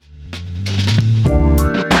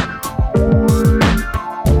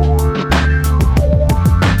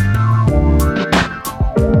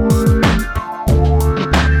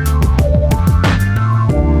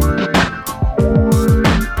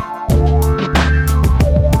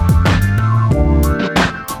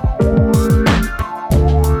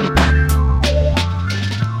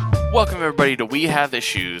everybody to We Have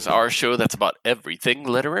Issues, our show that's about everything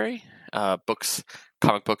literary, books,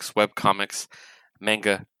 comic books, web comics,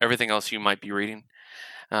 manga, everything else you might be reading.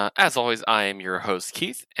 As always, I am your host,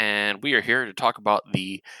 Keith, and we are here to talk about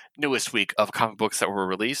the newest week of comic books that were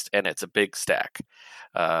released, and it's a big stack.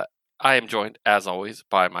 I am joined, as always,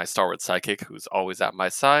 by my stalwart sidekick, who's always at my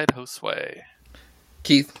side, Josue.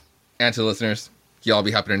 Keith, and to listeners, y'all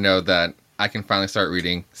be happy to know that I can finally start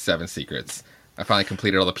reading Seven Secrets. I finally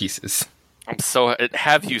completed all the pieces.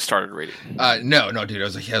 Have you started reading? No, dude. It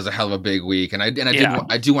was a hell of a big week, and I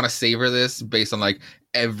do want to savor this based on like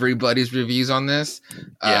everybody's reviews on this.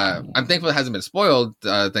 I'm thankful it hasn't been spoiled,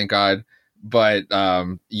 thank God. But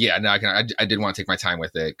no, I did want to take my time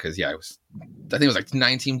with it because I think it was like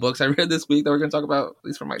 19 books I read this week that we're going to talk about, at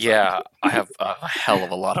least for myself. Yeah, I have a hell of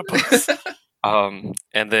a lot of books. And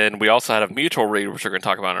then we also had a mutual read, which we're going to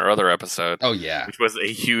talk about in our other episode. Oh, yeah. Which was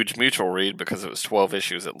a huge mutual read because it was 12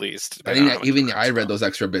 issues at least. I think even I read those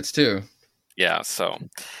extra bits, too. Yeah, so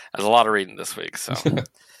there's a lot of reading this week. So,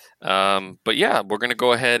 but yeah, we're going to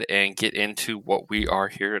go ahead and get into what we are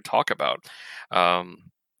here to talk about.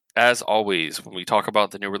 As always, when we talk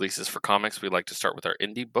about the new releases for comics, we like to start with our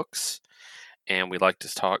indie books. And we like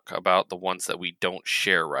to talk about the ones that we don't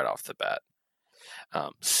share right off the bat.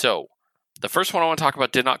 So, the first one I want to talk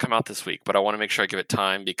about did not come out this week, but I want to make sure I give it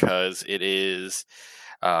time because it is,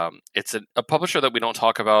 it's a publisher that we don't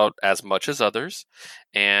talk about as much as others,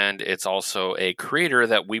 and it's also a creator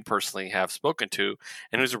that we personally have spoken to,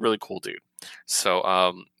 and who's a really cool dude.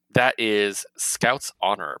 So that is Scout's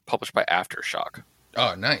Honor, published by Aftershock.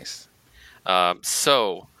 Oh, nice.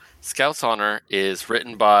 So Scout's Honor is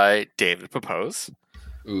written by David Pepose.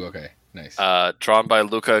 Ooh, okay, nice. Drawn by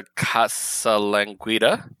Luca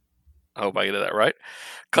Casalanguida. I hope I get that right.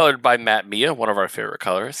 Colored by Matt Mia, one of our favorite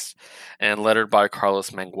colorists, and lettered by Carlos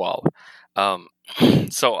Mangual.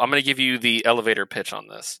 So I'm going to give you the elevator pitch on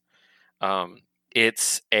this.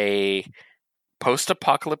 It's a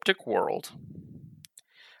post-apocalyptic world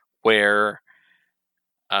where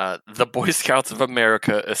the Boy Scouts of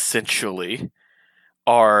America essentially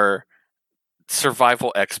are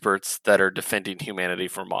survival experts that are defending humanity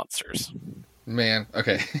from monsters. Man,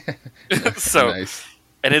 okay. So. Nice.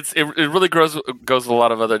 And it really goes with a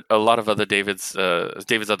lot of other David's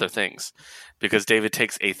other things, because David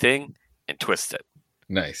takes a thing and twists it.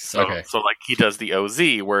 Nice. So, okay. So like he does the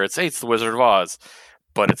OZ where it's the Wizard of Oz,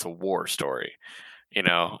 but it's a war story, and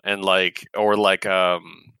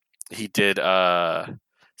he did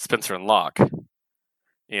Spencer and Locke.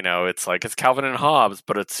 It's like it's Calvin and Hobbes,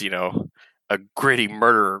 but it's a gritty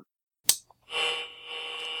murder.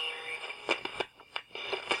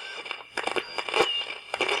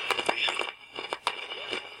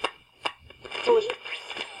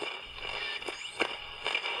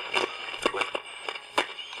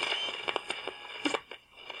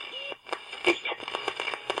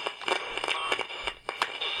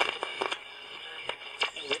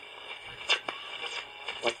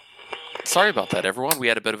 Sorry about that, everyone. We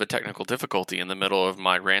had a bit of a technical difficulty in the middle of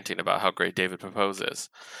my ranting about how great David Pepose is.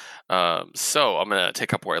 So I'm going to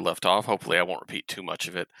take up where I left off. Hopefully I won't repeat too much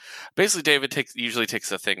of it. Basically, David usually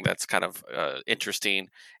takes a thing that's kind of interesting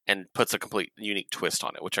and puts a complete unique twist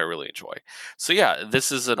on it, which I really enjoy. So yeah,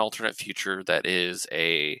 this is an alternate future that is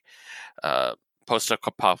a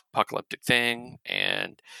post-apocalyptic thing,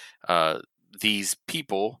 and these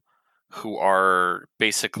people who are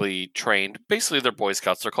basically trained. Basically, they're Boy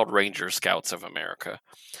Scouts. They're called Ranger Scouts of America.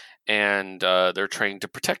 And they're trained to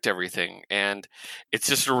protect everything. And it's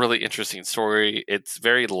just a really interesting story. It's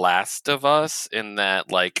very Last of Us in that,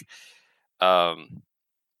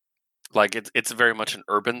 it's very much an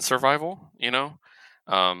urban survival,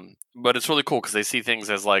 but it's really cool because they see things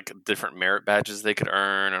as, like, different merit badges they could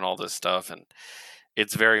earn and all this stuff. And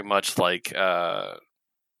it's very much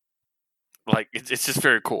it's just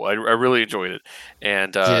very cool. I really enjoyed it.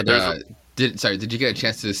 And did you get a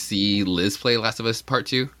chance to see Liz play Last of Us Part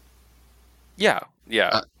 2? Yeah.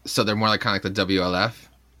 So they're more like kind of like the WLF.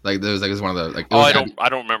 Like there's one of the I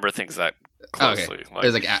don't remember things that closely. Okay.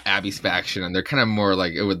 There's like Abby's faction, and they're kind of more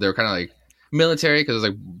like they're kind of like military because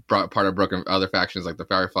it's like part of broken other factions like the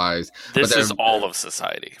Fireflies. This is all of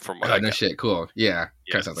society from what I know. Shit, cool. Yeah,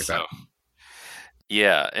 kind of sounds like that.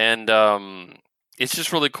 Yeah, and it's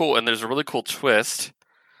just really cool, and there's a really cool twist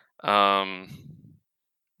that I'm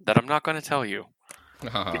not going to tell you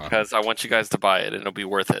because I want you guys to buy it, and it'll be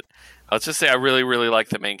worth it. Let's just say I really, really like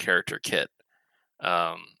the main character, Kit.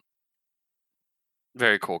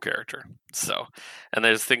 Very cool character. So, and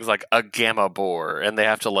there's things like a gamma boar, and they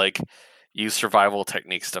have to use survival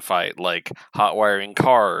techniques to fight, like hot wiring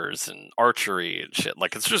cars and archery and shit.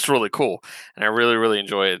 Like, it's just really cool, and I really, really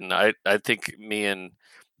enjoy it. And I think me and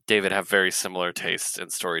David have very similar tastes in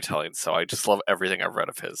storytelling, so I just love everything I've read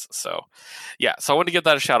of his. So, yeah, so I wanted to give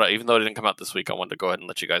that a shout out, even though it didn't come out this week. I wanted to go ahead and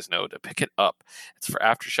let you guys know to pick it up. It's for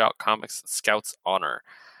Aftershock Comics Scouts Honor,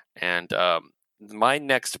 and my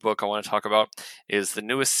next book I want to talk about is the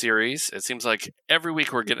newest series. It seems like every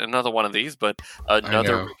week we're getting another one of these, but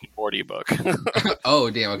another Rick and Morty book. Oh,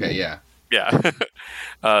 damn. Okay, yeah.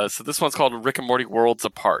 Yeah. So this one's called Rick and Morty Worlds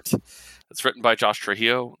Apart. It's written by Josh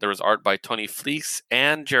Trujillo. There was art by Tony Fleece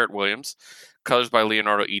and Jarrett Williams, colors by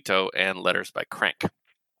Leonardo Ito, and letters by Crank.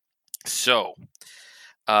 So,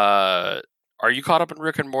 are you caught up in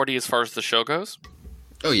Rick and Morty as far as the show goes?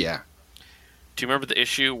 Oh, yeah. Do you remember the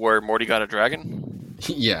issue where Morty got a dragon?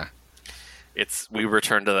 Yeah. We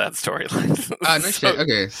return to that storyline. No shit.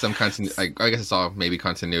 Okay, some continuity. I guess it's all maybe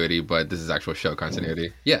continuity, but this is actual show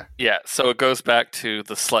continuity. Yeah. Yeah. So it goes back to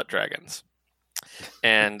the slut dragons,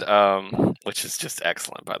 and which is just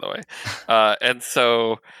excellent, by the way. And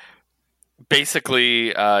so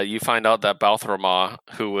basically, you find out that Balthramah,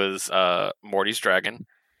 who was Morty's dragon,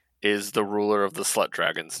 is the ruler of the slut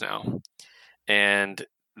dragons now, and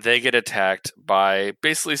they get attacked by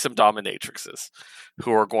basically some dominatrixes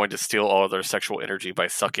who are going to steal all of their sexual energy by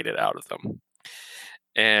sucking it out of them.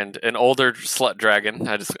 And an older slut dragon,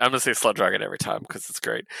 I'm going to say slut dragon every time because it's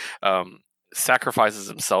great, sacrifices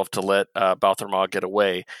himself to let Balthramah get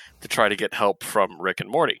away to try to get help from Rick and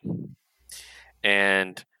Morty.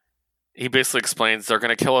 And he basically explains they're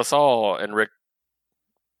going to kill us all. And Rick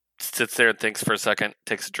sits there and thinks for a second,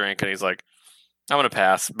 takes a drink, and he's like, I'm going to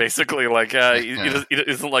pass. Basically, like, he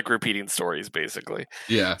doesn't like repeating stories, basically.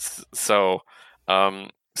 Yeah. So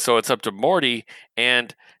it's up to Morty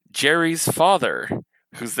and Jerry's father,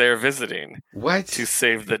 who's there visiting, to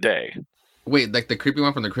save the day. Wait, like the creepy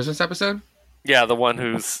one from the Christmas episode? Yeah, the one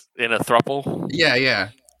who's in a throuple. Yeah.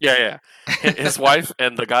 His wife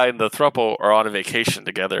and the guy in the throuple are on a vacation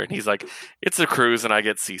together, and he's like, "It's a cruise, and I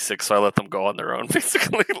get seasick, so I let them go on their own."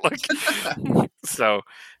 Basically, like, so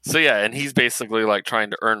yeah, and he's basically like trying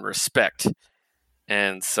to earn respect,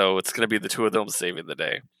 and so it's going to be the two of them saving the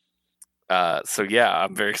day. So yeah,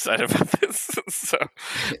 I'm very excited about this. So,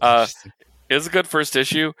 it's a good first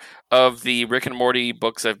issue of the Rick and Morty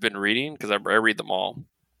books I've been reading because I read them all.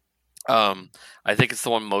 I think it's the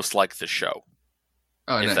one most like the show.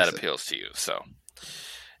 Oh, if nice. That appeals to you. So,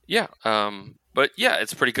 yeah. But yeah,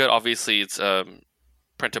 it's pretty good. Obviously, it's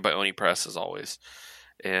printed by Oni Press as always,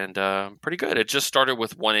 and pretty good. It just started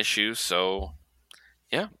with one issue, so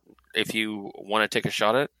yeah. If you want to take a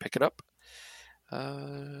shot at it, pick it up.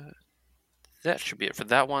 That should be it for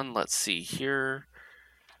that one. Let's see here.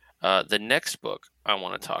 The next book I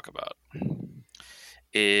want to talk about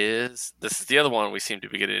is the other one we seem to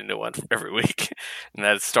be getting into one every week, and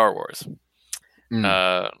that is Star Wars.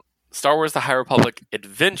 Star Wars: The High Republic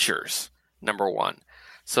Adventures #1.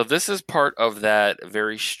 So this is part of that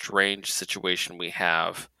very strange situation we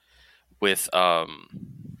have with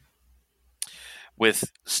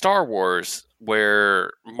Star Wars,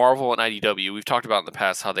 where Marvel and IDW, we've talked about in the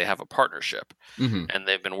past how they have a partnership, and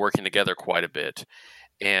they've been working together quite a bit.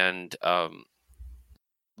 And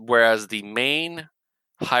whereas the main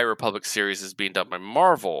High Republic series is being done by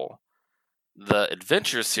Marvel, the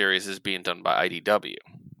Adventure series is being done by IDW.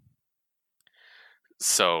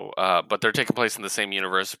 So, but they're taking place in the same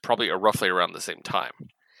universe, probably roughly around the same time.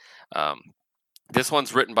 This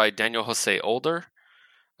one's written by Daniel Jose Older,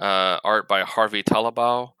 art by Harvey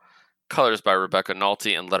Talabau, colors by Rebecca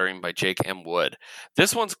Nolte, and lettering by Jake M. Wood.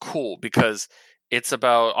 This one's cool because it's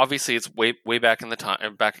about, obviously it's way back in the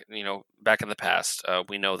time, back in the past.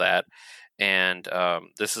 We know that, and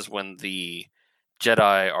this is when the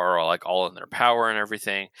Jedi are like all in their power and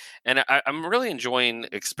everything. And I'm really enjoying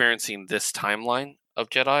experiencing this timeline of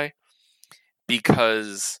Jedi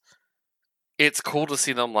because it's cool to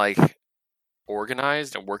see them like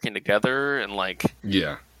organized and working together, and like,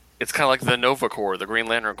 yeah, it's kind of like the Nova Corps, the Green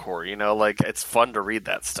Lantern Corps, like it's fun to read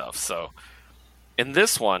that stuff. So in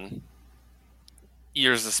this one,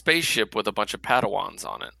 there's a spaceship with a bunch of Padawans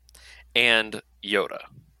on it and Yoda.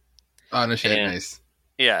 Oh, no shit, nice.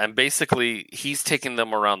 Yeah, and basically he's taking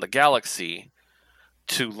them around the galaxy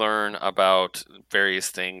to learn about various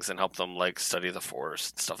things and help them like study the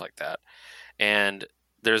Force and stuff like that. And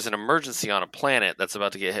there's an emergency on a planet that's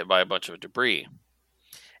about to get hit by a bunch of debris.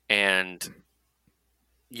 And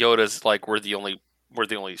Yoda's like, we're the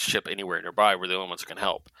only ship anywhere nearby. We're the only ones who can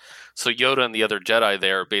help. So Yoda and the other Jedi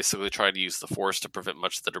there basically try to use the Force to prevent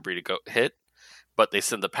much of the debris to hit, but they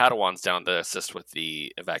send the Padawans down to assist with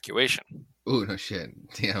the evacuation. Ooh, no shit.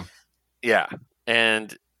 Damn. Yeah,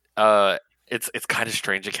 and it's kind of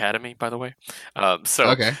Strange Academy, by the way. So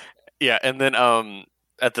Okay. yeah, and then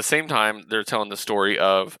at the same time, they're telling the story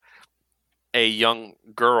of a young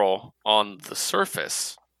girl on the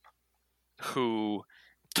surface who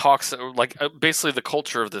talks like basically the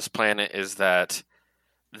culture of this planet is that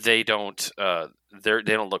they don't they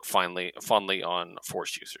don't look fondly on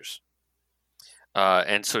force users,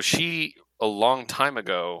 and so she a long time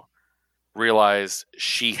ago realized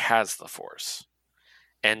she has the force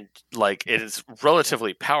and like it is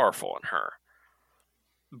relatively powerful in her,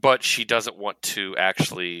 but she doesn't want to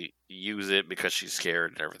actually use it because she's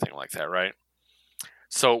scared and everything like that, right?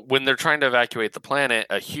 So when they're trying to evacuate the planet,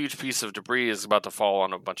 a huge piece of debris is about to fall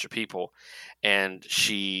on a bunch of people, and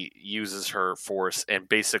she uses her force and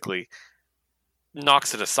basically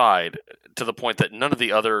knocks it aside to the point that none of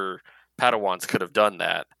the other Padawans could have done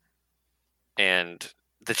that, and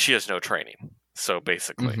that she has no training. So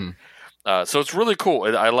basically, Mm-hmm. so it's really cool.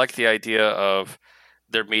 I like the idea of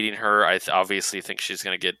they're meeting her. I obviously think she's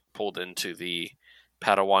going to get pulled into the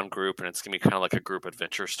Padawan group, and it's going to be kind of like a group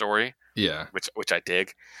adventure story. Yeah. Which I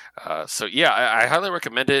dig. So yeah, I highly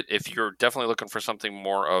recommend it if you're definitely looking for something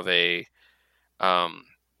more of a um,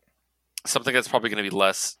 something that's probably going to be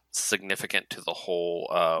less significant to the whole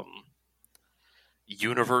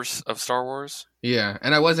universe of Star Wars. Yeah,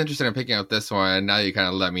 and I was interested in picking out this one. Now you kind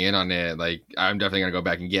of let me in on it. Like, I'm definitely gonna go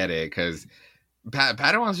back and get it because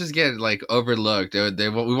Padawans just get like overlooked.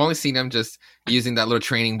 We've only seen them just using that little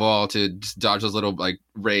training ball to just dodge those little like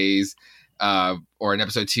rays. Or in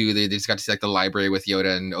episode 2, they just got to see like the library with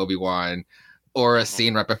Yoda and Obi-Wan, or a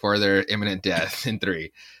scene right before their imminent death in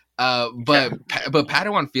 3. But Yeah. but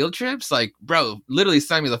Padawan field trips, like, bro, literally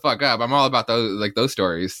sign me the fuck up. I'm all about those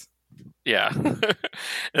stories. Yeah,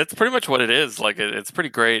 that's pretty much what it is. Like it's pretty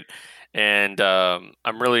great, and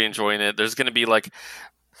I'm really enjoying it. There's going to be like,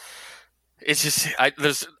 it's just I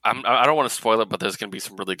don't want to spoil it, but there's going to be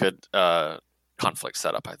some really good conflict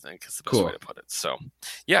setup. I think is the best way Cool. to put it. So,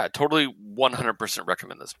 yeah, totally 100%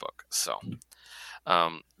 recommend this book. So,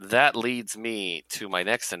 that leads me to my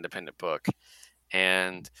next independent book,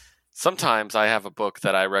 and sometimes I have a book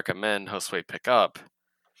that I recommend Josue pick up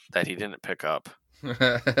that he didn't pick up.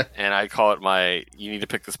 And I call it my "You need to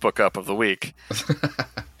pick this book up" of the week.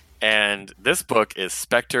 And this book is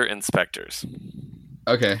Spectre Inspectors.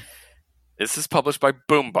 Okay. This is published by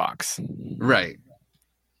Boombox. Right.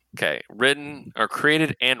 Okay,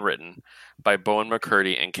 created and written by Bowen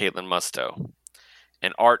McCurdy and Caitlin Musto,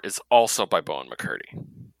 and art is also by Bowen McCurdy.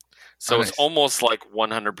 So it's Nice. almost like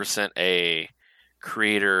 100% a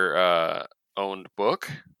creator owned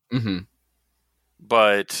book, Mm-hmm.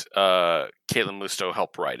 but Caitlin Musto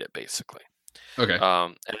helped write it basically. Okay.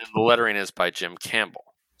 And the lettering is by Jim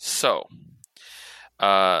Campbell. So,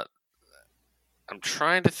 I'm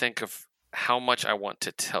trying to think of how much I want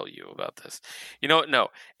to tell you about this. You know what? No.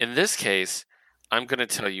 In this case, I'm going to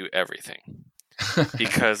tell you everything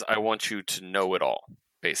because I want you to know it all,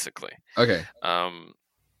 basically. Okay. Let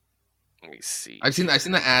me see. I've seen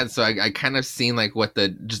the ad, so I kind of seen like what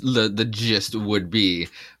the gist would be,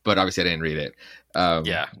 but obviously I didn't read it.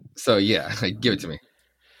 Yeah. So yeah, like, give it to me.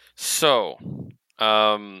 So,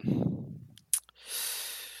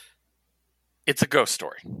 it's a ghost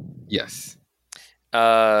story. Yes,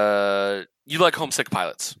 You like homesick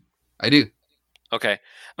pilots? I do. Okay.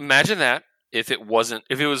 Imagine that if it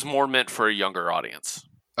was more meant for a younger audience.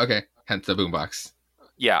 Okay, hence the boombox.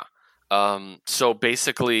 Yeah. So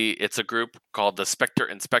basically, it's a group called the Spectre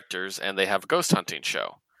Inspectors, and they have a ghost hunting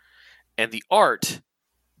show. And the art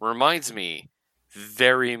reminds me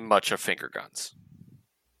very much of Finger Guns.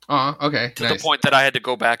 Oh, okay, To nice. the point that I had to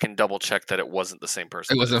go back and double check that it wasn't the same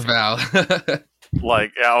person. It wasn't Val.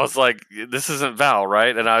 Like, I was like, this isn't Val,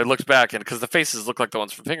 right? And I looked back, and because the faces look like the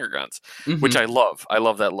ones from Finger Guns, Mm-hmm. which I love. I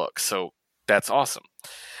love that look. So that's awesome.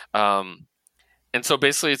 And so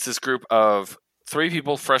basically, it's this group of 3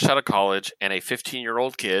 people fresh out of college and a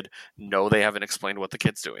 15-year-old kid. No, they haven't explained what the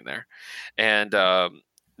kid's doing there. And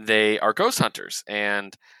they are ghost hunters.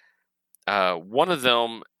 And one of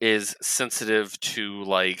them is sensitive to,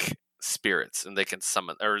 like, spirits, and they can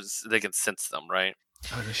summon, or they can sense them, right?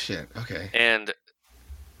 Oh, shit. Okay. And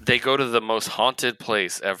they go to the most haunted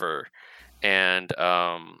place ever. And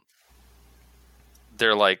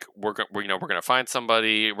they're like, we're gonna find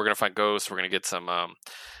somebody, we're gonna find ghosts, we're gonna get some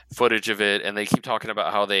footage of it, and they keep talking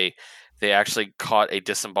about how they actually caught a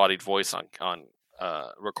disembodied voice on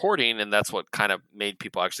recording, and that's what kind of made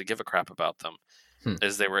people actually give a crap about them,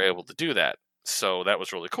 is they were able to do that. So that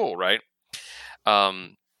was really cool, right?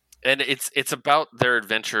 And it's about their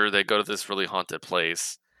adventure. They go to this really haunted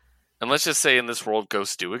place, and let's just say in this world,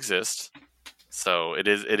 ghosts do exist. So it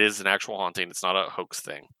is an actual haunting. It's not a hoax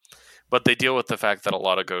thing, but they deal with the fact that a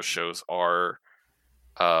lot of ghost shows um,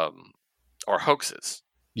 are hoaxes.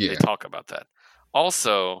 They Yeah. talk about that.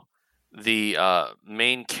 Also, the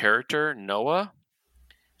main character Noah,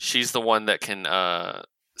 she's the one that can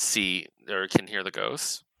see or can hear the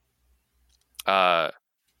ghosts. One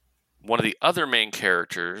of the other main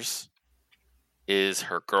characters is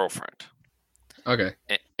her girlfriend. Okay.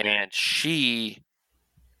 And she,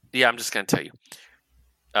 yeah, I'm just gonna tell you.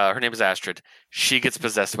 Her name is Astrid. She gets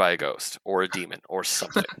possessed by a ghost or a demon or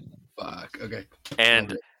something. Fuck. Okay.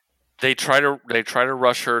 And they try to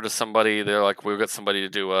rush her to somebody. They're like, we've got somebody to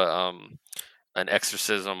do an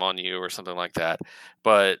exorcism on you or something like that.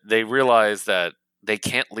 But they realize that they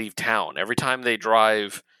can't leave town. Every time they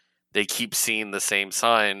drive, they keep seeing the same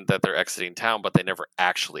sign that they're exiting town, but they never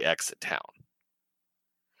actually exit town.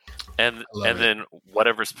 And then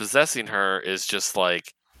whatever's possessing her is just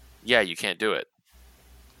like, yeah, you can't do it.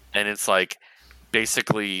 And it's like,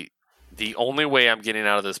 basically, the only way I'm getting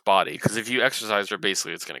out of this body, because if you exercise her,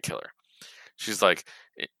 basically it's going to kill her. She's like,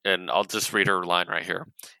 and I'll just read her line right here.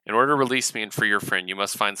 In order to release me and free your friend, you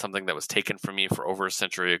must find something that was taken from me for over a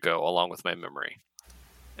century ago, along with my memory.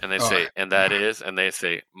 And they say, and that is, and they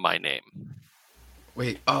say, my name.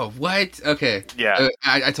 Wait, oh, what? Okay. Yeah.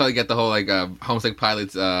 I totally get the whole, like, Homesick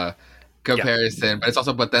Pilots comparison, yeah. But it's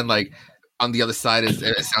also, but then, like, on the other side,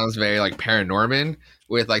 it sounds very, like, Paranorman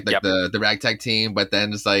with, like, the ragtag team, but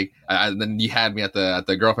then it's like, then you had me at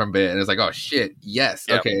the girlfriend bit, and it's like, oh, shit, yes,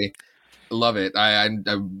 okay. Love it. I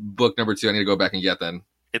book number 2, I need to go back and get then.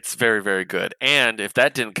 It's very, very good. And if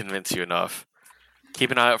that didn't convince you enough,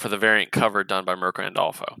 keep an eye out for the variant cover done by Mirko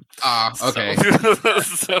Andolfo. Okay.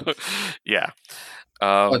 So, yeah.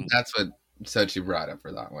 But that's what Sochi brought up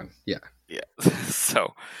for that one. Yeah. Yeah.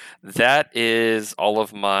 So that is all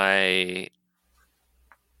of my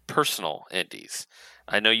personal indies.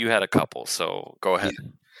 I know you had a couple, so go ahead.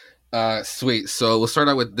 Yeah. Sweet. So we'll start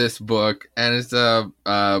out with this book, and it's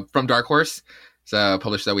from Dark Horse. It's a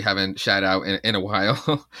publisher that we haven't shouted out in a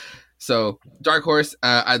while. So Dark Horse,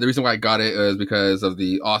 the reason why I got it was because of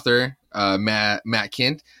the author, Matt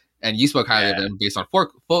Kint, and you spoke highly of him based on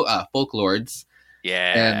Folklords.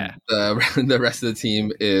 Yeah. And the rest of the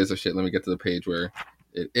team is, oh shit, let me get to the page where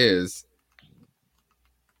it is.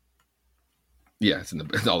 Yeah, it's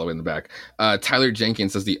all the way in the back. Tyler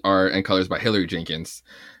Jenkins does the art and colors by Hillary Jenkins.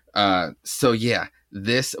 So yeah,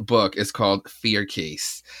 this book is called Fear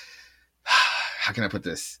Case. How can I put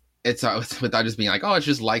this? It's without just being like, oh, it's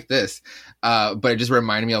just like this. But it just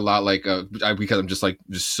reminded me a lot, like, because I'm just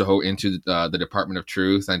so into the Department of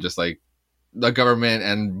Truth and just like the government,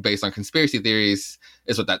 and based on conspiracy theories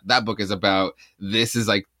is what that book is about. This is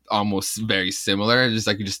like almost very similar. Just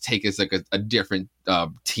like you just take it's like a different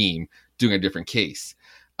team doing a different case.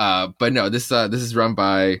 But no, this is run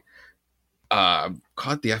by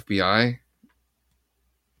call it the FBI,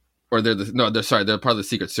 or they're part of the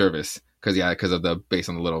Secret Service, because of the based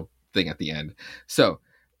on the little thing at the end. So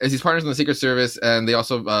as these partners in the Secret Service, and they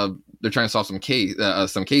also they're trying to solve some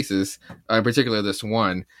cases, in particular this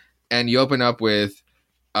one. And you open up with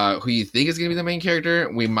who you think is going to be the main character.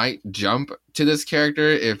 We might jump to this character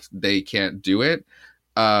if they can't do it.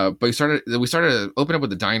 But we started to open up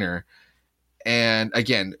with the diner. And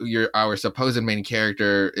again, our supposed main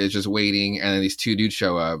character is just waiting. And then these two dudes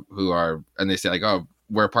show up and they say like, oh,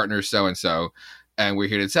 we're partners so-and-so. And we're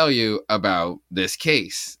here to tell you about this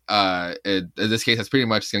case. This case is pretty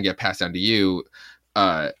much going to get passed down to you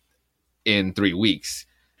in 3 weeks.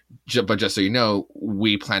 But just so you know,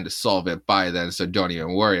 we plan to solve it by then, so don't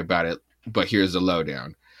even worry about it. But here's the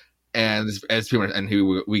lowdown, and as pretty much, and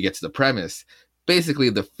who we get to the premise. Basically,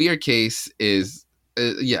 the fear case is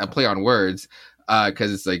a play on words,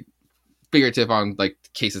 because it's like figurative on like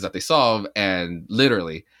cases that they solve, and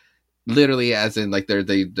literally as in like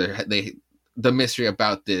the mystery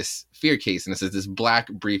about this fear case, and this is this black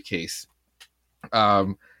briefcase.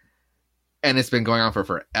 And it's been going on for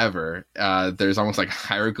forever. There's almost like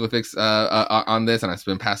hieroglyphics on this, and it's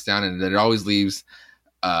been passed down, and it always leaves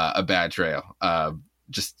a bad trail,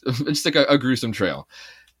 just like a gruesome trail.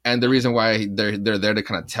 And the reason why they're there to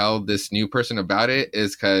kind of tell this new person about it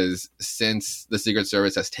is because since the Secret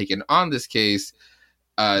Service has taken on this case,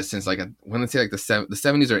 since like when let's say like the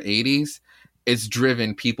 70s or 80s, it's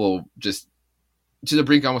driven people just to the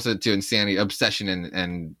brink, almost to insanity, obsession,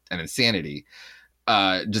 and insanity.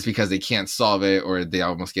 Just because they can't solve it, or they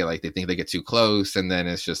almost get like they think they get too close, and then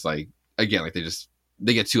it's just like again like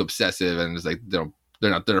they get too obsessive, and it's like they're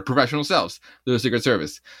not their professional selves. They're the Secret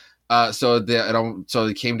Service. So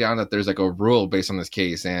it came down that there's like a rule based on this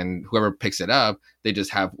case, and whoever picks it up, they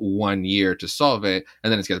just have 1 year to solve it,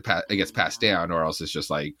 and then it gets passed down, or else it's just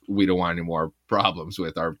like we don't want any more problems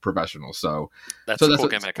with our professionals. That's So a that's cool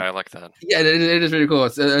what. gimmick. I like that. Yeah, it is really cool.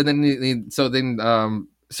 And so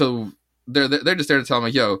they're just there to tell them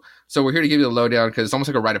like, yo, so we're here to give you the lowdown because it's almost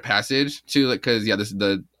like a rite of passage to like because yeah, this is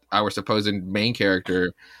the our supposed main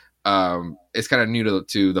character is kind of new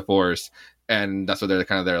to the force, and that's what they're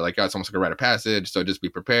kind of there like, oh, it's almost like a rite of passage, so just be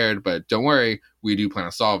prepared, but don't worry, we do plan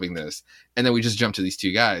on solving this. And then we just jump to these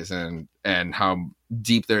two guys and how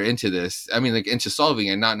deep they're into this. I mean, like into solving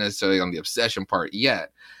it, not necessarily on the obsession part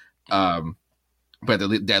yet. But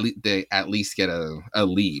they at least get a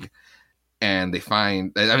lead, and they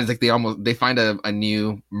find. I mean, it's like they find a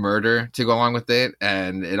new murder to go along with it,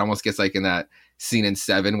 and it almost gets like in that scene in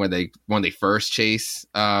Seven when they first chase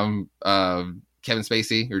Kevin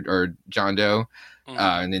Spacey or John Doe,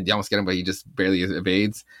 and then they almost get him, but he just barely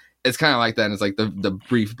evades. It's kind of like that, and it's like the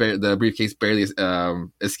briefcase barely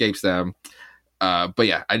escapes them. But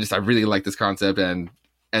yeah, I really like this concept, and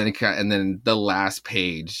then the last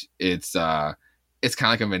page, it's kind of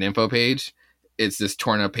like an info page. It's this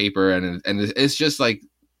torn up paper, and it's just like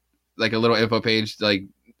a little info page, like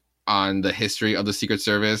on the history of the Secret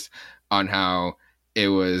Service, on how it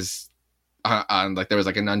was on like there was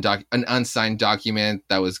like an unsigned document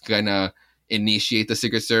that was gonna initiate the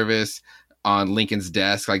Secret Service on Lincoln's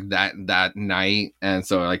desk like that night, and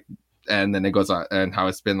so like, and then it goes on and how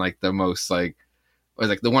it's been like the most like was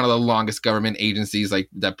like the one of the longest government agencies like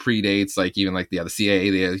that predates like even like the CIA,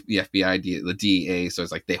 the FBI, the DEA. So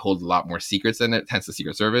it's like they hold a lot more secrets in it, hence the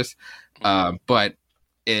Secret Service. But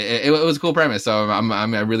it was a cool premise, so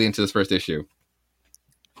I'm really into this first issue.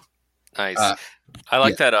 Nice. I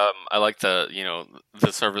like that. I like the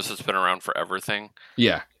the service has been around for everything.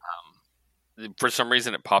 Yeah. For some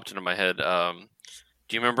reason, it popped into my head.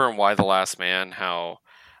 Do you remember in Y: The Last Man how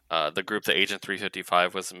the group that Agent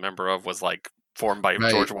 355 was a member of was like formed by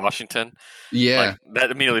George Washington? Yeah, like,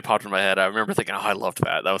 that immediately popped in my head. I remember thinking, "Oh, I loved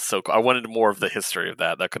that. That was so cool." I wanted more of the history of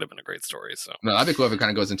that. That could have been a great story. So no, that'd be cool if it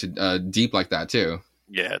kind of goes into deep like that too.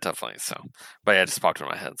 Yeah, definitely. So, but yeah, it just popped in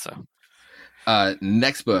my head. So.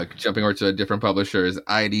 Next book, jumping over to a different publisher, is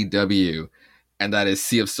IDW, and that is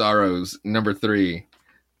Sea of Sorrows #3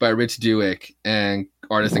 by Rich Douek and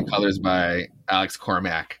artist and colors by Alex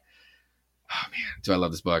Cormack. Oh man, do I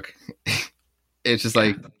love this book. It's just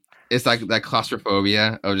like it's like that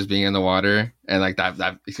claustrophobia of just being in the water, and like that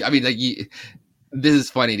I mean like this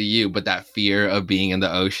is funny to you, but that fear of being in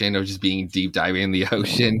the ocean, of just being deep diving in the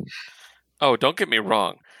ocean. Oh, don't get me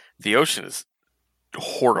wrong, the ocean is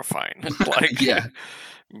horrifying. Like, yeah,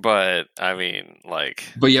 but I mean, like,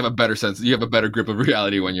 but you have a better sense, you have a better grip of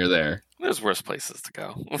reality when you're there. There's worse places to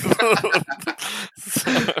go.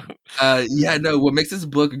 Yeah, no, what makes this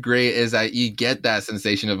book great is that you get that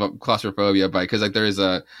sensation of claustrophobia because like there's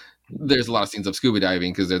a lot of scenes of scuba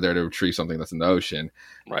diving because they're there to retrieve something that's in the ocean.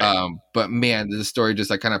 Right. But man, the story just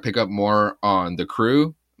like kind of pick up more on the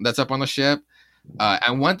crew that's up on the ship.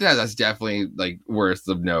 And one thing that's definitely like worth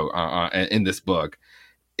of note in this book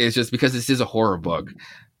is just because this is a horror book,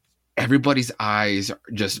 everybody's eyes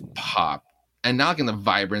just pop, and not like in the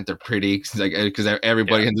vibrant, they're pretty because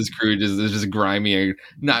everybody in this crew is just grimy and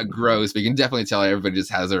not gross, but you can definitely tell everybody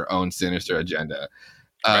just has their own sinister agenda.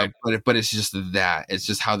 Right. But it's just that it's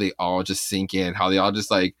just how they all just sink in, how they all just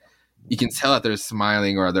like you can tell that they're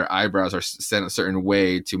smiling or their eyebrows are set a certain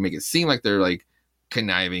way to make it seem like they're like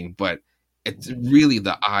conniving, but it's really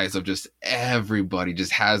the eyes of just everybody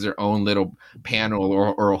just has their own little panel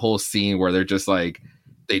or a whole scene where they're just like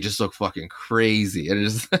they just look fucking crazy, and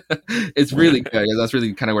it's really good. That's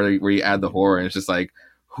really kind of where you add the horror, and it's just like,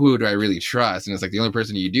 who do I really trust? And it's like the only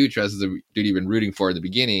person you do trust is the dude you've been rooting for at the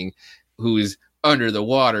beginning, who's under the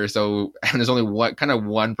water. So and there's only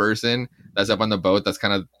one person that's up on the boat that's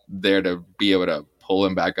kind of there to be able to pull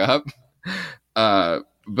him back up.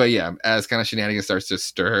 But yeah, as kind of shenanigans starts to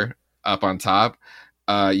stir up on top,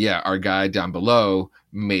 our guy down below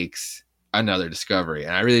makes another discovery,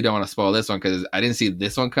 and I really don't want to spoil this one because I didn't see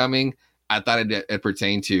this one coming. I thought it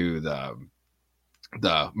pertained to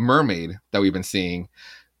the mermaid that we've been seeing,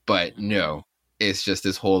 but no, it's just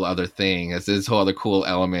this whole other thing. It's this whole other cool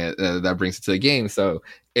element that brings it to the game. So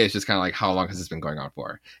it's just kind of like, how long has this been going on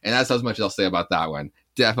for? And that's as much as I'll say about that one.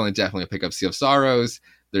 Definitely pick up Sea of Sorrows.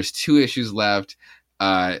 There's 2 issues left.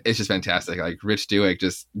 It's just fantastic. Like Rich Douek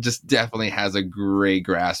just definitely has a great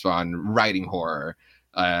grasp on writing horror.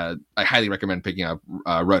 I highly recommend picking up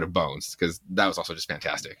Road of Bones because that was also just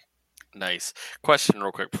fantastic. Nice. Question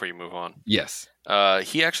real quick before you move on. Yes.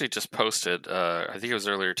 He actually just posted, I think it was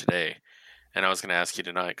earlier today, and I was going to ask you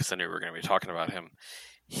tonight because I knew we were going to be talking about him.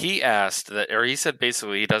 He asked that, or he said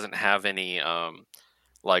basically he doesn't have any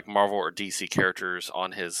like Marvel or DC characters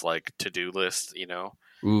on his like to do list,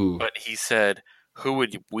 Ooh, But he said, who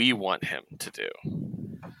would we want him to do?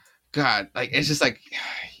 God, like it's just like,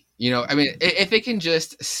 I mean, if it can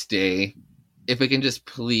just stay, if it can just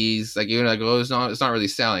please, like like, oh, it's not really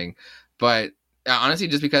selling, but honestly,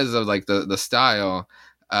 just because of like the style,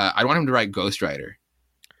 I want him to write Ghost Rider.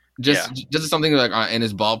 Just something like in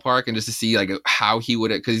his ballpark, and just to see like how he would,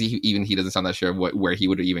 because he doesn't sound that sure where he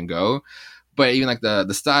would even go, but even like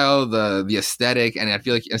the style, the aesthetic, and I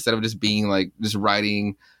feel like instead of just being like just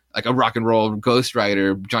writing like a rock and roll Ghost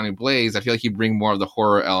Rider Johnny Blaze, I feel like he'd bring more of the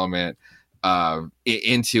horror element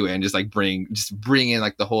into it, and just bring in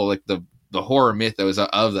like the whole like the horror mythos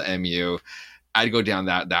of the MU. I'd go down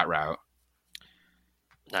that route.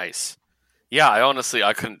 Nice. Yeah,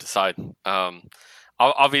 I couldn't decide.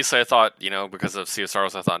 Obviously, I thought, because of Sea of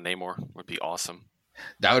Sorrows, I thought Namor would be awesome.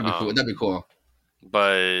 That would be cool. That'd be cool.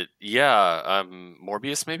 But yeah,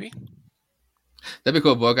 Morbius maybe. That'd be a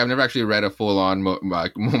cool book. I've never actually read a full-on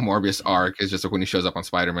Morbius arc. It's just like when he shows up on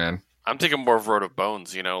Spider-Man. I'm thinking more of Road of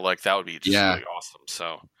Bones. Like that would be just really awesome.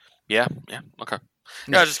 So yeah, okay.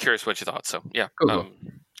 Yeah, I was just curious what you thought. So yeah, cool.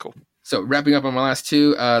 So wrapping up on my last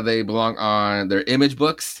two, they belong on their Image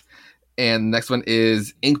books. And the next one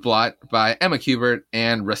is Inkblot by Emma Kubert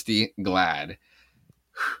and Rusty Glad.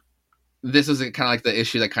 This was kind of like the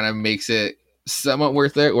issue that kind of makes it somewhat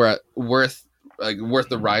worth it, or worth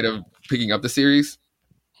the ride of picking up the series.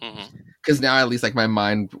 Because now at least like my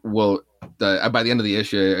mind will, by the end of the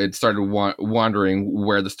issue, it started wandering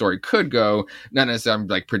where the story could go. Not necessarily I'm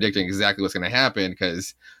like predicting exactly what's going to happen,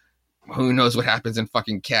 because who knows what happens in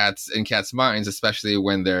fucking cats' minds, especially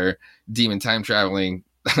when they're demon time traveling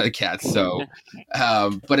cats. So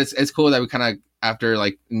but it's cool that we kind of, after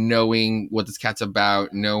like knowing what this cat's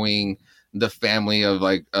about, knowing the family of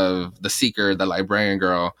the Seeker, the librarian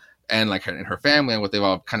girl, and like her family, and what they've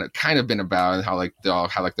all kind of been about, and how like they all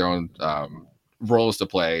have like their own roles to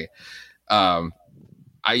play,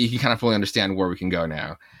 you can kind of fully understand where we can go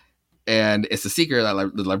now. And it's the Seeker,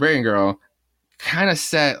 the librarian girl, kind of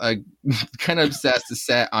obsessed to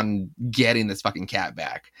set on getting this fucking cat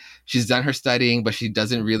back. She's done her studying, but she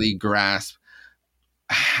doesn't really grasp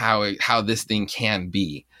how this thing can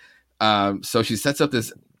be. So she sets up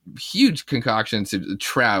this huge concoction to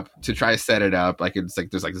try to set it up. Like it's like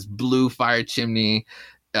there's like this blue fire chimney.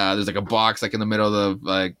 There's like a box like in the middle of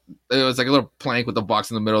it was like a little plank with a box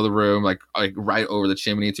in the middle of the room, like right over the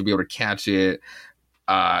chimney to be able to catch it.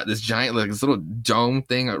 This giant, like this little dome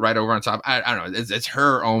thing right over on top. I don't know. It's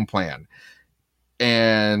her own plan,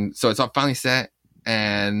 and so it's all finally set.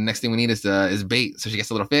 And next thing we need is bait. So she gets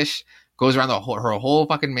a little fish, goes around her whole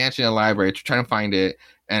fucking mansion and library trying to find it,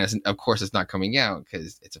 and of course it's not coming out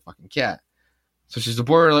because it's a fucking cat. So she's the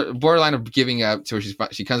borderline of giving up. So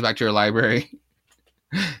she comes back to her library,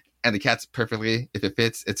 and the cat's perfectly, if it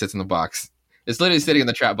fits, it sits in the box. It's literally sitting in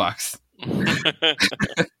the trap box.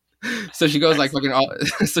 So she goes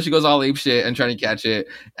all ape shit and trying to catch it,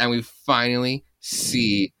 and we finally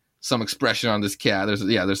see some expression on this cat.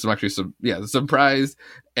 There's some surprise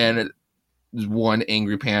and one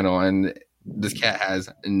angry panel, and this cat has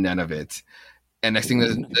none of it. And next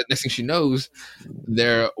thing she knows,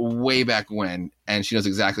 they're way back when, and she knows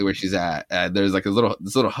exactly where she's at. There's like this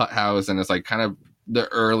little hut house, and it's like kind of the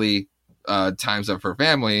early times of her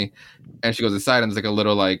family, and she goes inside, and there's like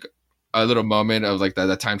a little moment of like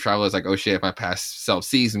the time travel is like, oh shit, if my past self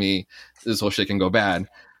sees me, this whole shit can go bad.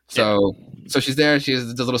 So she's there, she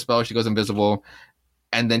has the little spell, she goes invisible,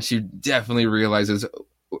 and then she definitely realizes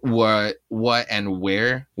what and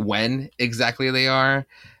where, when exactly they are.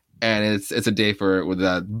 And it's a day where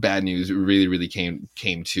the bad news really, really came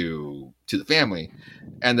to the family.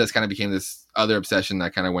 And this kind of became this other obsession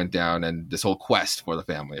that kind of went down, and this whole quest for the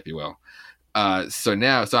family, if you will. So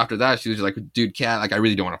after that, she was like, dude, cat, like I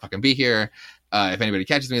really don't want to fucking be here. If anybody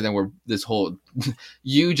catches me, then we're this whole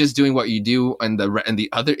you just doing what you do, and the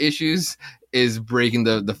other issues is breaking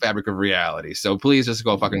the fabric of reality. So please just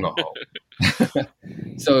go fucking go home.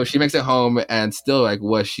 So she makes it home, and still like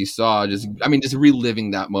what she saw, just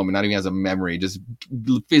reliving that moment, not even as a memory, just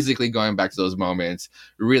physically going back to those moments,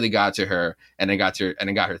 really got to her, and it got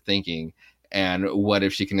her thinking. And what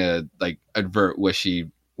if she can avert where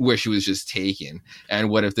she was just taken? And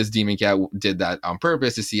what if this demon cat did that on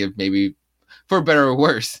purpose to see if maybe, for better or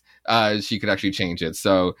worse, she could actually change it?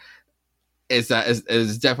 So it's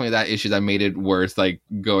definitely that issue that made it worth like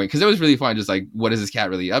going, because it was really fun, just like, what is this cat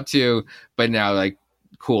really up to? But now, like,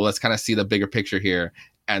 cool, let's kind of see the bigger picture here,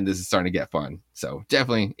 and this is starting to get fun. So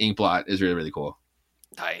definitely Inkblot is really, really cool.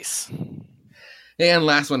 Nice. And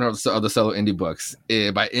last one of the solo indie books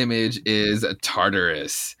by Image is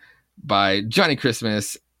Tartarus by Johnny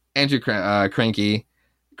Christmas, Andrew Crankney,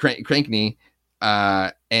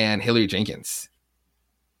 and Hilary Jenkins.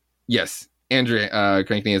 Yes, Andrew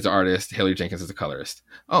Crankney is the artist. Hilary Jenkins is the colorist.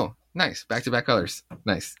 Oh, nice. Back-to-back colors.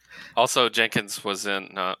 Nice. Also, Jenkins was on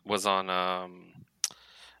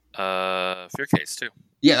Fear Case too.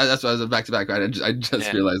 Yeah, that's what I was back-to-back. I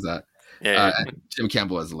just realized that. Yeah. Jim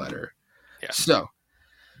Campbell has the letter. Yeah. So,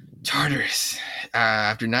 Tartarus,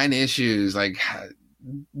 after 9 issues, like,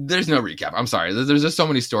 there's no recap. I'm sorry. There's just so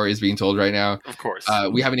many stories being told right now. Of course.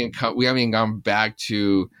 We haven't even gone back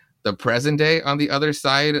to the present day on the other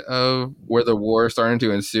side of where the war is starting to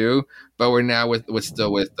ensue, but we're now with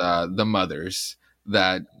the mothers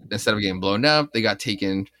that instead of getting blown up, they got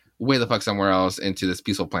taken way the fuck somewhere else into this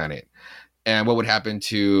peaceful planet. And what would happen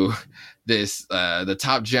to this the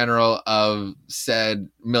top general of said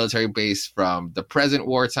military base from the present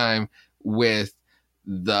wartime with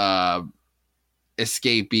the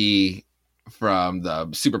escapee from the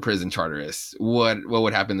super prison Tartarus? What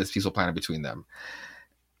would happen in this peaceful planet between them?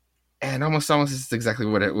 And almost is exactly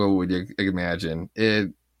what would you imagine.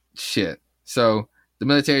 So the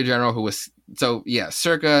military general who was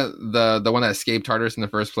Circa, the one that escaped Tartarus in the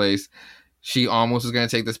first place, she almost was going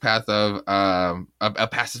to take this path of a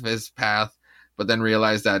pacifist path, but then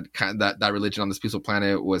realized that that religion on this peaceful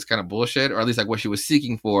planet was kind of bullshit, or at least like what she was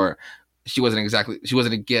seeking for, she wasn't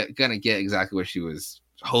gonna get exactly what she was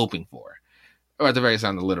hoping for, or at the very least,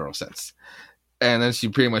 in the literal sense. And then she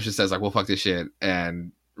pretty much just says like, "Well, fuck this shit,"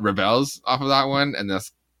 and rebels off of that one, and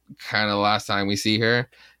that's kind of the last time we see her.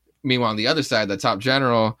 Meanwhile, on the other side, the top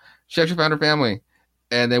general, she actually found her family,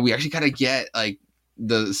 and then we actually kind of get like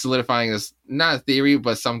the solidifying this, not a theory,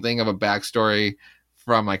 but something of a backstory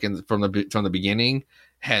from from the beginning.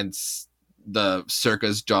 Hence, the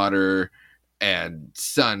Circa's daughter and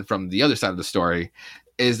son from the other side of the story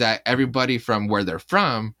is that everybody from where they're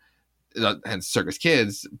from, hence Circa's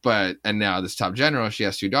kids, and now this top general, she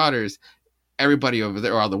has 2 daughters. Everybody over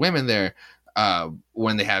there, or all the women there,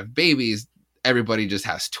 when they have babies, everybody just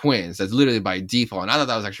has twins. That's literally by default. And I thought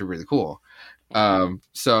that was actually really cool.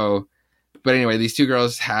 But anyway, these 2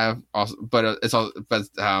 girls have also, at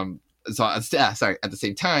the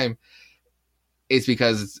same time, it's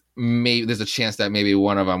because maybe there's a chance that maybe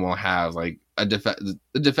one of them will have like a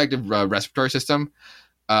defective respiratory system.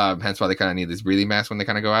 Hence why they kind of need these breathing masks when they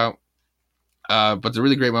kind of go out. But it's a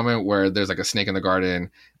really great moment where there's like a snake in the garden,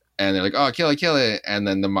 and they're like, "Oh, kill it!" And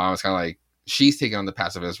then the mom is kind of like, she's taking on the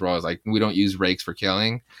pacifist role. It's like, we don't use rakes for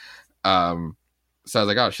killing. So I was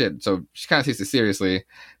like, oh shit. So she kind of takes it seriously.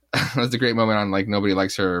 That's a great moment on like nobody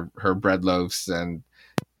likes her bread loaves, and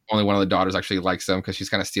only one of the daughters actually likes them because she's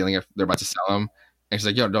kind of stealing it. They're about to sell them, and she's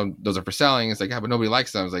like, "Yo, those are for selling." It's like, yeah, but nobody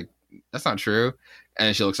likes them. I was like, that's not true.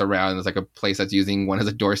 And she looks around, and there's like a place that's using one as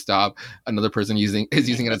a doorstop, another person is using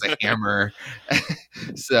it as a hammer.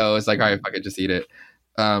 So it's like, all right, fuck it, just eat it.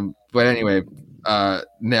 But anyway,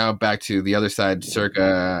 now back to the other side.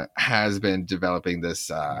 Circa has been developing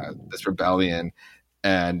this rebellion,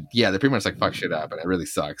 and yeah, they pretty much like fuck shit up, and it really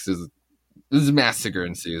sucks. This massacre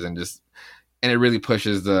ensues, and it really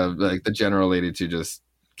pushes the general lady to just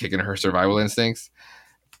kick in her survival instincts.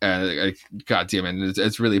 And god damn it,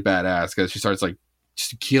 it's really badass because she starts like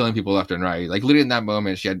just killing people left and right. Like literally in that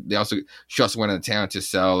moment, she also went into town to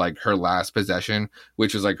sell like her last possession,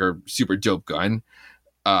 which was like her super dope gun.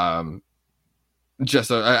 Just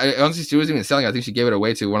so I honestly, she wasn't even selling it. I think she gave it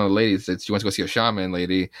away to one of the ladies that she went to go see a shaman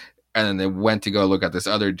lady, and then they went to go look at this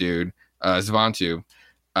other dude, Zvantu.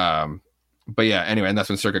 But yeah, anyway, and that's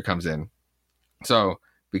when Circa comes in. So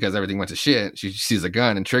because everything went to shit, she sees a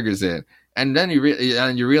gun and triggers it, and then you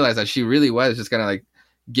realize that she really was just gonna like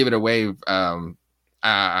give it away out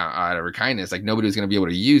of her kindness. Like nobody was gonna be able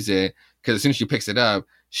to use it because as soon as she picks it up,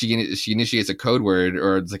 she initiates a code word,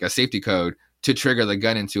 or it's like a safety code to trigger the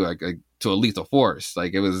gun into a lethal force.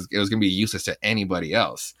 Like it was gonna be useless to anybody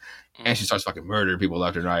else. And she starts fucking murdering people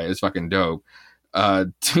left and right. It's fucking dope.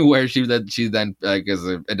 To where she then like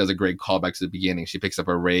it does a great callback to the beginning. She picks up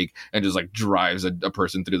a rake and just like drives a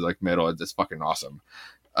person through the like middle. It's just fucking awesome.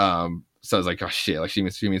 So I was like, oh shit, like she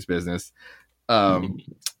means business. But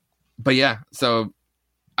yeah, so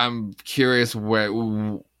I'm curious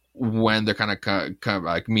when they're kind of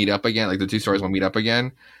like meet up again, like the 2 stories will meet up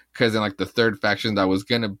again, because then like the third faction that was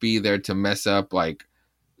gonna be there to mess up like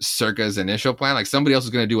Circa's initial plan, like somebody else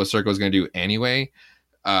was gonna do what Circa was gonna do anyway.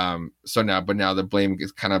 So now the blame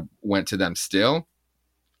kind of went to them still,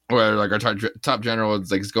 where like our top general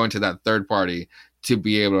is like going to that third party to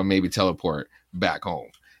be able to maybe teleport back home,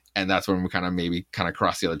 and that's when we kind of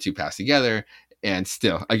cross the other 2 paths together. And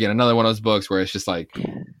still, again, another one of those books where it's just like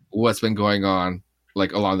what's been going on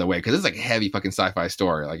like along the way, because it's like a heavy fucking sci-fi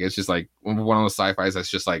story. Like it's just like one of those sci-fis that's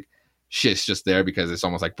just like shit's just there because it's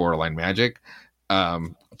almost like borderline magic.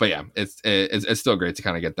 But yeah, it's still great to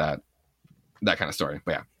kind of get that kind of story.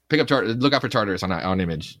 But yeah, look out for Tartarus on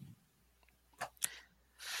Image.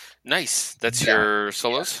 Nice. That's your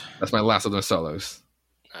solos? Yeah. That's my last of those solos.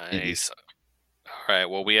 Nice. Indeed. All right.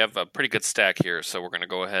 Well, we have a pretty good stack here, so we're going to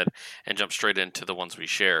go ahead and jump straight into the ones we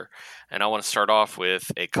share. And I want to start off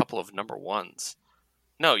with a couple of number ones.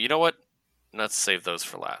 No, you know what? Let's save those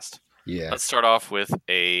for last. Yeah. Let's start off with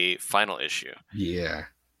a final issue. Yeah.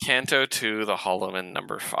 Canto 2, The Hollow Man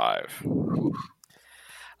number 5.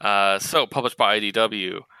 So, published by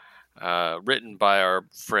IDW, written by our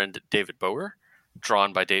friend David Bower,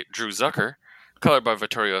 drawn by Drew Zucker, colored by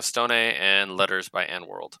Vittorio Stone, and letters by Ann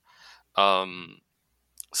World.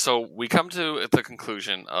 So we come to the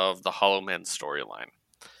conclusion of the Hollow Man storyline,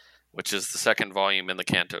 which is the second volume in the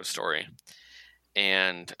Canto story.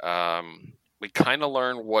 And we kind of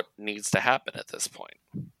learn what needs to happen at this point.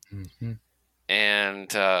 Mm-hmm.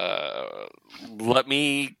 And let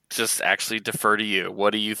me just actually defer to you.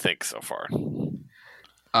 What do you think so far?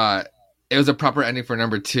 It was a proper ending for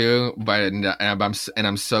number 2, but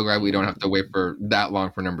I'm so glad we don't have to wait for that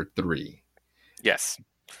long for number 3. Yes.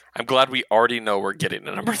 I'm glad we already know we're getting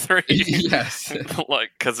to number 3. Yes.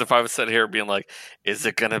 Like, because if I was sitting here being like, is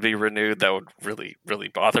it going to be renewed? That would really, really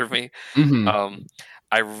bother me. Mm-hmm.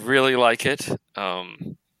 I really like it.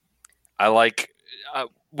 I like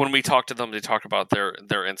when we talk to them, they talk about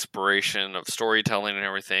their inspiration of storytelling and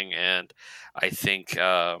everything. And I think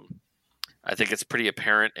it's pretty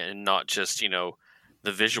apparent, and not just, the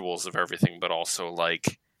visuals of everything, but also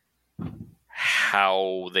like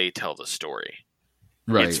how they tell the story.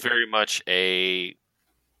 Right. It's very much a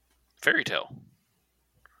fairy tale,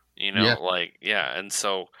 and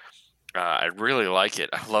so I really like it.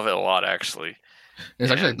 I love it a lot, actually.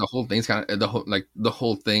 It's actually like the whole thing's kind of the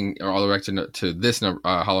whole thing, or all the way to this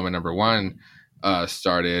Hollow Man number 1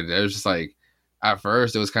 started. It was just like, at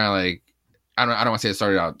first it was kind of like, I don't want to say it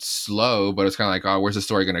started out slow, but it's kind of like, oh, where's the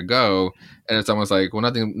story gonna go? And it's almost like, well,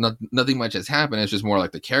 nothing much has happened. It's just more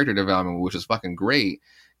like the character development, which is fucking great.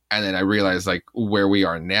 And then I realized like where we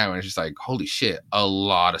are now, and it's just like, holy shit, a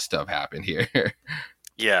lot of stuff happened here.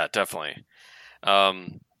 Yeah, definitely.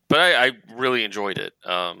 But I really enjoyed it.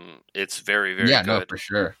 It's very, very good. No, for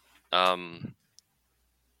sure.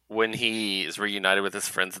 When he is reunited with his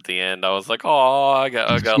friends at the end, I was like, oh, I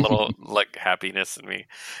got a little like happiness in me.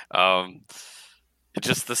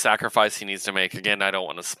 Just the sacrifice he needs to make. Again, I don't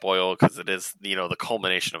want to spoil, because it is, the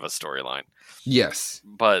culmination of a storyline. Yes.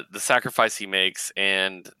 But the sacrifice he makes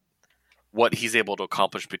and what he's able to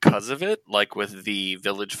accomplish because of it, like with the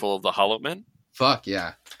village full of the Hollow Men. Fuck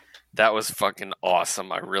yeah. That was fucking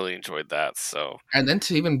awesome. I really enjoyed that. So, and then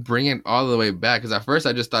to even bring it all the way back, because at first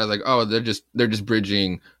I just thought, like, oh, they're just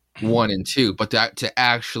bridging 1 and 2, but to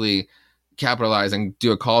actually capitalize and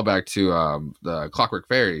do a callback to the Clockwork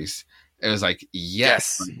Fairies, it was like,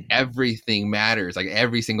 yes. Everything matters. Like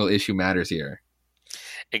every single issue matters here.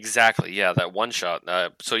 Exactly. Yeah, that one shot.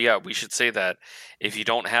 So yeah, we should say that if you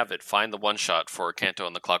don't have it, find the one shot for Canto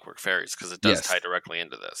and the Clockwork Fairies, because it does tie directly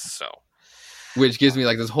into this. So, which gives me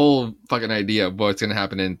like this whole fucking idea of what's gonna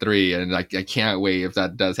happen in 3, and like I can't wait if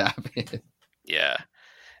that does happen. Yeah,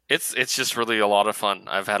 it's just really a lot of fun.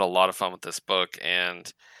 I've had a lot of fun with this book,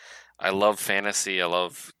 and I love fantasy. I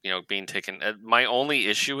love being taken. My only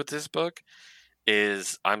issue with this book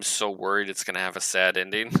is I'm so worried it's gonna have a sad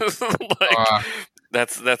ending.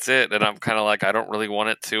 That's it, and I'm kind of like, I don't really want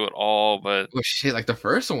it to at all. But shit, like the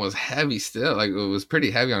first one was heavy still. Like it was pretty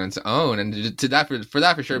heavy on its own, and for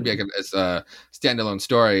that for sure be like a standalone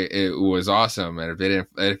story, it was awesome. And if it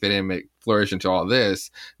didn't flourish into all this,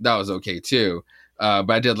 that was okay too. But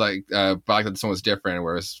I did like that this one was different,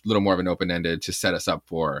 where it's a little more of an open ended to set us up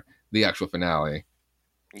for the actual finale.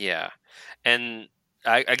 Yeah, and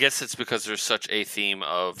I guess it's because there's such a theme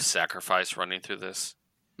of sacrifice running through this.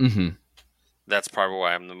 Mm-hmm. That's probably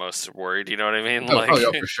why I'm the most worried. You know what I mean?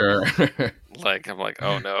 Yeah, for sure. Like I'm like,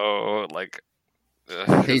 oh no, like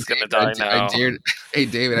he's gonna die now. Hey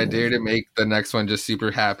David, I dare to make the next one just super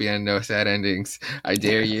happy and no sad endings. I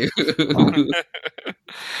dare you.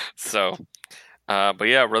 So, but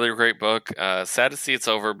yeah, really great book. Sad to see it's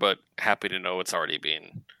over, but happy to know it's already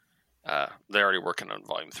being. They're already working on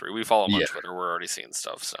volume 3. We follow them on Twitter. We're already seeing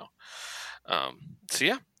stuff. So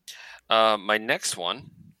yeah. My next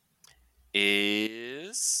one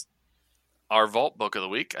is our Vault book of the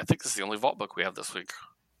week. I think this is the only Vault book we have this week.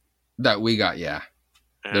 That we got, yeah.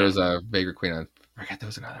 There's a Vagrant Queen I forgot there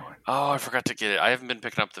was another one. Oh, I forgot to get it. I haven't been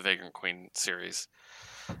picking up the Vagrant Queen series.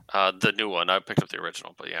 The new one. I picked up the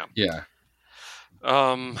original, but yeah. Yeah.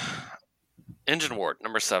 Engine Ward,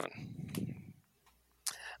 number 7.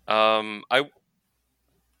 I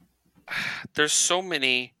there's so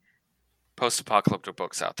many post-apocalyptic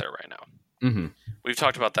books out there right now. Mm-hmm. We've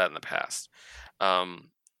talked about that in the past.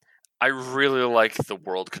 I really like the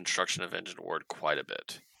world construction of Engine Ward quite a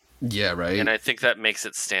bit. Yeah, right. And I think that makes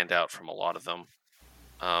it stand out from a lot of them.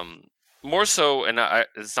 More so, and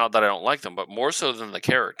it's not that I don't like them, but more so than the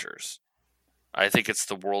characters. I think it's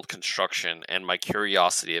the world construction and my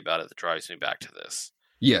curiosity about it that drives me back to this.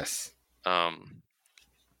 Yes.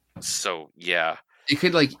 So, yeah. It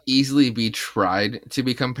could like easily be tried to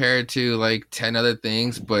be compared to like 10 other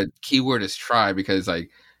things, but keyword is try because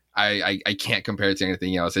like I can't compare it to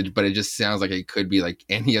anything else. But it just sounds like it could be like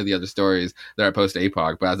any of the other stories that are post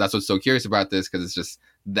APOC. But that's what's so curious about this because it's just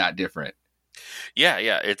that different. Yeah,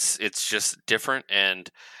 it's just different, and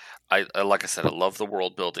I like I said, I love the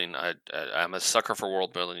world building. I'm a sucker for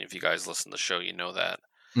world building. If you guys listen to the show, you know that.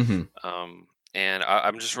 Mm-hmm. And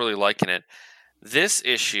I'm just really liking it. This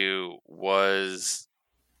issue was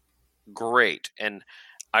great, and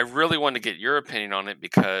I really want to get your opinion on it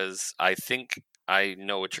because I think I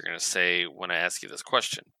know what you're going to say when I ask you this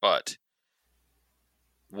question. But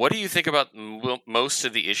what do you think about most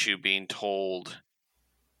of the issue being told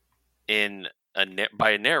in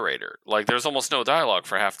by a narrator? Like, there's almost no dialogue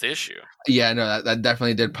for half the issue. Yeah, no, that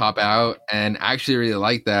definitely did pop out, and I actually really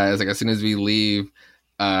like that. It's like as soon as we leave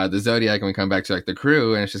the Zodiac and we come back to like the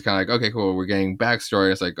crew, and it's just kind of like, okay, cool, we're getting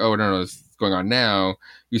backstory. It's like, oh no, what's going on now?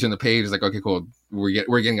 You turn the page, it's like, okay, cool,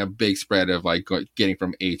 we're getting a big spread of like getting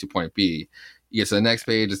from A to point B. You get to the next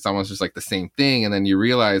page, it's almost just like the same thing, and then you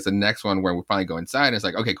realize the next one where we finally go inside, and it's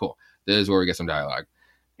like, okay, cool, this is where we get some dialogue,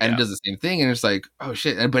 and it does the same thing, and it's like, oh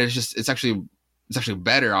shit, but it's actually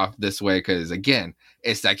better off this way because again,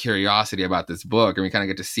 it's that curiosity about this book, and we kind of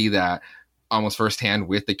get to see that almost firsthand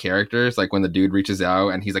with the characters. Like when the dude reaches out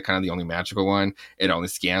and he's like kind of the only magical one, it only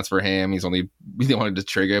scans for him. He's the one to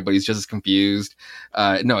trigger it, but he's just as confused.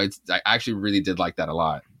 No, I actually really did like that a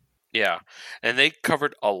lot. Yeah, and they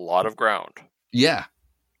covered a lot of ground. Yeah,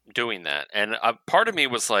 doing that, and part of me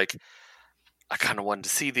was like, I kind of wanted to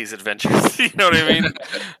see these adventures. You know what I mean?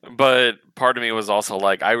 But part of me was also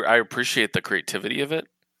like, I appreciate the creativity of it,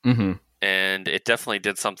 and it definitely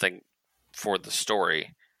did something for the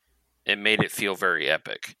story. It made it feel very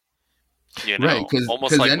epic. You know, right,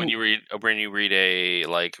 almost like when you read a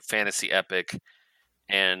like fantasy epic,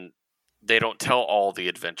 and they don't tell all the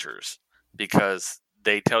adventures because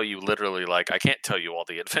they tell you literally like, I can't tell you all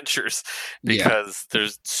the adventures because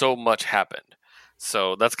there's so much happened.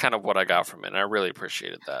 So that's kind of what I got from it, and I really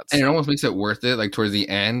appreciated that. And it almost makes it worth it, like towards the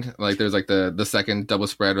end, like there's like the second double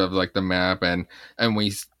spread of like the map, and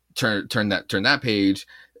we turn that page,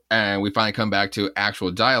 and we finally come back to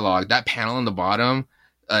actual dialogue. That panel on the bottom,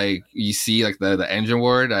 like you see like the engine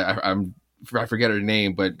ward. I forget her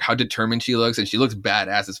name, but how determined she looks, and she looks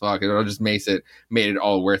badass as fuck. It all just made it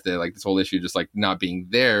all worth it. Like this whole issue, just like not being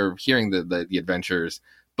there, hearing the adventures,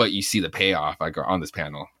 but you see the payoff like on this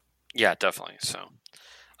panel. Yeah, definitely. So,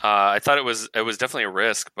 I thought it was definitely a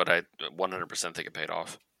risk, but I 100% think it paid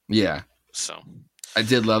off. Yeah. So, I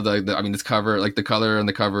did love this cover, like the color and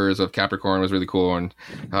the covers of Capricorn was really cool, and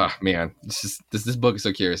man, it's just this book is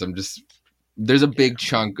so curious. There's a big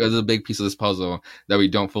chunk, there's a big piece of this puzzle that we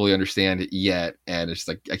don't fully understand yet, and it's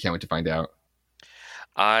like I can't wait to find out.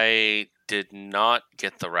 I did not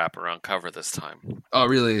get the wraparound cover this time. Oh,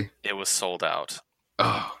 really? It was sold out.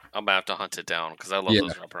 Oh, I'm gonna have to hunt it down because I love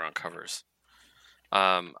those wraparound covers.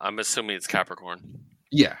 I'm assuming it's Capricorn.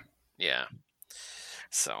 Yeah. Yeah.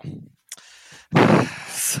 So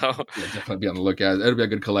definitely be on the lookout. It'll be a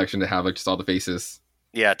good collection to have, like just all the faces.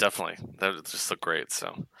 Yeah, definitely. That would just look great.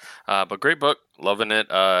 So, but great book, loving it.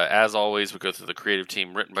 As always, we go through the creative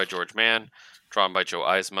team, written by George Mann, drawn by Joe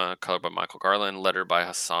Eisma, colored by Michael Garland, lettered by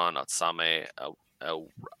Hassan Atsame El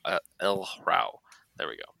Rao. There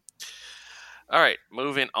we go. All right,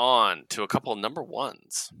 moving on to a couple of number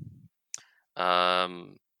ones.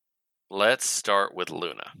 Let's start with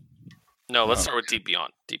Luna. No, let's start with Deep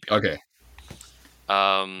Beyond. Okay.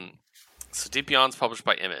 So Deep Beyond's published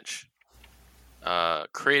by Image.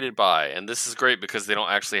 Created by, and this is great because they don't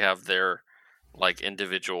actually have their like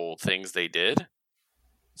individual things they did.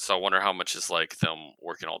 So I wonder how much is like them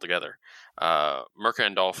working all together. Mirka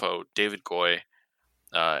Andolfo, David Goy,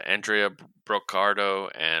 Andrea Brocardo,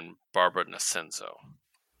 and Barbara Nascenzo.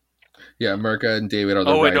 Yeah, Mirka and David are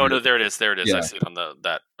the wait, writers. no, there it is. Yeah. I see it on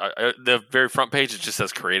the very front page. It just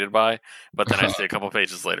says created by, but then I see a couple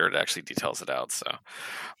pages later it actually details it out. So,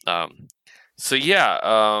 So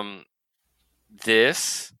yeah,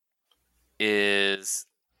 this is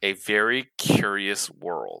a very curious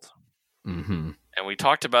world. Mm-hmm. And we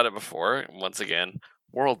talked about it before. Once again,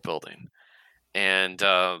 world building. And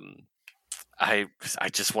I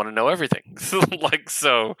just want to know everything.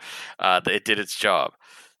 It did its job.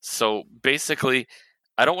 So basically,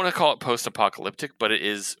 I don't want to call it post-apocalyptic, but it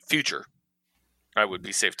is future. I would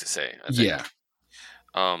be safe to say, I think. Yeah.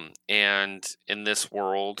 And in this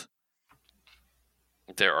world,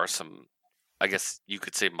 there are some, I guess you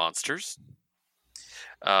could say, monsters.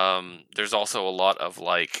 There's also a lot of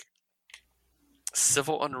like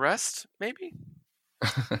civil unrest, maybe.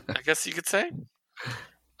 I guess you could say.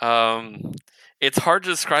 Um, it's hard to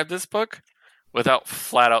describe this book without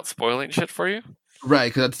flat out spoiling shit for you.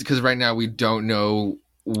 Right, because right now we don't know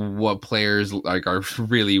what players like are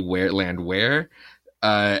really where,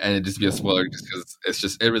 and it just be a spoiler just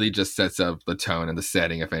because it really just sets up the tone and the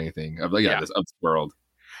setting, if anything, of this world.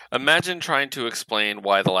 Imagine trying to explain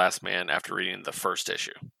why the Last Man after reading the first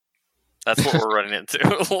issue. That's what we're running into.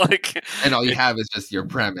 And all you have is just your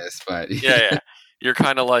premise, but yeah. You're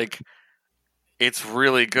kind of like, it's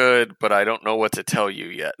really good, but I don't know what to tell you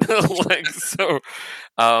yet.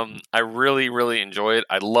 I really, really enjoy it.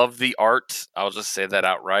 I love the art. I'll just say that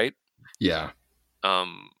outright. Yeah.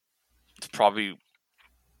 It's probably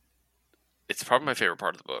my favorite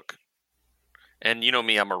part of the book. And you know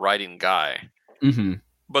me, I'm a writing guy. Mm-hmm.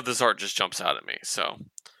 But this art just jumps out at me. So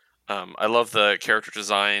I love the character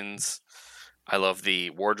designs. I love the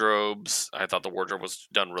wardrobes. I thought the wardrobe was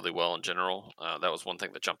done really well in general. That was one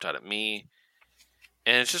thing that jumped out at me.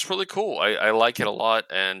 And it's just really cool. I like it a lot.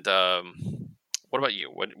 And what about you?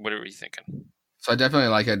 What are you thinking? So I definitely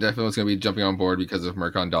like it. I definitely was going to be jumping on board because of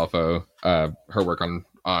Mercon Dalfo, her work on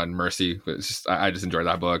Mercy. I just enjoyed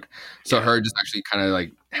that book. So her just actually kind of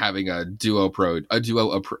like having a duo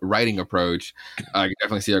writing approach. I can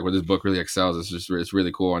definitely see like where this book really excels. It's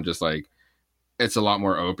really cool and just like it's a lot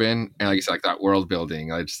more open and like you said, like that world building.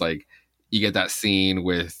 Like just like you get that scene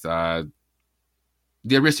with the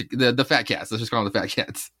fat cats. Let's just call them the fat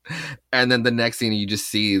cats. And then the next scene you just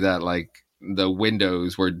see that like the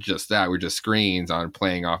windows were just screens on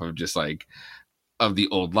playing off of just like of the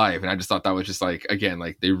old life. And I just thought that was just like, again,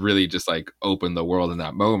 like they really just like opened the world in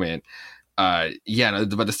that moment. But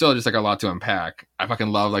there's still just like a lot to unpack. I fucking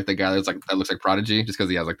love like the guy that looks like Prodigy just because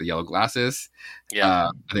he has like the yellow glasses. I think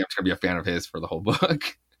I'm just gonna be a fan of his for the whole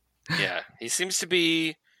book. Yeah, he seems to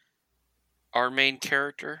be our main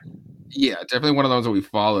character. Yeah, definitely one of those that we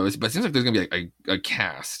follow. But it seems like there's gonna be a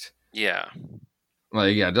cast. Yeah.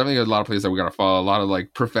 Like, yeah, definitely a lot of places that we gotta follow. A lot of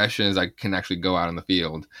like professions that can actually go out in the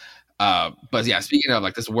field. But yeah, speaking of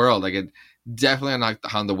like this world, like it definitely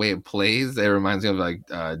on the way it plays, it reminds me of like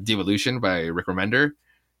Devolution by Rick Remender.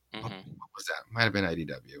 Mm-hmm. What was that? Might have been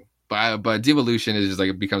IDW. But Devolution is just like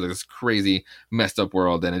it becomes like this crazy messed up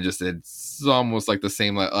world, and it's almost like the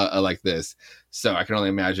same like this. So I can only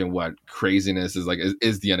imagine what craziness is like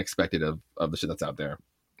is the unexpected of the shit that's out there.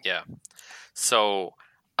 Yeah. So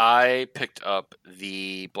I picked up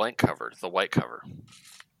the blank cover, the white cover.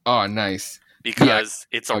 Oh, nice. Because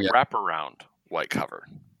it's a wraparound white cover.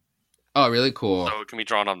 Oh, really cool. So it can be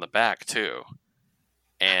drawn on the back too.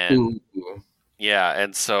 And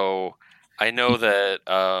and so I know that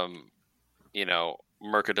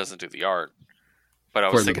Merca doesn't do the art, but I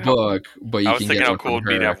was thinking how cool it'd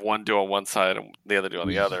be to have one do on one side and the other do on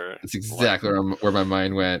the other. That's exactly where my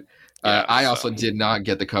mind went. I also did not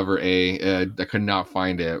get the cover A. I could not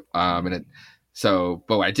find it. But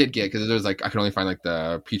what I did get, because there's like I could only find like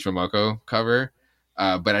the Peach Momoko cover,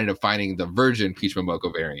 but I ended up finding the Virgin Peach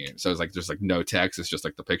Momoko variant. So it's like there's like no text; it's just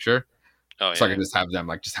like the picture. So I can just have them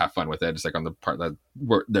like just have fun with it, just like on the part that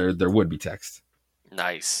there would be text.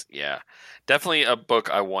 Nice, yeah, definitely a book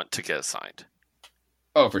I want to get assigned.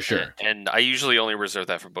 Oh, for sure. And I usually only reserve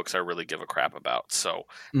that for books I really give a crap about. So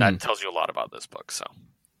that tells you a lot about this book. So,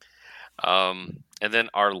 and then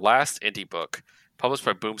our last indie book, published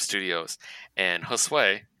by Boom Studios, and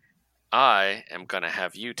Josue, I am gonna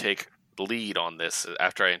have you take the lead on this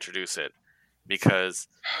after I introduce it because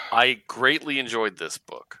I greatly enjoyed this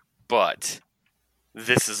book, but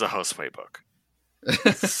this is a Josue book.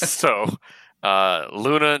 So,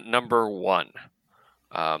 Luna number 1.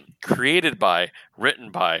 Created by,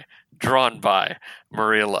 written by, drawn by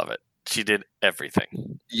Maria Lovett. She did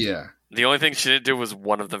everything. Yeah. The only thing she didn't do was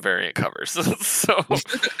one of the variant covers. So,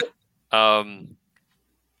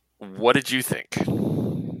 what did you think?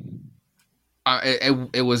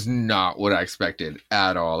 It was not what I expected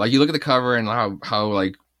at all. Like you look at the cover and how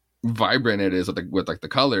like vibrant it is with like the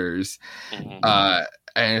colors, and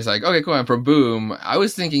it's like okay, cool. And for Boom, I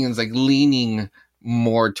was thinking it's like leaning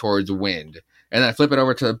more towards Wind. And then I flip it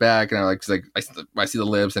over to the back, and I see the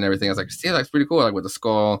lips and everything. I was like, see, that's pretty cool, like with the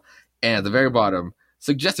skull. And at the very bottom,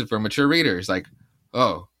 suggested for mature readers. Like,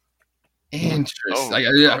 oh, interesting. Oh, Like,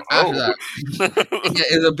 yeah, after oh. that, yeah,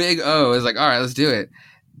 it's a big O. It's like, all right, let's do it.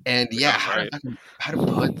 And yeah, Damn right. how to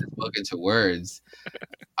put this book into words?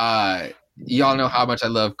 Uh, y'all know how much I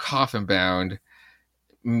love Coffin Bound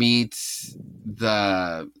meets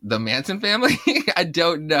the Manson family. I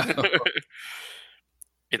don't know.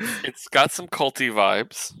 It's got some culty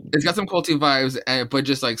vibes. It's got some culty vibes, but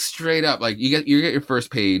just like straight up, like you get your first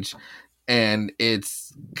page, and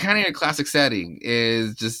it's kind of a classic setting.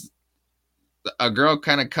 Is just a girl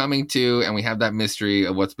kind of coming to, and we have that mystery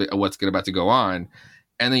of what's about to go on,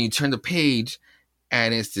 and then you turn the page,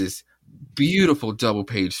 and it's this beautiful double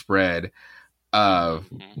page spread of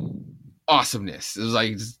awesomeness. It was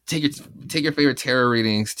like, just take your favorite tarot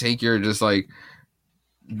readings, take your just like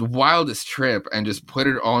the wildest trip, and just put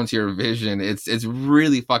it all into your vision. It's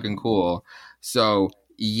really fucking cool. So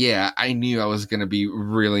yeah, I knew I was gonna be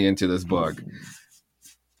really into this book.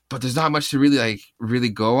 But there's not much to really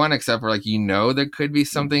go on, except for like, there could be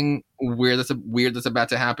something weird that's about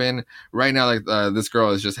to happen right now. Like this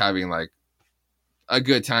girl is just having like a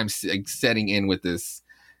good time like, setting in with this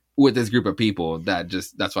group of people.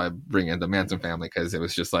 That's why I bring in the Manson family, because it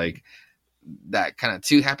was just like that kind of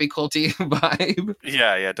too happy culty vibe.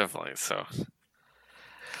 Yeah, definitely. So,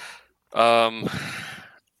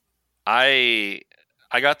 I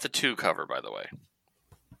got the 2 cover, by the way.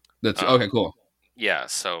 That's okay, cool. Yeah,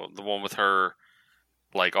 so the one with her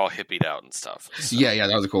like all hippied out and stuff. So, yeah,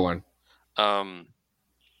 that was a cool one.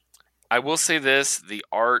 I will say this: the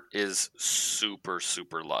art is super,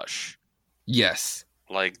 super lush. Yes,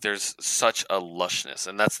 like there's such a lushness,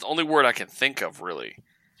 and that's the only word I can think of really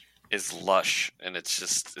is lush, and it's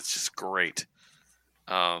just great.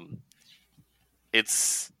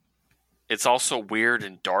 It's also weird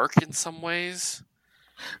and dark in some ways.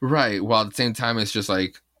 Right. While at the same time, it's just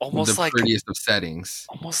like almost the like prettiest of settings.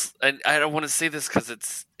 Almost, and I don't want to say this because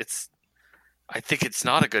it's. I think it's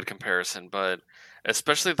not a good comparison, but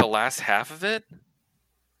especially the last half of it,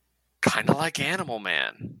 kind of like Animal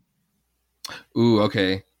Man. Ooh,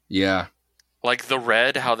 okay, yeah. Like the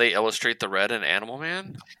red, how they illustrate the red in Animal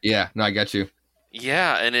Man. Yeah, no, I got you.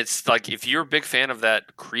 Yeah, and it's like if you're a big fan of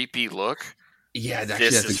that creepy look, yeah,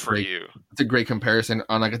 this is for you. It's a great comparison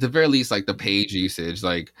on like at the very least like the page usage,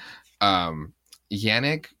 like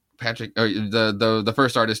Yannick Patrick, or the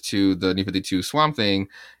first artist to the New 52 Swamp Thing,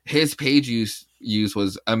 his page use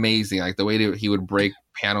was amazing. Like the way that he would break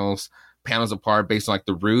panels apart based on like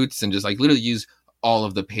the roots, and just like literally use all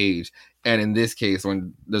of the page. And in this case,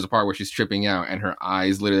 when there's a part where she's tripping out and her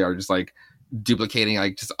eyes literally are just like duplicating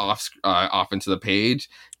like just off into the page,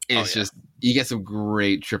 it's just, you get some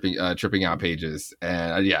great tripping out pages.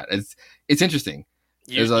 And yeah, it's interesting.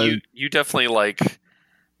 You definitely like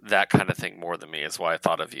that kind of thing more than me. Is why I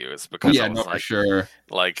thought of you. Is because I was like, for sure,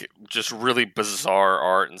 like just really bizarre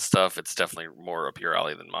art and stuff. It's definitely more up your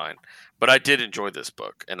alley than mine. But I did enjoy this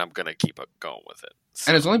book, and I'm gonna keep going with it.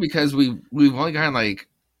 So. And it's only because we've only gotten like,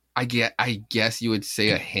 I guess you would say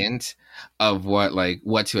a hint of what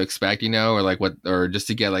to expect, or like or just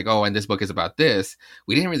to get like, oh, and this book is about this.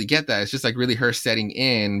 We didn't really get that. It's just like really her setting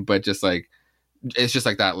in, but just like, it's just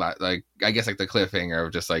like that, like I guess like the cliffhanger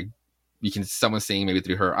of just like, you can someone seeing maybe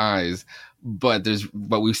through her eyes, but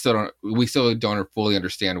we still don't fully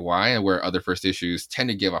understand why, and where other first issues tend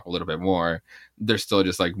to give up a little bit more. There's still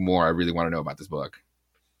just like more I really want to know about this book.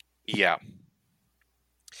 Yeah.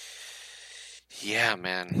 Yeah,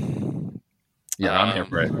 man. Yeah, I'm here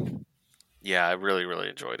for it. Yeah, I really, really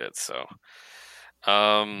enjoyed it. So,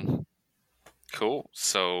 cool.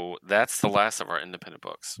 So that's the last of our independent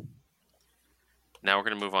books. Now we're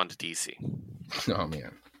going to move on to DC. Oh,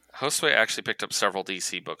 man. Josue actually picked up several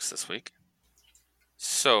DC books this week.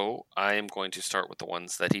 So I am going to start with the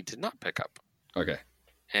ones that he did not pick up. Okay.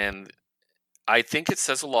 And I think it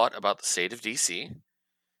says a lot about the state of DC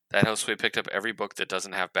that Josue picked up every book that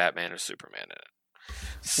doesn't have Batman or Superman in it.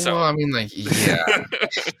 So, well, I mean, like, yeah.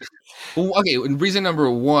 Well, okay, reason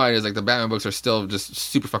number one is like the Batman books are still just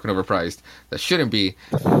super fucking overpriced. That shouldn't be.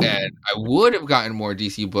 And I would have gotten more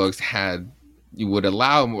DC books had you would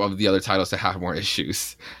allow more of the other titles to have more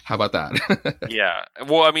issues. How about that? Yeah.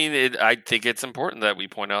 Well, I mean, I think it's important that we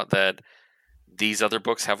point out that these other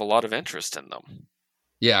books have a lot of interest in them.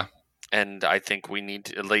 Yeah. And I think we need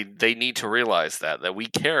to, they need to realize that we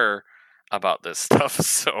care about this stuff.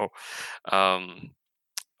 So,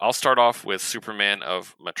 I'll start off with Superman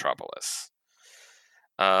of Metropolis.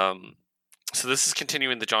 So this is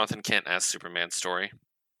continuing the Jonathan Kent as Superman story.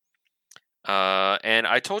 And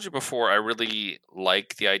I told you before, I really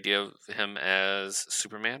like the idea of him as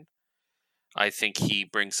Superman. I think he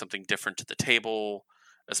brings something different to the table,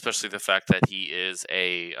 especially the fact that he is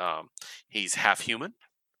he's half human.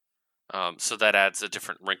 So that adds a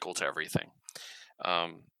different wrinkle to everything.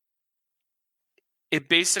 Um, it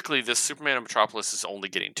basically, this Superman of Metropolis is only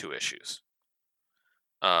getting 2 issues.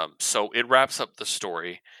 So it wraps up the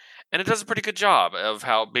story, and it does a pretty good job of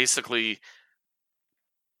how basically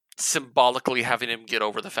symbolically having him get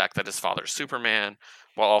over the fact that his father's Superman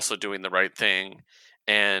while also doing the right thing.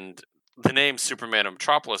 And the name Superman of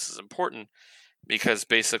Metropolis is important because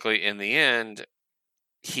basically in the end,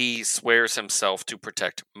 he swears himself to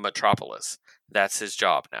protect Metropolis. That's his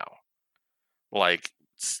job now. Like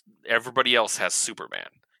everybody else has Superman.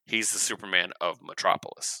 He's the Superman of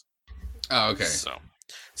Metropolis. Oh, okay.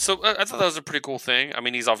 So I thought that was a pretty cool thing. I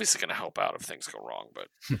mean, he's obviously going to help out if things go wrong, but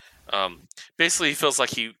basically, he feels like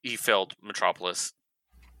he failed Metropolis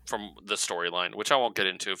from the storyline, which I won't get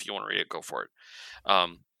into. If you want to read it, go for it.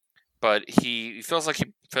 But he feels like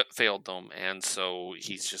he failed them, and so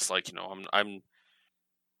he's just like,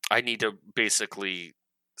 I need to basically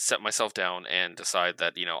set myself down and decide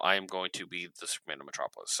that I am going to be the Superman of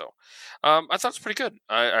Metropolis. So I thought it was pretty good.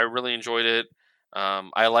 I really enjoyed it.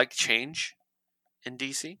 I like change in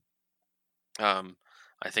DC. I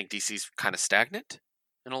think DC's kind of stagnant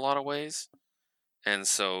in a lot of ways, and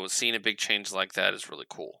so seeing a big change like that is really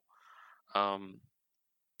cool.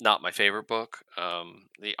 Not my favorite book.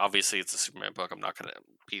 Obviously, it's a Superman book. I'm not going to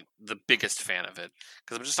be the biggest fan of it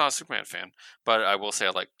because I'm just not a Superman fan. But I will say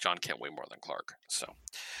I like John Kent way more than Clark. So,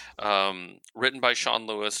 written by Sean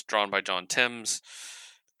Lewis, drawn by John Timms,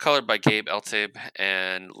 colored by Gabe Eltaeb,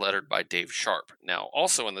 and lettered by Dave Sharp. Now,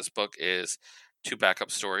 also in this book is 2 backup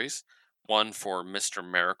stories. One for Mr.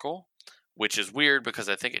 Miracle, which is weird because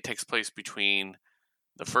I think it takes place between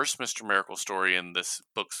the first Mr. Miracle story in this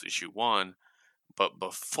book's issue 1, but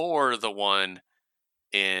before the one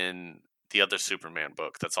in the other Superman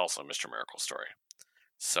book that's also a Mr. Miracle story.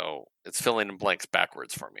 So it's filling in blanks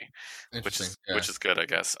backwards for me, which is good, I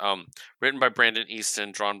guess. Written by Brandon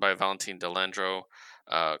Easton, drawn by Valentin Delandro,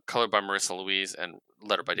 colored by Marissa Louise, and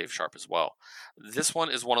lettered by Dave Sharp as well. This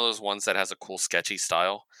one is one of those ones that has a cool sketchy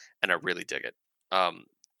style, and I really dig it.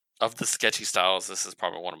 Of the sketchy styles, this is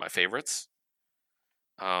probably one of my favorites.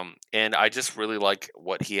 And I just really like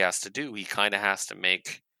what he has to do. He kind of has to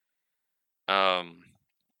make,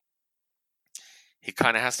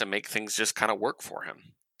 things just kind of work for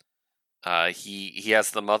him. He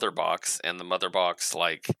has the mother box, and the mother box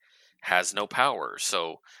has no power.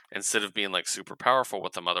 So instead of being super powerful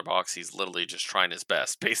with the mother box, he's literally just trying his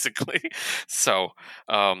best, basically. So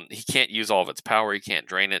he can't use all of its power. He can't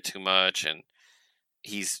drain it too much, and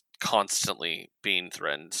he's constantly being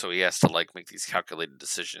threatened, so he has to make these calculated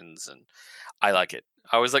decisions, and I like it.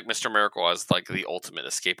 I always like Mr. Miracle as the ultimate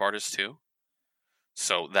escape artist too,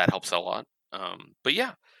 so that helps a lot. But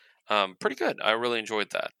yeah, pretty good. I really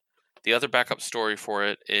enjoyed that. The other backup story for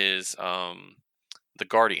it is The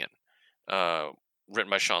Guardian, written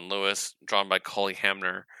by Sean Lewis, drawn by Cully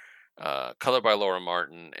Hamner, colored by Laura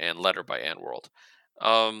Martin, and lettered by Ann World.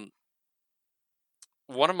 One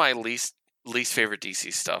of my least favorite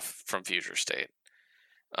DC stuff from Future State.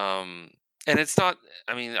 And it's not,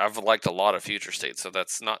 I mean, I've liked a lot of Future State, so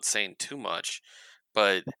that's not saying too much,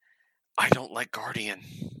 but I don't like Guardian.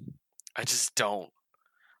 I just don't.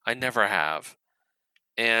 I never have.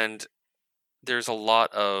 And there's a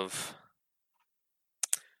lot of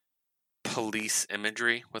police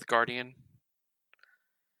imagery with Guardian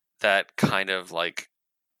that kind of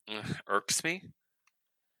irks me.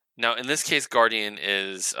 Now, in this case, Guardian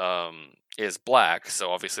is black,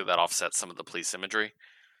 so obviously that offsets some of the police imagery.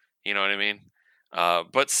 You know what I mean?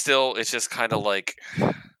 But still, it's just kind of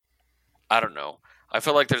I don't know. I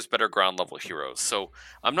feel like there's better ground level heroes. So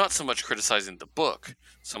I'm not so much criticizing the book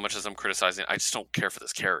so much as I'm criticizing. I just don't care for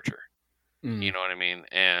this character. You know what I mean?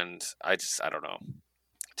 And I don't know.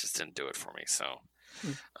 It just didn't do it for me. So,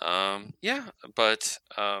 yeah. But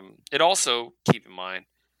it also, keep in mind,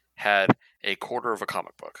 had a quarter of a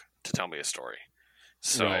comic book to tell me a story.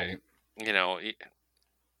 So, right.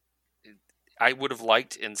 I would have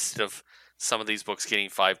liked, instead of some of these books getting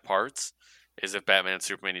 5 parts, is if Batman and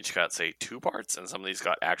Superman each got, say, 2 parts, and some of these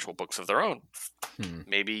got actual books of their own.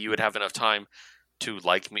 Maybe you would have enough time to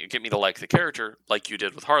get me to like the character, like you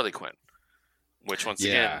did with Harley Quinn. Which, once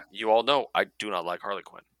again, you all know I do not like Harley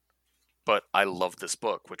Quinn, but I love this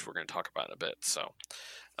book, which we're going to talk about in a bit. So,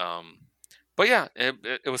 but yeah,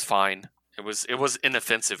 it was fine. It was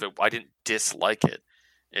inoffensive. I didn't dislike it.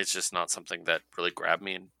 It's just not something that really grabbed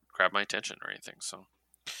my attention or anything. So,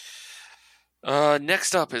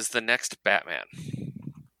 Next up is the next Batman.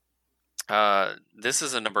 This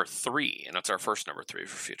is a number 3, and it's our first number 3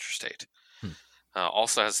 for Future State. Hmm.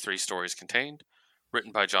 Also has 3 stories contained.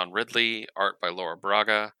 Written by John Ridley, art by Laura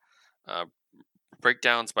Braga,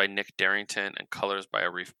 breakdowns by Nick Darrington, and colors by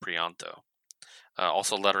Arif Prianto.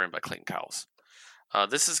 Also lettering by Clayton Cowles.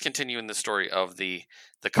 This is continuing the story of the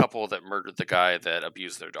couple that murdered the guy that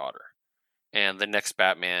abused their daughter. And the next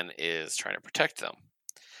Batman is trying to protect them.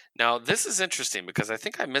 Now, this is interesting because I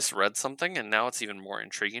think I misread something, and now it's even more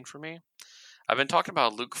intriguing for me. I've been talking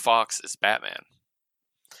about Luke Fox as Batman.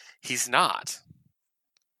 He's not.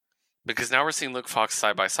 Because now we're seeing Luke Fox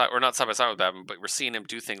side by side, or not side by side with Batman, but we're seeing him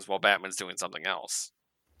do things while Batman's doing something else.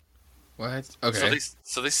 What? Okay.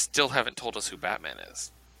 So they still haven't told us who Batman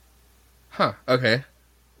is. Huh. Okay.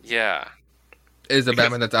 Yeah. Is the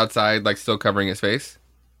Batman that's outside like still covering his face,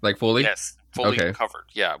 like fully? Yes, fully covered.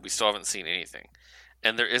 Yeah, we still haven't seen anything.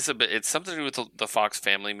 And there is a bit. It's something to do with the Fox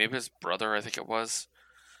family. Maybe his brother, I think it was.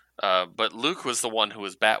 But Luke was the one who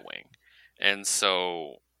was Batwing, and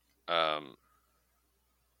so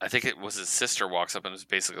I think it was his sister walks up and is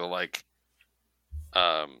basically like,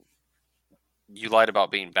 "You lied about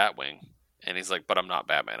being Batwing," and he's like, "But I'm not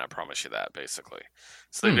Batman. I promise you that." Basically,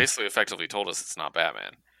 so they basically effectively told us it's not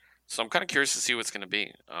Batman. So I'm kind of curious to see what it's going to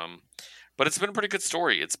be. But it's been a pretty good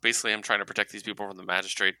story. It's basically him trying to protect these people from the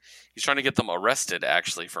magistrate. He's trying to get them arrested,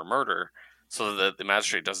 actually, for murder, so that the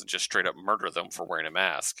magistrate doesn't just straight up murder them for wearing a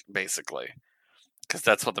mask, basically. Because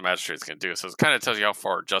that's what the magistrate's going to do. So it kind of tells you how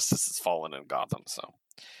far justice has fallen in Gotham. So,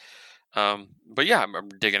 but yeah, I'm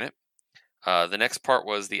digging it. The next part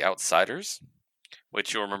was The Outsiders,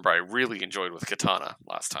 which you'll remember I really enjoyed with Katana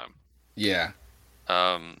last time. Yeah.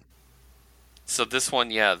 So this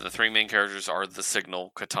one, yeah, the 3 main characters are the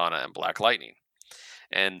Signal, Katana, and Black Lightning.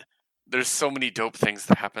 And there's so many dope things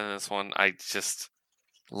that happen in this one. I just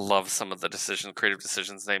love some of the creative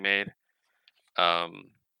decisions they made.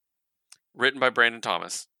 Written by Brandon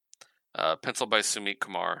Thomas, penciled by Sumit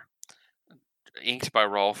Kumar, inked by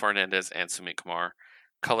Raul Fernandez and Sumit Kumar,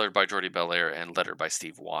 colored by Jordi Belair, and lettered by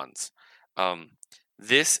Steve Wands.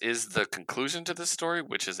 This is the conclusion to this story,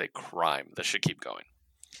 which is a crime that should keep going.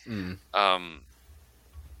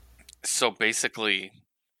 So basically,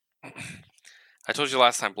 I told you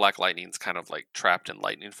last time Black Lightning's kind of like trapped in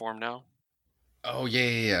lightning form now. Oh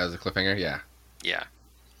yeah. As a cliffhanger, yeah. Yeah.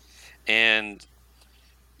 And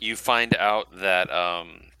you find out that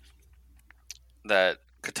that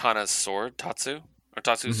Katana's sword,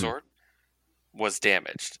 Tatsu's sword, was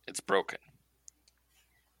damaged. It's broken.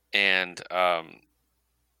 And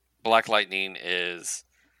Black Lightning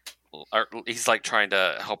he's like trying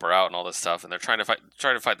to help her out and all this stuff, and they're trying to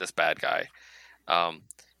fight this bad guy.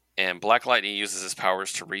 And Black Lightning uses his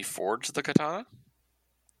powers to reforge the katana.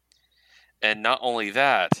 And not only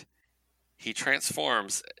that, he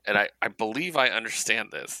transforms, and I believe I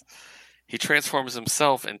understand this. He transforms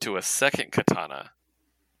himself into a second katana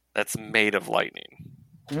that's made of lightning.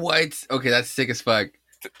 What? Okay, that's sick as fuck.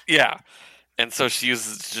 Yeah. And so she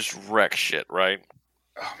uses it to just wreck shit, right?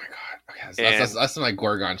 Oh my god. Okay, that's some like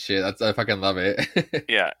Gorgon shit. I fucking love it.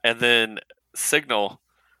 Yeah. And then Signal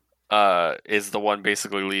is the one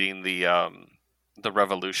basically leading the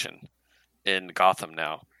revolution in Gotham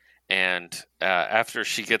now. And after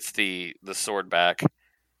she gets the sword back,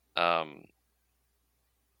 the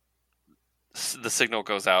Signal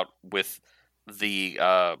goes out with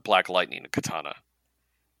the Black Lightning katana,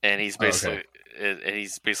 and he's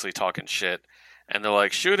basically talking shit, and they're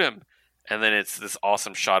like, shoot him. And then it's this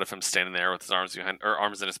awesome shot of him standing there with his arms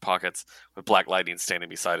in his pockets, with Black Lightning standing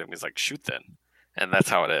beside him. He's like, shoot then. And that's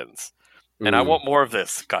how it ends. Ooh. And I want more of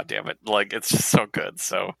this. God damn it. Like, it's just so good.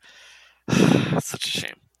 So, such a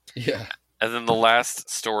shame. Yeah. And then the last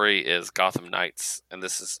story is Gotham Knights. And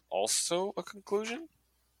this is also a conclusion.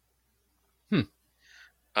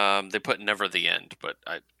 They put never the end, but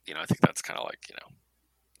I think that's kind of like,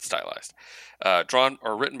 stylized. Drawn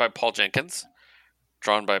or written by Paul Jenkins.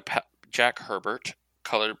 Drawn by Jack Herbert,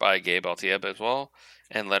 colored by Gabe Altieb as well,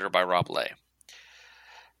 and lettered by Rob Lay.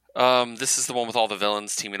 This is the one with all the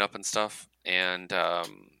villains teaming up and stuff, and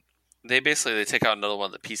they take out another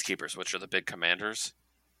one of the Peacekeepers, which are the big commanders.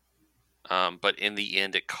 But in the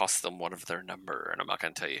end, it costs them one of their number, and I'm not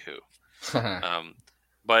going to tell you who.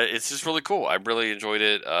 But it's just really cool. I really enjoyed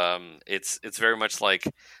it. It's very much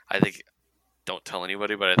like, I think, don't tell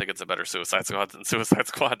anybody, but I think it's a better Suicide Squad than Suicide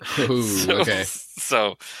Squad. Ooh, okay.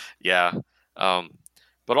 So, yeah.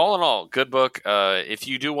 But all in all, good book. If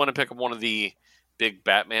you do want to pick up one of the big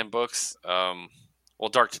Batman books,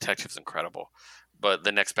 Dark Detective's incredible, but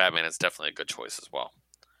the next Batman is definitely a good choice as well.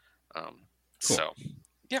 Cool. So,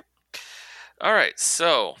 yeah. All right.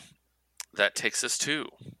 So, that takes us to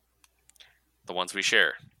the ones we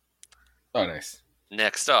share. Oh, nice.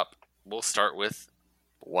 Next up, we'll start with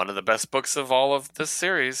one of the best books of all of this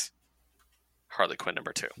series, Harley Quinn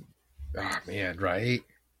 #2. Oh man, right?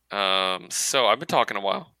 So I've been talking a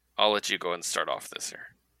while. I'll let you go and start off this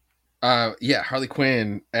year. Yeah, Harley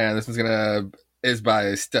Quinn, and this one's is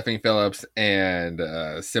by Stephanie Phillips and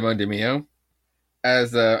Simone DeMeo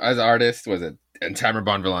as artist. Was it and Tamara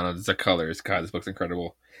Bonvillano? The colors. God, this book's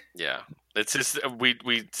incredible. Yeah, it's just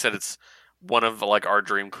we said it's one of like our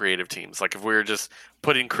dream creative teams. Like if we were just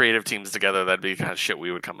putting creative teams together, that'd be the kind of shit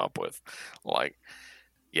we would come up with. Like,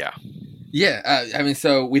 yeah, I mean,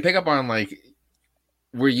 so we pick up on like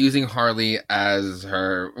we're using Harley as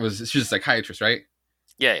she's a psychiatrist, right?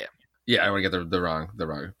 Yeah. Yeah, I don't want to get the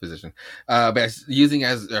wrong position. But using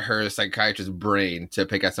as her psychiatrist's brain to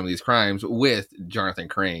pick out some of these crimes with Jonathan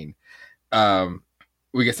Crane.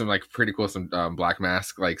 We get some like pretty cool Black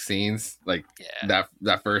Mask like scenes. Like that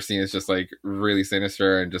first scene is just like really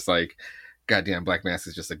sinister and just like goddamn Black Mask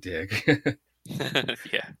is just a dick.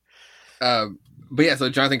 Yeah. But yeah, so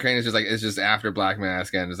Jonathan Crane is just after Black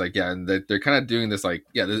Mask and it's like and they're kind of doing this like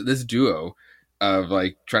this duo of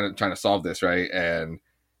like trying to solve this, right?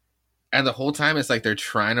 And the whole time it's like they're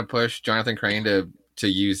trying to push Jonathan Crane to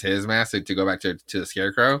use his mask to go back to the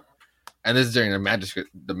Scarecrow. And this is during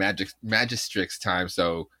the magistrate's time,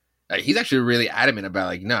 so he's actually really adamant about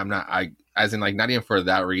like, no, I'm not. As in like not even for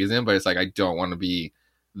that reason, but it's like I don't want to be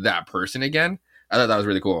that person again. I thought that was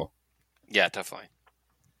really cool. Yeah, definitely.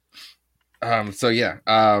 So yeah.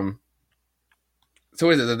 So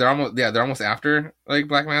what is it? They're almost after like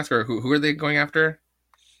Black Mask, or who are they going after?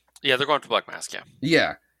 Yeah, they're going to Black Mask. Yeah.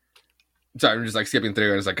 Yeah. Sorry, I'm just like skipping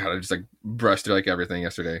through and just like kind of just like brushed through like everything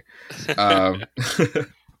yesterday.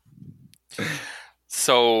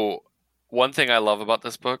 So one thing I love about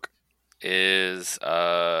this book is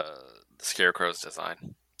the Scarecrow's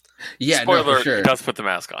design. Yeah, spoiler, no, for sure. He does put the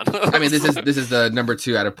mask on. I mean, this is the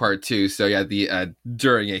 #2 out of part 2. So yeah, the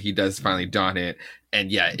during it he does finally don it, and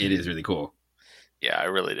yeah, it is really cool. Yeah, I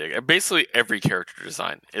really dig it. Basically, every character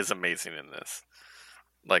design is amazing in this.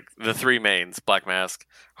 Like the three mains, Black Mask,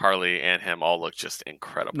 Harley, and him, all look just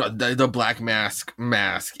incredible. No, the Black Mask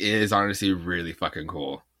is honestly really fucking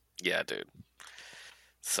cool. Yeah, dude.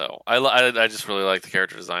 So I just really like the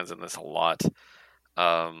character designs in this a lot.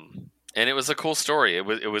 And it was a cool story. It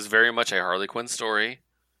was very much a Harley Quinn story,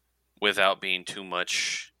 without being too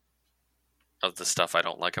much of the stuff I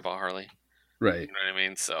don't like about Harley. Right. You know what I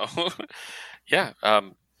mean? So yeah,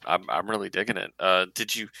 I'm really digging it.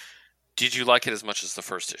 Did you like it as much as the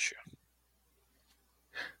first issue?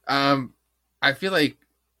 I feel like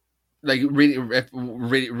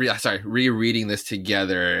rereading this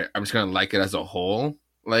together, I'm just gonna like it as a whole.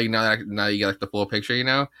 Like now you get like the full picture, you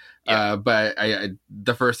know. Yeah. But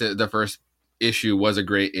the first issue was a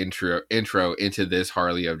great intro into this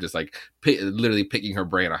Harley of just like literally picking her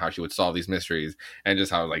brain on how she would solve these mysteries and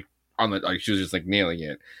just how like she was just like nailing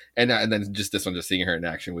it, and then just this one, just seeing her in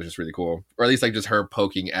action was just really cool, or at least like just her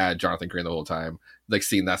poking at Jonathan Crane the whole time, like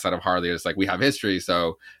seeing that side of Harley. It's like we have history,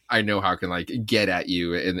 so I know how I can like get at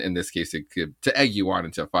you. In this case, to egg you on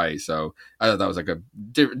into a fight. So I thought that was like a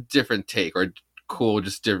different take, or cool,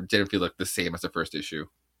 just didn't feel like the same as the first issue.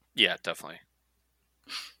 Yeah, definitely.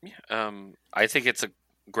 Yeah, I think it's a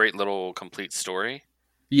great little complete story.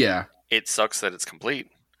 Yeah, it sucks that it's complete.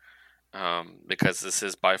 Because this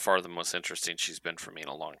is by far the most interesting she's been for me in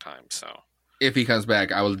a long time. So if he comes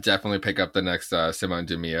back, I will definitely pick up the next Simone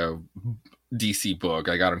DeMeo DC book.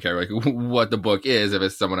 Like I don't care like what the book is. If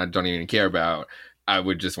it's someone I don't even care about, I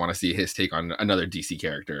would just want to see his take on another DC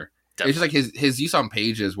character. Definitely. It's just like his use on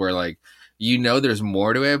pages where like there's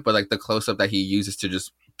more to it, but like the close up that he uses to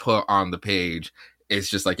just put on the page, it's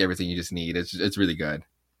just like everything you just need. It's really good.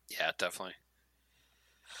 Yeah, definitely.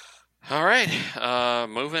 All right,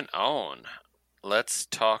 moving on. Let's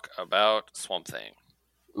talk about Swamp Thing.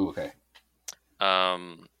 Ooh, okay.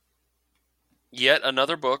 Yet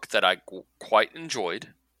another book that I quite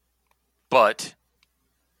enjoyed, but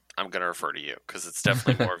I'm going to refer to you because it's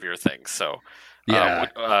definitely more of your thing. So, yeah,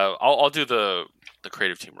 I'll do the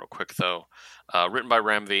creative team real quick though. Written by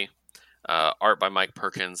Ramvi, art by Mike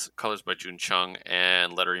Perkins, colors by Jun Chung,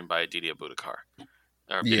 and lettering by Didier Budikar.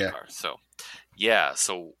 So, yeah.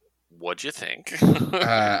 So, what'd you think?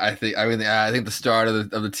 I think the start of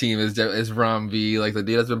the team is Ramvi. Like the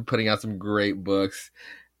dude has been putting out some great books,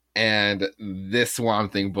 and this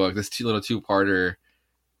Swamp Thing book, this little two-parter,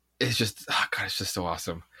 is just it's just so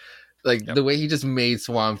awesome. Like the way he just made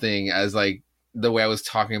Swamp Thing as like the way I was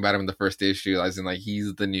talking about him in the first issue, as in like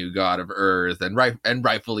he's the new god of Earth, and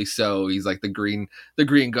rightfully so. He's like the green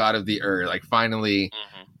god of the Earth. Like finally,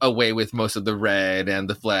 away with most of the red and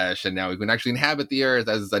the flesh, and now we can actually inhabit the earth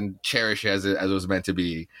as and cherish it as it was meant to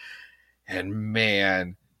be. And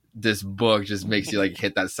man, this book just makes you like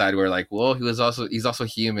hit that side where like, well, he's also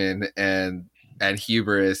human and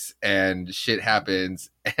hubris and shit happens.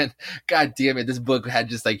 And god damn it, this book had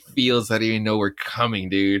just like feels that I didn't even know were coming,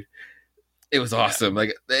 dude. It was awesome.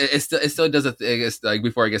 Like it still does a thing. It's like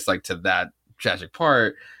before I guess like to that tragic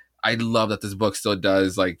part, I love that this book still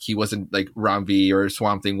does like he wasn't like Ramvi or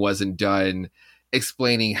Swamp Thing wasn't done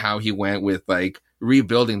explaining how he went with like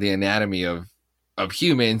rebuilding the anatomy of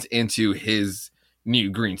humans into his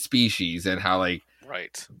new green species and how like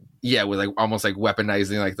right, yeah, with like almost like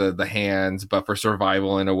weaponizing like the hands but for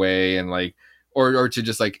survival in a way, and like or to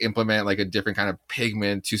just like implement like a different kind of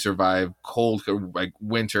pigment to survive cold like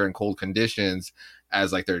winter and cold conditions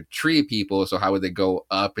as like they're tree people. So how would they go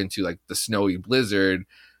up into like the snowy blizzard?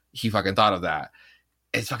 He fucking thought of that.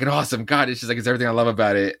 It's fucking awesome. God, it's just like it's everything I love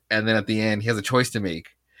about it. And then at the end he has a choice to make,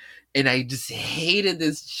 and I just hated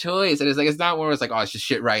this choice. And it's like, it's not one where it's like, oh, it's just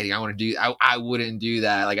shit writing. I wouldn't do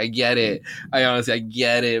that. Like, I get it. I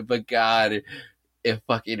get it. But God, it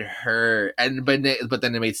fucking hurt. But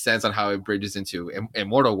then it made sense on how it bridges into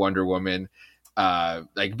Immortal Wonder Woman,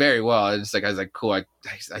 like very well. It's like, I was like, cool. I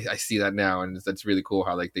see that now. And that's really cool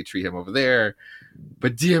how like they treat him over there.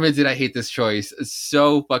 But damn it, did I hate this choice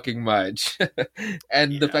so fucking much.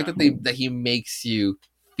 And the fact that he makes you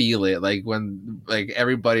feel it, like when like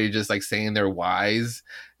everybody just like saying their whys,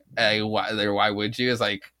 why would you? It's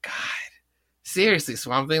like, God, seriously,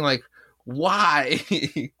 Swamp Thing, like why?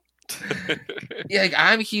 Yeah, like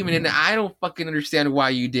I'm human and I don't fucking understand why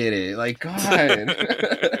you did it. Like, God.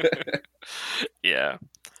 Yeah,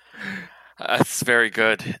 that's very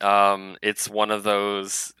good. It's one of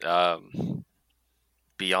those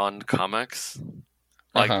beyond comics,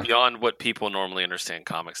 like beyond what people normally understand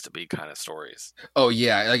comics to be kind of stories. Oh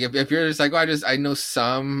yeah, like if you're just like, well, I know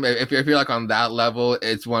some. If you're like on that level,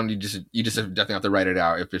 it's one you just definitely have to write it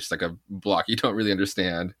out. If it's like a block you don't really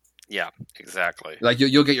understand. Yeah, exactly. Like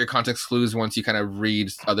you'll get your context clues once you kind of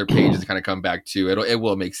read other pages and kind of come back to it. It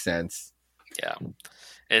will make sense. Yeah,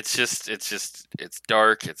 it's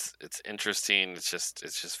dark. It's interesting. It's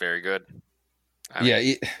just very good. And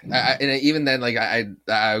even then, like I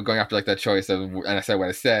going after like that choice of, and I said what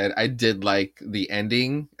I said. I did like the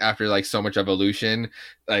ending after like so much evolution.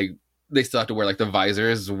 Like they still have to wear like the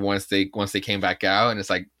visors once they came back out, and it's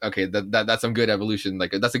like, okay, that's some good evolution.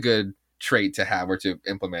 Like that's a good trait to have or to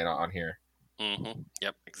implement on here. Mm-hmm.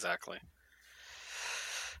 Yep, exactly.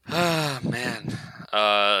 Ah, man.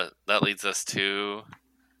 That leads us to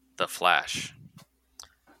the Flash.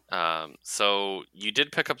 So you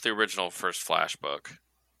did pick up the original first Flash book.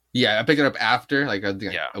 Yeah, I picked it up after, like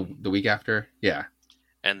the week after. Yeah.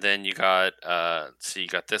 And then you got so you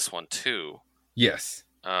got this one too. Yes.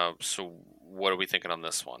 So what are we thinking on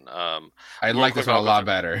this one? I like this one a lot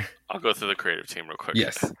better. I'll go through the creative team real quick.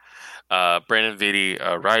 Yes. Brandon Vitti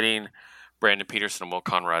writing, Brandon Peterson and Will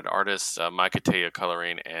Conrad artists, Mike Ataya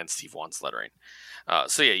coloring, and Steve Wan's lettering.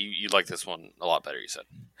 So yeah, you like this one a lot better, you said.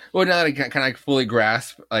 Well, now that I kind of like fully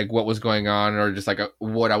grasp like what was going on, or just like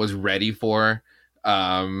what I was ready for,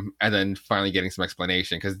 and then finally getting some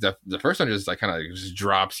explanation, because the first one just like kind of just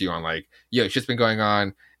drops you on like, yo, shit's been going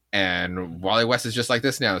on, and Wally West is just like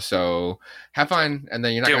this now, so have fun, and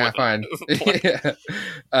then you're not gonna have fun. Yeah.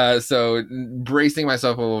 So bracing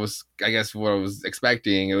myself for what I was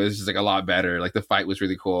expecting, it was just like a lot better. Like the fight was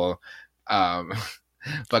really cool.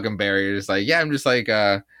 Fucking Barry is like, yeah, I'm just like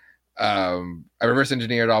I reverse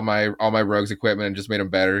engineered all my rogues equipment and just made them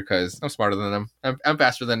better because I'm smarter than them. I'm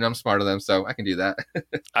faster than them. I'm smarter than them, so I can do that.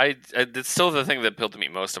 It's still the thing that appealed to me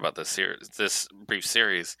most about this series, this brief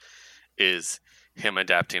series, is him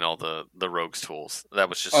adapting all the rogues tools. That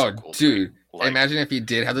was just so cool, dude. Like, imagine if he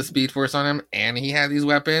did have the Speed Force on him and he had these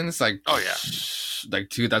weapons. Like, oh yeah, like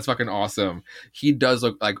dude, that's fucking awesome. He does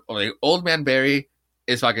look like old man Barry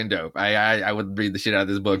is fucking dope. I would read the shit out of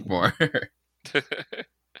this book more.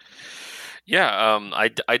 Yeah, I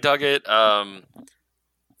dug it. I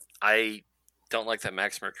don't like that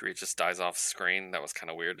Max Mercury just dies off screen. That was kind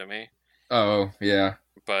of weird to me. Oh yeah,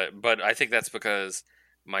 but I think that's because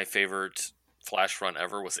my favorite Flash run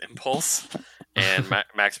ever was Impulse, and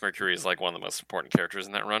Max Mercury is like one of the most important characters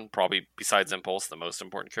in that run. Probably besides Impulse, the most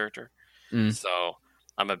important character. So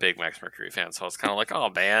I'm a big Max Mercury fan. So I was kind of like, oh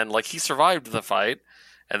man, like he survived the fight,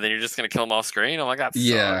 and then you're just gonna kill him off screen. I'm like, that sucks.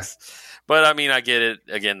 Yeah. But I mean, I get it.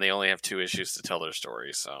 Again, they only have 2 issues to tell their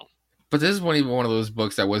story, so. But this is even one of those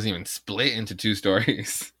books that wasn't even split into 2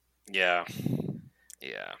 stories. Yeah.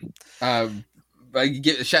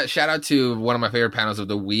 Shout out to one of my favorite panels of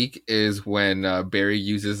the week is when Barry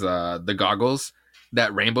uses the goggles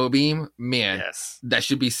that rainbow beam, man, Yes. that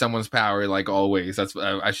should be someone's power, like always. That's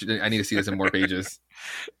I need to see this in more pages.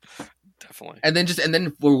 Definitely. And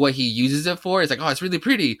then for what he uses it for, it's like, oh, it's really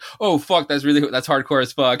pretty. Oh fuck, that's hardcore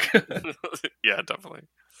as fuck. Yeah, definitely.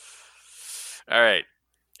 All right.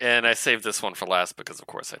 And I saved this one for last because of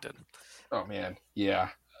course I did. Oh man, yeah.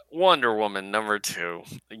 Wonder Woman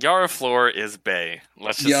 #2. Yara Flor is bae.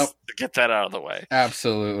 Let's just get that out of the way.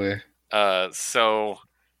 Absolutely. So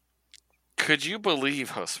could you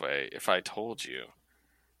believe, Josue, if I told you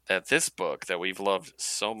that this book that we've loved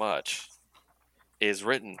so much is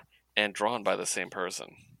written and drawn by the same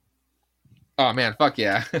person? Oh man, fuck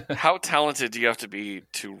yeah. How talented do you have to be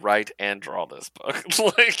to write and draw this book?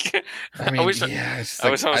 Like, I mean, I wish I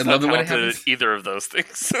was not talented at either of those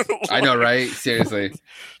things. Like, I know, right? Seriously.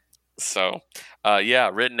 So,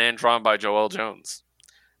 written and drawn by Joelle Jones.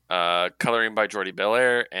 Coloring by Jordi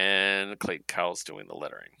Belair, and Clayton Cowles doing the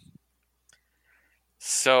lettering.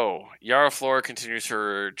 So, Yara Flor continues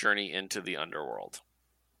her journey into the underworld.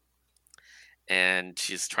 And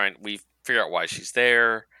we figure out why she's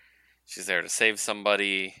there. She's there to save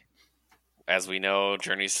somebody. As we know,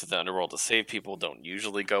 journeys to the underworld to save people don't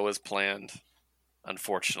usually go as planned,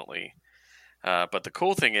 unfortunately. But the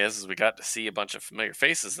cool thing is we got to see a bunch of familiar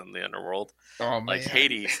faces in the underworld, like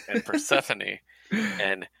Hades and Persephone.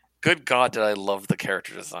 And good God, did I love the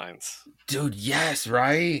character designs. Dude, yes,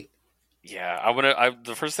 right? Yeah,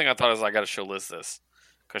 the first thing I thought is I got to show Liz this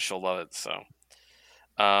because she'll love it. So,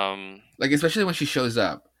 like especially when she shows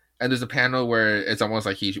up, and there's a panel where it's almost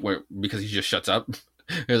like because he just shuts up.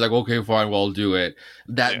 He's like, okay, fine, well, I'll do it.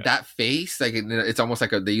 That face, like it's almost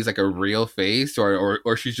like they use like a real face,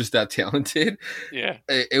 or she's just that talented. Yeah,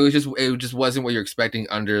 it just wasn't what you're expecting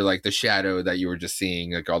under like the shadow that you were just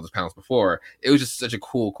seeing like all those panels before. It was just such a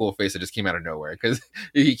cool face that just came out of nowhere because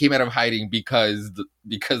he came out of hiding because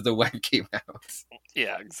the web came out.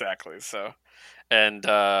 Yeah, exactly. So, and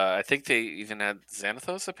I think they even had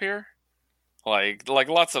Xanathos appear, like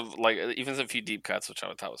lots of even a few deep cuts, which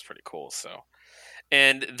I thought was pretty cool. So.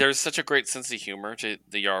 And there's such a great sense of humor to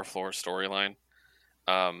the Yara Flor storyline.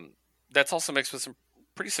 That's also mixed with some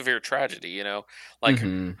pretty severe tragedy, like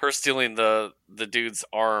her stealing the dude's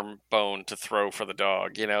arm bone to throw for the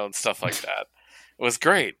dog, and stuff like that. It was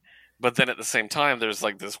great. But then at the same time, there's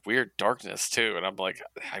like this weird darkness too. And I'm like,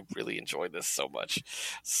 I really enjoyed this so much.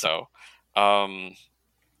 So, I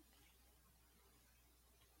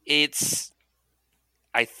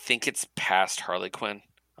think it's past Harley Quinn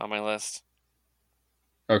on my list.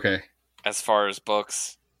 Okay. As far as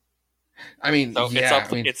books, I mean,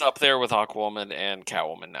 it's up there with Aquawoman and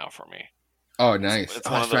Catwoman now for me. Oh, nice!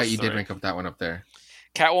 That's right. You did rank up that one up there.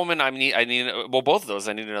 Catwoman, I need both of those.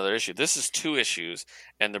 I need another issue. This is 2 issues,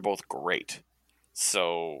 and they're both great.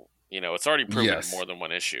 So it's already proven more than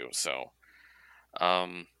one issue. So,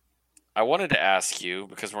 I wanted to ask you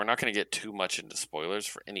because we're not going to get too much into spoilers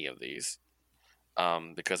for any of these,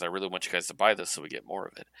 because I really want you guys to buy this so we get more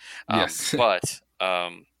of it. Yes, but.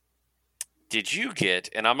 Did you get,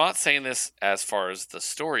 and I'm not saying this as far as the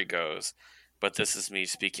story goes, but this is me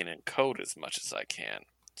speaking in code as much as I can.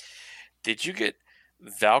 Did you get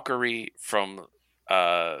Valkyrie from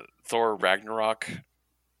Thor Ragnarok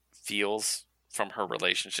feels from her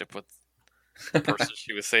relationship with the person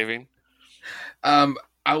she was saving? I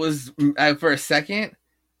was for a second,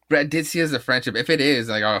 but I did see it as a friendship. If it is,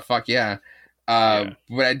 like, oh fuck yeah. But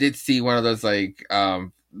I did see one of those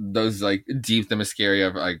those like deep themyscira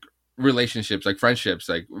of like relationships, like friendships,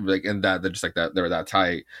 like and that they're just like that, they were that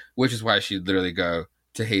tight, which is why she'd literally go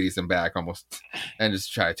to Hades and back almost and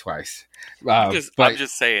just try it twice. I'm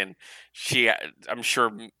just saying, I'm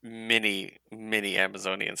sure many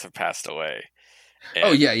Amazonians have passed away.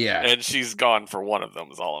 And, yeah, and she's gone for one of them.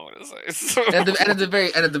 Is all I'm going to say. So. And at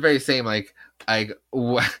the very same, like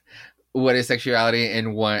what is sexuality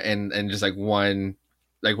and one and just like one,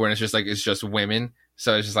 like when it's just women.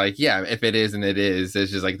 So it's just like, yeah, if it is and it is,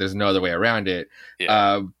 it's just like there's no other way around it.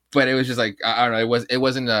 Yeah. But it was just like I don't know, it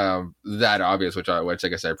wasn't that obvious, which I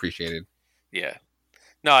guess I appreciate. Yeah.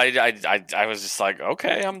 No, I was just like,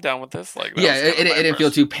 okay, I'm down with this. Like, yeah, it didn't feel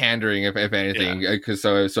too pandering, if anything. Because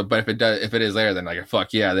but if it is there, then like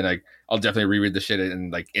fuck yeah, then like I'll definitely reread the shit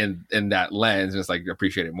and like in that lens, and just like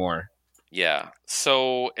appreciate it more. Yeah.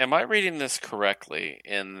 So, am I reading this correctly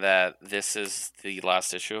in that this is the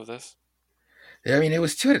last issue of this? Yeah, I mean, it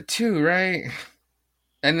was 2 out of 2, right?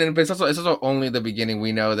 And then, but it's also only the beginning.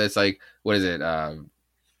 We know that's like, what is it?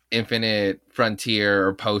 Infinite Frontier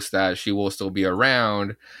or post that she will still be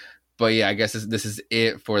around. But yeah, I guess this is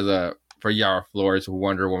it for Yara Flor's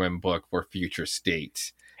Wonder Woman book for Future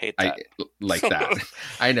State. Hate that. Like that.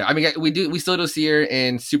 I know. I mean, we still do see her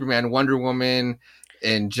in Superman, Wonder Woman,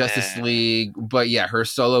 in Justice League. But yeah, her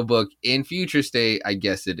solo book in Future State, I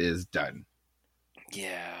guess it is done.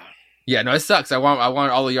 Yeah, no, it sucks. I want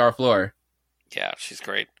all of Yara Flor. Yeah, she's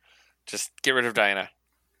great. Just get rid of Diana.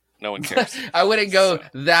 No one cares. I wouldn't go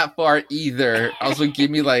that far either. Also,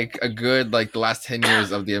 give me like a good like the last 10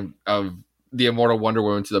 years of the Immortal Wonder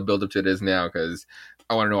Woman to the build up to it is now, because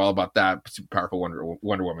I want to know all about that super powerful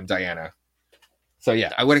Wonder Woman, Diana. So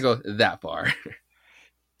yeah, I wouldn't go that far.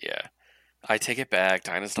 Yeah, I take it back.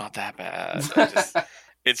 Diana's not that bad.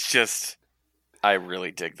 It's just I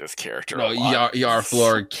really dig this character. No, Yara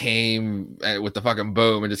Flor came with the fucking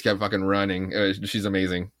boom and just kept fucking running. She's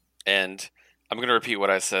amazing. And I'm going to repeat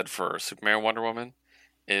what I said for Superman and Wonder Woman,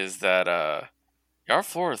 is that Yara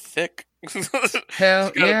Flor is thick.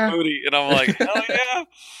 Hell yeah. Booty, and I'm like, hell yeah.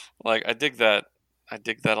 Like, I dig that. I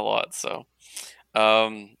dig that a lot. So,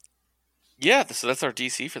 yeah, so that's our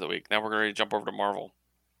DC for the week. Now we're going to jump over to Marvel.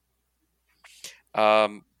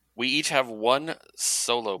 We each have one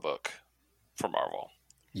solo book for Marvel.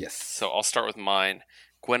 Yes. So I'll start with mine.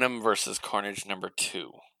 Gwenom versus Carnage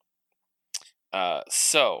 #2.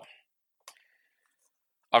 So,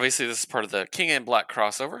 obviously, this is part of the King in Black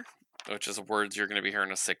crossover, which is words you're going to be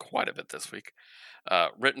hearing us say quite a bit this week.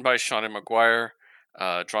 Written by Seanan McGuire,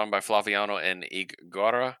 drawn by Flaviano and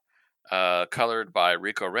Igora, colored by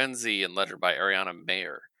Rico Renzi, and lettered by Ariana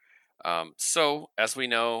Mayer. So, as we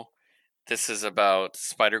know, this is about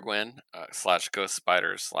Spider-Gwen / Ghost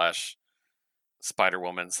Spider /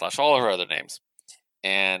 Spider-Woman / all of her other names,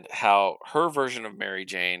 and how her version of Mary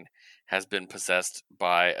Jane has been possessed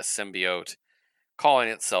by a symbiote calling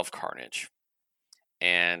itself Carnage,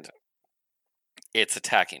 and it's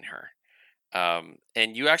attacking her.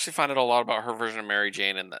 And you actually find out a lot about her version of Mary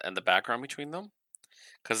Jane and the background between them,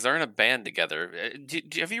 because they're in a band together.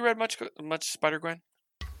 Have you read much Spider-Gwen?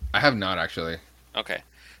 I have not, actually. Okay,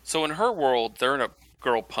 so in her world, they're in a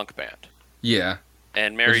girl punk band. Yeah,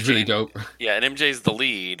 and Mary Jane, really dope. Yeah, and MJ's the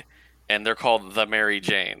lead, and they're called the Mary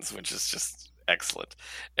Janes, which is just excellent.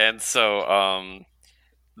 And so,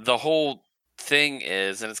 the whole thing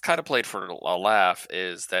is, and it's kind of played for a laugh,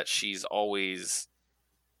 is that she's always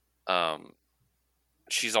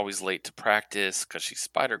late to practice because she's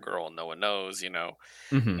Spider-Girl and no one knows,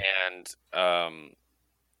 Mm-hmm. And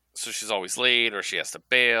so she's always late, or she has to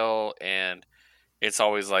bail, and it's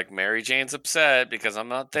always like, Mary Jane's upset because I'm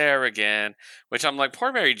not there again, which I'm like,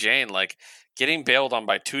 poor Mary Jane, like getting bailed on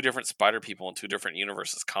by two different spider people in two different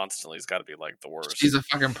universes constantly has got to be like the worst. She's a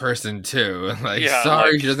fucking person too. Like, yeah,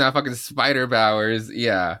 sorry, she doesn't have fucking spider powers.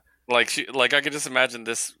 Yeah. Like I could just imagine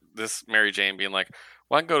this Mary Jane being like,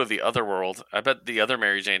 well, I can go to the other world. I bet the other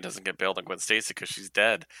Mary Jane doesn't get bailed on Gwen Stacy because she's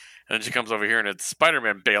dead. And then she comes over here and it's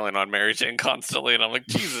Spider-Man bailing on Mary Jane constantly. And I'm like,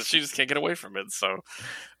 Jesus, she just can't get away from it. So,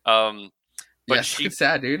 but yeah, she's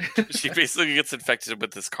sad, dude. She basically gets infected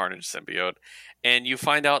with this Carnage symbiote. And you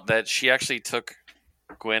find out that she actually took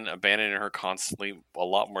Gwen abandoning her constantly a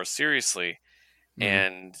lot more seriously. Mm-hmm.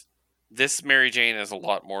 And this Mary Jane is a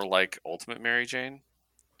lot more like Ultimate Mary Jane.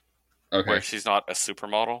 Okay. Where she's not a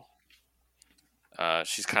supermodel.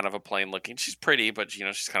 She's kind of a plain looking. She's pretty, but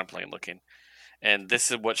she's kind of plain looking. And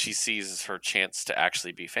this is what she sees as her chance to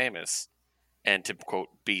actually be famous and to, quote,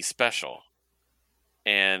 be special.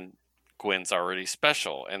 And Gwen's already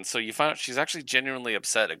special. And so you find out she's actually genuinely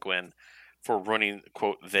upset at Gwen for ruining,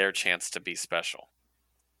 quote, their chance to be special.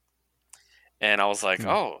 And I was like,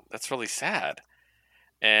 oh, that's really sad.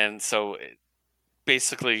 And so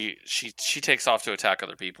basically she takes off to attack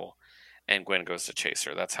other people. And Gwen goes to chase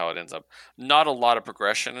her. That's how it ends up. Not a lot of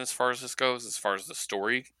progression as far as this goes, as far as the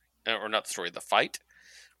story, or not the story, the fight.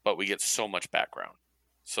 But we get so much background.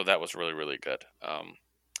 So that was really, really good. I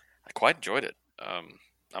quite enjoyed it.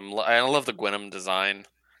 I love the Gwenom design.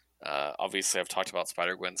 Obviously, I've talked about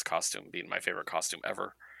Spider-Gwen's costume being my favorite costume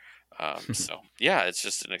ever. So, yeah, it's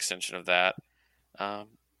just an extension of that.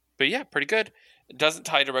 But yeah, pretty good. It doesn't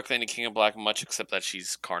tie directly into King of Black much, except that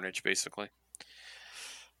she's Carnage, basically.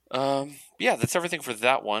 Yeah, that's everything for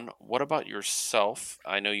that one. What about yourself?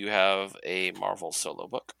 I know you have a Marvel solo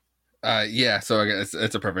book. Yeah, so I guess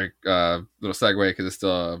it's a perfect little segue because it's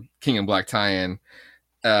still a King in Black tie-in,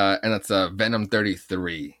 and it's Venom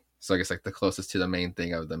 33. So I guess like the closest to the main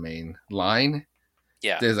thing of the main line.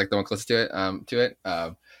 Yeah, there's like the one closest to it,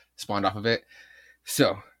 spawned off of it.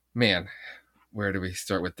 So man, where do we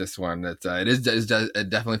start with this one? It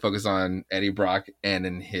definitely focused on Eddie Brock and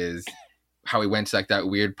in his how he went to like that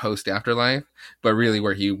weird post afterlife, but really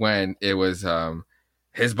where he went, it was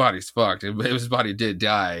his body's fucked. His body did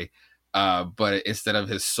die, but instead of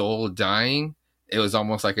his soul dying, it was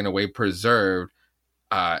almost like in a way preserved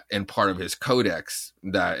in part of his codex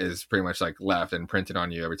that is pretty much like left and printed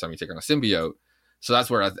on you every time you take on a symbiote. So that's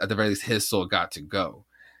where, at the very least, his soul got to go.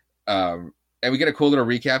 And we get a cool little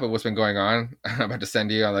recap of what's been going on. I'm about to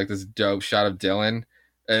send you on like this dope shot of Dylan.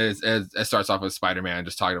 It starts off with Spider-Man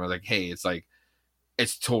just talking about like, hey, it's like,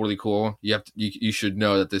 it's totally cool. You should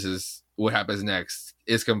know that this is what happens next.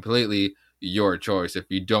 It's completely your choice. If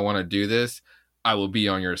you don't want to do this, I will be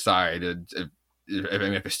on your side.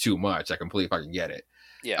 If it's too much, I completely fucking get it.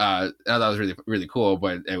 Yeah. That was really, really cool.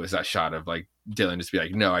 But it was that shot of like Dylan just be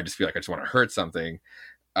like, no, I just feel like I just want to hurt something.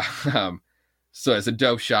 So it's a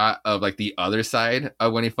dope shot of like the other side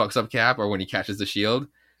of when he fucks up Cap or when he catches the shield.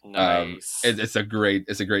 Nice. It's a great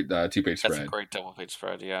 2-page spread. That's a great double page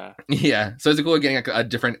spread. Yeah. Yeah. So it's cool getting a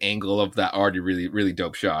different angle of that already really, really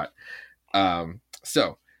dope shot.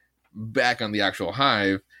 So back on the actual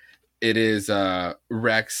Hive, it is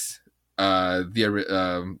Rex,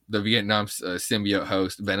 the Vietnam symbiote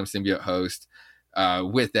host, Venom symbiote host,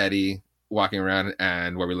 with Eddie walking around,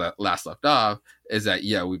 and where we last left off is that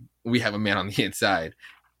we have a man on the inside,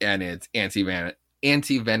 and it's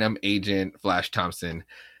anti-venom agent Flash Thompson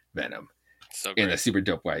Venom. So great. In a super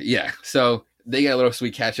dope way. Yeah. So they get a little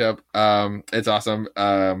sweet catch up. It's awesome.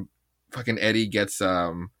 Fucking Eddie gets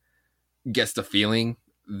the feeling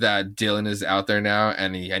that Dylan is out there now,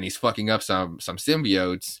 and he's fucking up some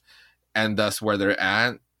symbiotes, and thus where they're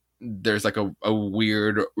at, there's like a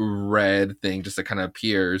weird red thing just that kind of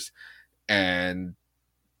appears, and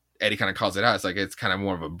Eddie kind of calls it out. It's like it's kind of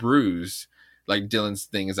more of a bruise. Like Dylan's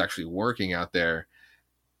thing is actually working out there.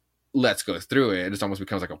 Let's go through it. It just almost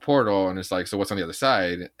becomes like a portal, and it's like, so what's on the other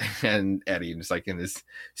side? And Eddie just like in this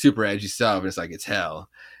super edgy stuff, and it's like it's hell.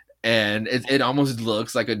 And it almost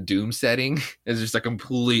looks like a Doom setting. It's just like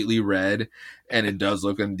completely red, and it does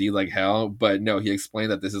look indeed like hell. But no, he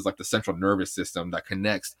explained that this is like the central nervous system that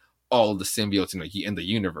connects all of the symbiotes in the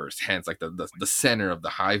universe. Hence, like the center of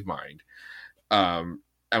the hive mind.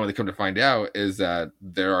 And what they come to find out is that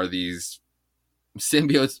there are these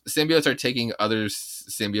symbiotes. Symbiotes are taking other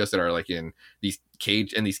symbiotes that are like in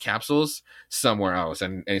these capsules somewhere else.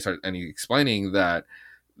 And he's explaining that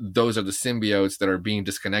those are the symbiotes that are being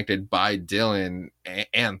disconnected by Dylan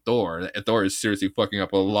and Thor. Thor is seriously fucking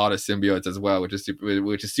up a lot of symbiotes as well, which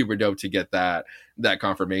is super dope to get that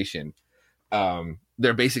confirmation.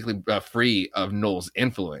 They're basically free of Null's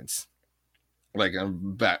influence. Like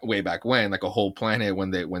way back when, like a whole planet when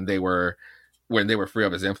they were free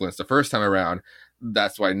of his influence the first time around.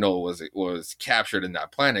 That's why Null was captured in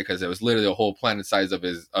that planet, because it was literally a whole planet size of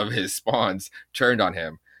his spawns turned on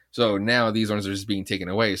him. So now these ones are just being taken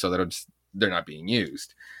away, so they're not being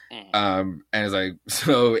used. And it's like,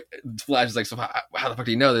 so Flash is like, so how the fuck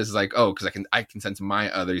do you know this? Is like, oh, because I can sense my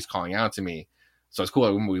others calling out to me. So it's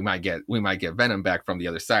cool. We might get Venom back from the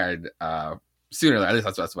other side sooner. At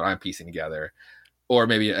least that's what I'm piecing together. Or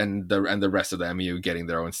maybe and the rest of the MU getting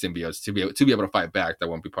their own symbiotes to be able to fight back. That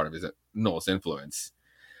won't be part of his Null's influence.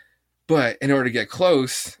 But in order to get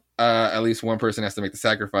close, at least one person has to make the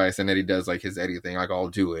sacrifice, and Eddie does like his Eddie thing, like, I'll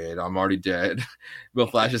do it, I'm already dead. Bill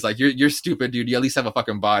Flash is like, you're stupid, dude. You at least have a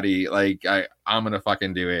fucking body. Like I'm gonna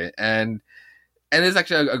fucking do it. And it's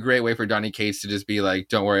actually a great way for Donny Cates to just be like,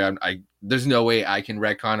 don't worry, there's no way I can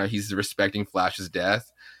retcon. He's respecting Flash's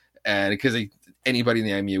death, and because anybody in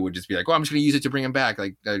the MU would just be like, well, I'm just going to use it to bring him back,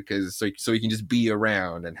 like, because so he can just be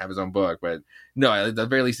around and have his own book. But no, at the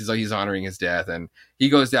very least, he's honoring his death, and he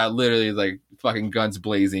goes down literally like fucking guns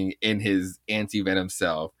blazing in his anti-venom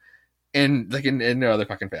self, and like in no other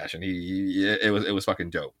fucking fashion. It was fucking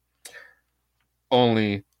dope.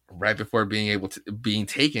 Only right before being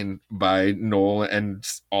taken by Null and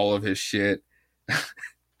all of his shit,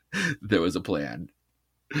 there was a plan.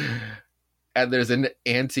 And there's an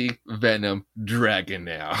anti-venom dragon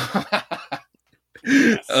now.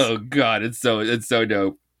 Yes. Oh god, it's so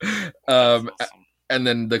dope. Awesome. And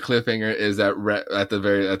then the cliffhanger is that at the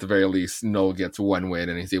very least, Null gets one win,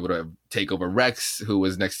 and he's able to take over Rex, who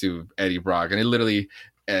was next to Eddie Brock, and it literally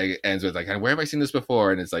ends with like, where have I seen this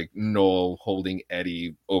before? And it's like Null holding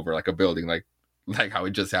Eddie over like a building, like how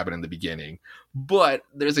it just happened in the beginning. But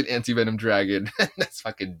there's an anti-venom dragon. That's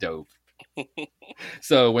fucking dope.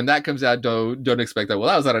 So when that comes out, don't expect that. Well,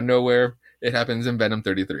 that was out of nowhere. It happens in Venom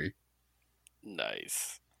 33.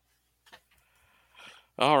 Nice.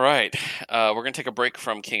 All right, we're gonna take a break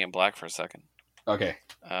from King in Black for a second. Okay.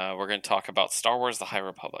 We're gonna talk about Star Wars: The High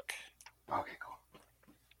Republic. Okay,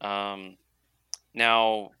 cool.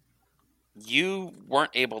 Now, you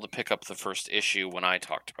weren't able to pick up the first issue when I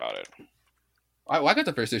talked about it. I got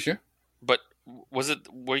the first issue. But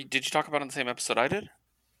did you talk about it in the same episode I did?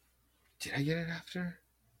 Did I get it after?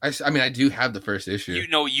 I mean, I do have the first issue.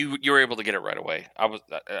 You were able to get it right away.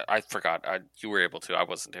 I forgot. You were able to. I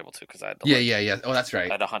wasn't able to because I had to. Yeah. Oh, that's right.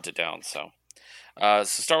 I had to hunt it down. So. So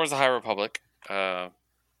Star Wars: The High Republic,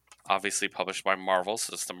 obviously published by Marvel,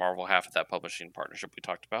 so it's the Marvel half of that publishing partnership we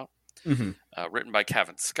talked about. Mm-hmm. Written by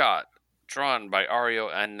Kevin Scott, drawn by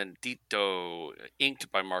Ario Anandito,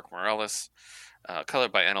 inked by Mark Morales,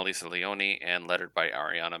 colored by Annalisa Leone, and lettered by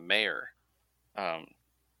Ariana Mayer.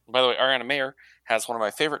 By the way, Ariana Mayer has one of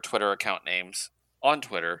my favorite Twitter account names on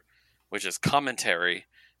Twitter, which is Commentary,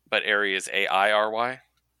 but Ari is Airy.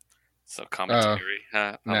 So Commentary.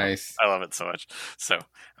 Nice. I love it so much. So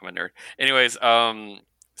I'm a nerd. Anyways,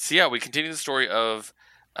 so yeah, we continue the story of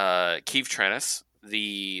Keith Trennis,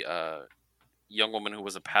 the young woman who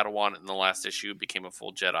was a Padawan in the last issue, became a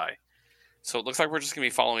full Jedi. So it looks like we're just going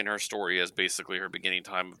to be following her story as basically her beginning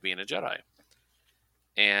time of being a Jedi.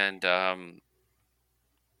 And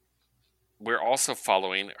we're also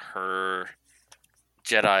following her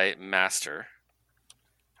Jedi master,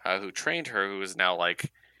 who trained her, who is now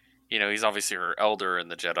like, he's obviously her elder in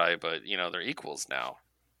the Jedi, but, they're equals now.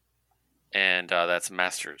 And that's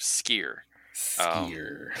Master Skier.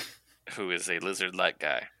 Who is a lizard-like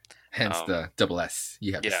guy. Hence the double S.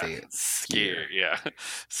 You have to say it. Skier, yeah.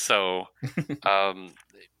 So,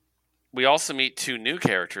 we also meet two new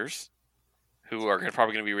characters who are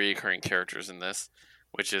probably going to be recurring characters in this,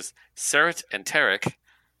 which is Serret and Tarek,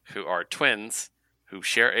 who are twins who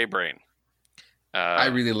share a brain. I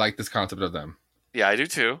really like this concept of them. Yeah, I do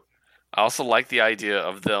too. I also like the idea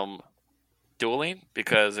of them dueling,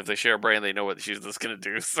 because if they share a brain, they know what she's just going to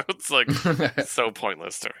do. So it's like so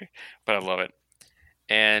pointless to me, but I love it.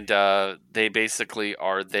 And they basically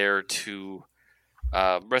are there to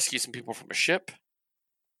rescue some people from a ship.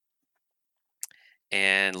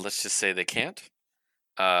 And let's just say they can't.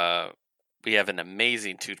 We have an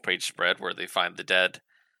amazing 2-page spread where they find the dead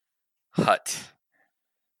hut.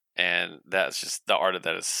 And that's just, the art of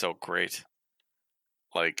that is so great.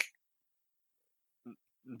 Like,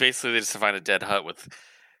 basically they just find a dead hut with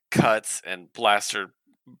cuts and blaster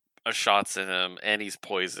shots in him, and he's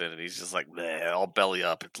poisoned, and he's just like, all belly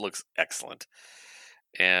up. It looks excellent.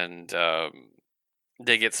 And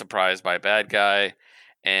they get surprised by a bad guy,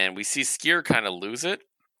 and we see Skier kind of lose it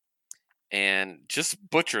and just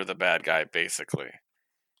butcher the bad guy, basically.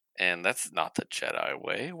 And that's not the Jedi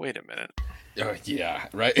way. Wait a minute. Oh, yeah,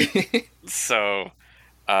 right? So,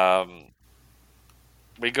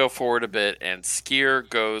 we go forward a bit, and Skier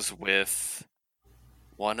goes with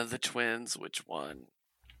one of the twins. Which one?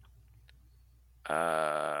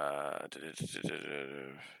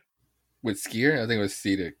 With Skier? I think it was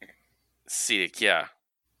Cedic. Cedic, yeah.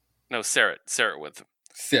 No, Serret with him.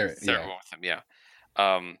 Serret yeah. With him, yeah.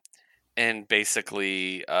 And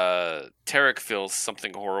basically, Tarek feels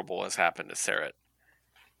something horrible has happened to Serret.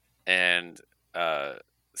 And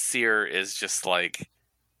Seer is just like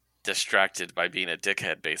distracted by being a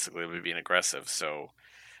dickhead, basically, by being aggressive. So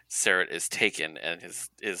Serret is taken, and his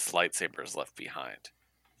lightsaber is left behind.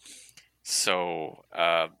 So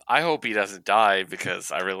I hope he doesn't die,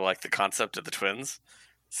 because I really like the concept of the twins.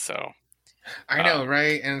 So I know,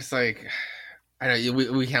 right? And it's like, I know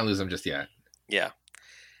we can't lose them just yet. Yeah.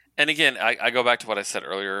 And again, I go back to what I said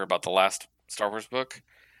earlier about the last Star Wars book.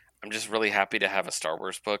 I'm just really happy to have a Star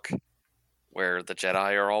Wars book where the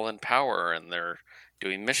Jedi are all in power and they're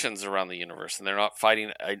doing missions around the universe and they're not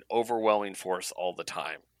fighting an overwhelming force all the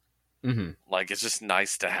time. Mm-hmm. Like, it's just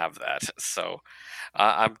nice to have that. So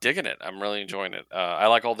I'm digging it. I'm really enjoying it. I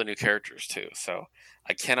like all the new characters too. So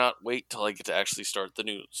I cannot wait till I get to actually start the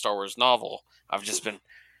new Star Wars novel. I've just been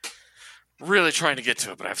really trying to get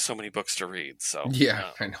to it, but I have so many books to read. So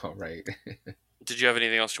yeah, I know, right? Did you have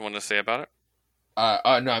anything else you wanted to say about it?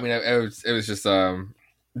 No, I mean, it was just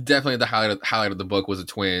definitely the highlight of the book was the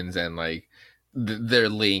twins and like their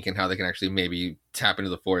link and how they can actually maybe tap into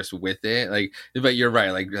the Force with it. Like, but you're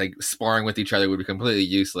right, like sparring with each other would be completely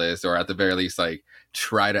useless, or at the very least, like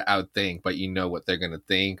try to outthink, but you know what they're gonna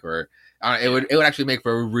think, or it would actually make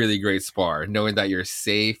for a really great spar, knowing that you're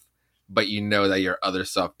safe, but you know that your other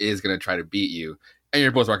stuff is gonna try to beat you, and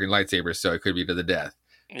you're both rocking lightsabers, so it could be to the death.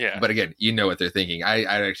 Yeah. But again, you know what they're thinking. I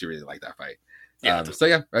actually really like that fight. Yeah. So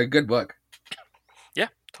yeah, a good book. Yeah,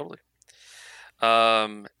 totally.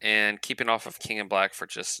 And keeping off of King and Black for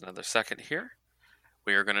just another second here,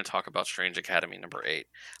 we are going to talk about Strange Academy number 8.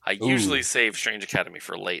 I usually save Strange Academy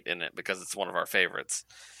for late in it because it's one of our favorites,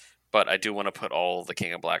 but I do want to put all the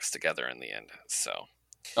King and Blacks together in the end. So.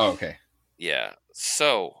 Oh, okay. Yeah.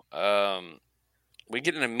 So, we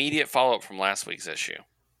get an immediate follow-up from last week's issue.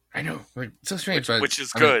 I know. So strange. Which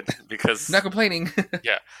is good, because... I'm not complaining.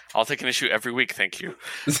 Yeah. I'll take an issue every week, thank you.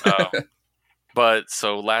 But,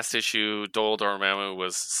 so, last issue, Dol Dormammu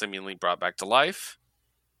was seemingly brought back to life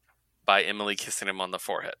by Emily kissing him on the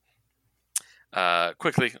forehead.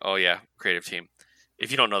 Quickly, oh yeah, creative team.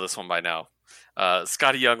 If you don't know this one by now,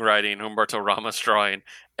 Scotty Young writing, Humberto Ramos drawing,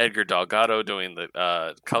 Edgar Delgado doing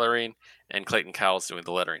the coloring, and Clayton Cowles doing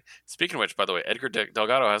the lettering. Speaking of which, by the way, Edgar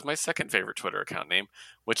Delgado has my second favorite Twitter account name,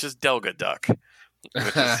 which is Delga Duck,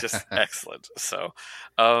 which is just excellent. So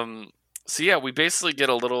yeah, we basically get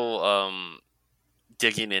a little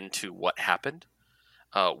digging into what happened.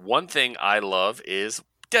 One thing I love is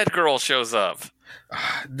Dead Girl shows up.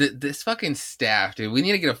 This fucking staff, dude. We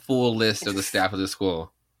need to get a full list of the staff of the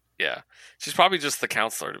school. Yeah, she's probably just the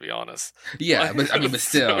counselor, to be honest. Yeah, but I mean, but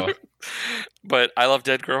still. But I love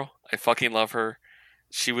Dead Girl. I fucking love her.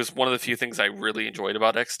 She was one of the few things I really enjoyed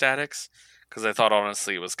about Ecstatics, because I thought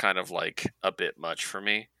honestly it was kind of like a bit much for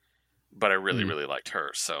me, but I really really liked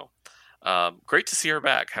her. So great to see her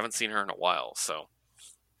back. Haven't seen her in a while. So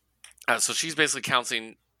she's basically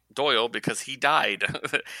counseling Doyle because he died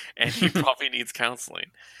and he probably needs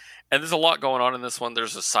counseling. And there's a lot going on in this one.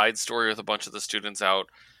 There's a side story with a bunch of the students out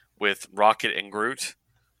with Rocket and Groot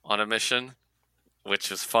on a mission,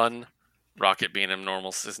 which is fun. Rocket being his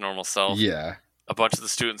normal self. Yeah. A bunch of the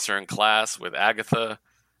students are in class with Agatha,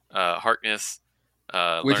 Harkness.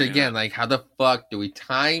 Which again, like, how the fuck do we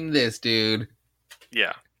time this, dude?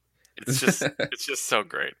 Yeah, it's just so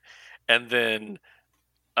great. And then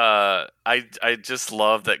I just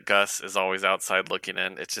love that Gus is always outside looking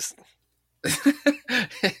in. It's just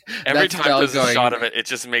every time there's a shot of it, it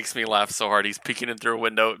just makes me laugh so hard. He's peeking in through a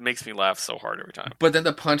window. It makes me laugh so hard every time. But then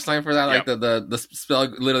the punchline for that, like the spell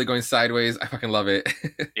literally going sideways, I fucking love it.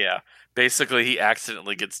 Yeah. Basically, he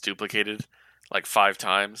accidentally gets duplicated like 5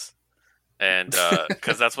 times. And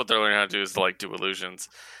because that's what they're learning how to do is to like do illusions.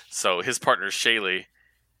 So his partner is Shaylee,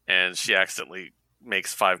 and she accidentally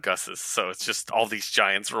makes 5 Gusses. So it's just all these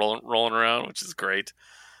giants rolling around, which is great.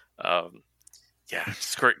 Yeah,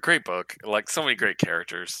 it's great book. Like so many great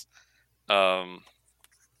characters.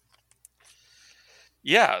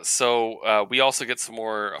 Yeah, so we also get some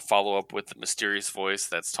more follow up with the mysterious voice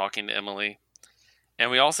that's talking to Emily,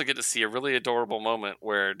 and we also get to see a really adorable moment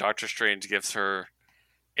where Doctor Strange gives her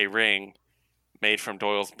a ring made from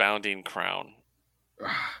Doyle's bounding crown.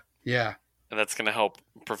 Yeah, and that's going to help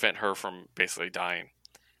prevent her from basically dying.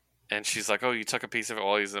 And she's like, "Oh, you took a piece of it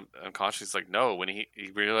while he's unconscious." He's like, "No, when he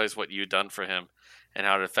realized what you'd done for him and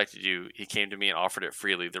how it affected you, he came to me and offered it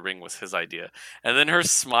freely. The ring was his idea." And then her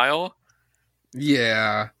smile.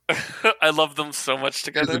 Yeah. I love them so much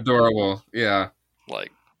together. It's adorable. Yeah.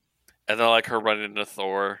 Like, and then like her running into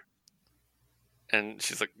Thor. And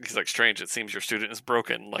he's like, "Strange, it seems your student is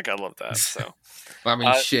broken." Like, I love that. So, I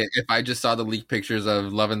mean, shit. If I just saw the leaked pictures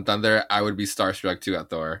of Love and Thunder, I would be starstruck too at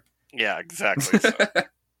Thor. Yeah, exactly. So.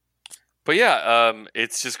 But yeah,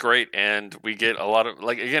 it's just great, and we get a lot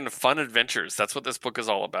of fun adventures. That's what this book is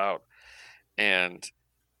all about, and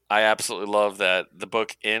I absolutely love that the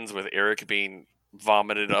book ends with Eric being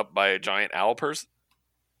vomited up by a giant owl person.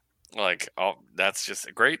 Like, oh, that's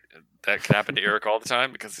just great. That could happen to Eric all the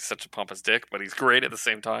time because he's such a pompous dick, but he's great at the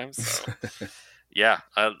same time. So, yeah,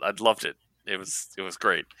 I loved it. It was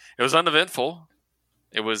great. It was uneventful.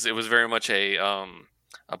 It was very much a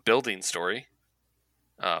building story.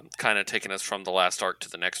 Kind of taking us from the last arc to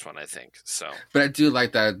the next one, I think. So, but I do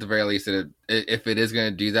like that at the very least. If it is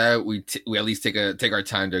going to do that, we at least take our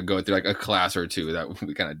time to go through like a class or two that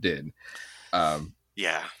we kind of did.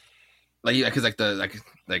 Yeah, like because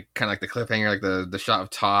like kind of like the cliffhanger, like the shot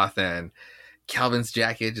of Toth and Calvin's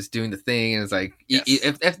jacket just doing the thing, and it's like yes.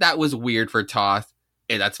 if that was weird for Toth,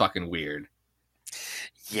 that's fucking weird.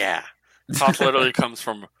 Yeah, Toth literally comes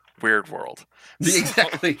from Weird World.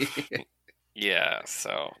 Exactly. Yeah,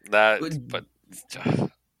 so that. But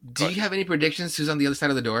do you have any predictions? Who's on the other side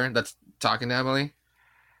of the door that's talking to Emily?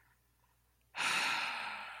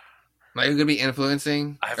 Like, who could be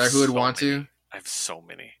influencing, or who would want to? I have so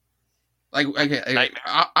many. Like, okay,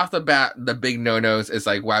 off the bat, the big no-nos is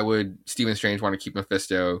like, why would Stephen Strange want to keep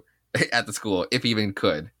Mephisto at the school if he even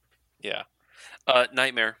could? Yeah,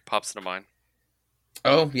 Nightmare pops into mind.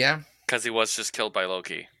 Oh yeah, because he was just killed by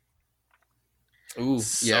Loki. Ooh,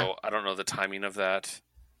 yeah. So I don't know the timing of that.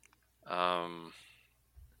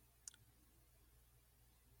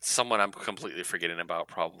 Someone I'm completely forgetting about,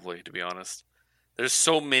 probably, to be honest. There's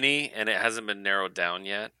so many, and it hasn't been narrowed down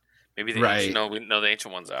yet. Maybe the ancient, the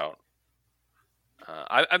ancient one's out.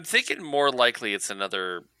 I'm thinking more likely it's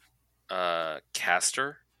another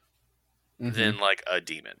caster than like a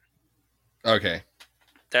demon. Okay.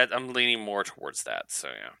 That I'm leaning more towards that. So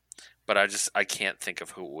yeah, but I can't think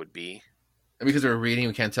of who it would be. Because we're reading,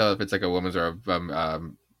 we can't tell if it's like a woman's or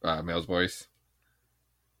a male's voice.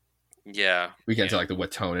 Yeah. We can't tell like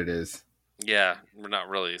what tone it is. Yeah, we're not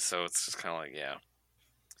really, so it's just kind of like, yeah.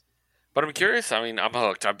 But I'm curious. I mean, I'm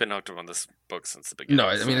hooked. I've been hooked on this book since the No,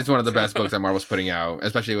 beginning. I mean it's one of the best books that Marvel's putting out,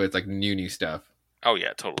 especially with like new stuff. Oh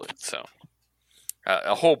yeah, totally. So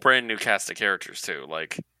a whole brand new cast of characters too,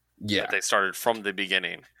 like Yeah, that they started from the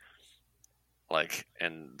beginning, like,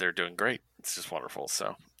 and they're doing great. It's just wonderful.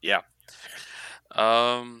 So yeah.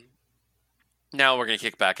 Um, Now we're gonna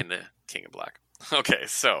kick back into King of Black. Okay,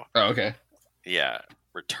 so oh, okay. yeah,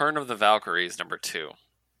 Return of the Valkyries #2.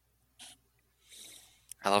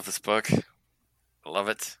 I love this book. I love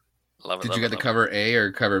it. Love it. Did Love you it. get the Love it. cover A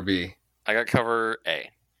or cover B? I got cover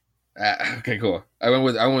A. Okay, cool. I went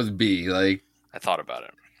with B. Like I thought about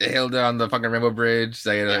it. it held on the fucking Rainbow Bridge.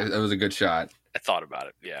 So Yeah. it was a good shot. I thought about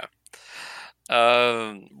it. Yeah.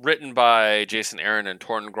 Written by Jason Aaron and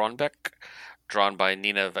Torn Gronbeck, drawn by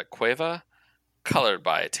Nina Vecueva, colored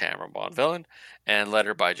by Tamara Bonvillain, and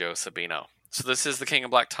lettered by Joe Sabino. So this is the King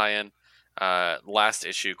of Black tie-in. Last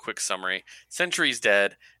issue, quick summary. Sentry's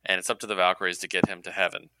dead, and it's up to the Valkyries to get him to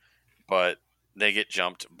heaven. But they get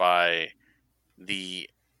jumped by the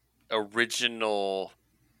original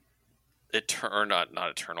not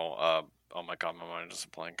eternal. Oh my god, my mind is a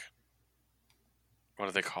blank. What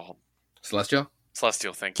are they called? Celestial?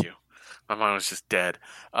 Celestial, thank you. My mind was just dead.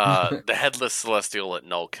 The headless Celestial that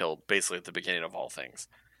Null killed, basically at the beginning of all things.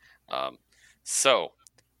 So,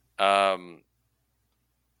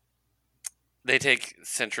 they take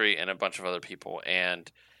Sentry and a bunch of other people, and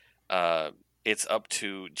it's up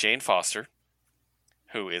to Jane Foster,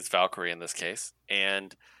 who is Valkyrie in this case,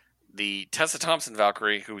 and the Tessa Thompson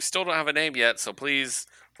Valkyrie, who we still don't have a name yet, so please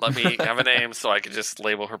let me have a name so I can just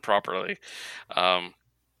label her properly.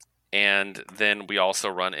 And then we also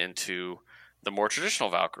run into the more traditional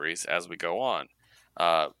Valkyries as we go on.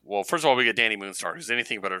 Well, first of all, we get Danny Moonstar, who's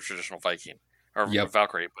anything but a traditional Viking or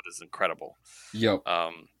Valkyrie, but is incredible. Yep.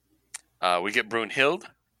 We get Brunhild,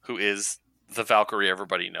 who is the Valkyrie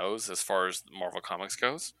everybody knows as far as Marvel Comics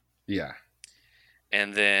goes. Yeah.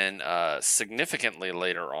 And then significantly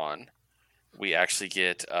later on, we actually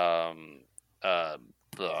get the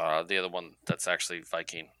other one that's actually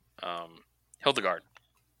Viking, Hildegard.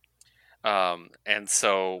 And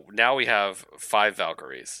so now we have 5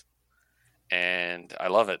 Valkyries, and I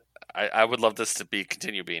love it. I would love this to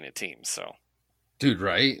continue being a team. So, dude,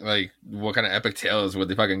 right? Like, what kind of epic tales would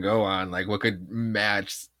they fucking go on? Like, what could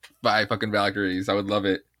match 5 fucking Valkyries? I would love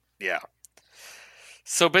it. Yeah.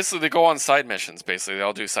 So basically, they go on side missions. Basically, they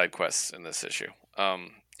all do side quests in this issue,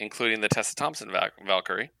 including the Tessa Thompson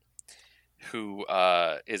Valkyrie, who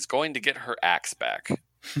is going to get her axe back.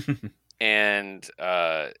 And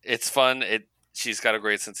it's fun. She's got a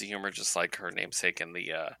great sense of humor, just like her namesake in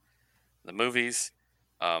the movies.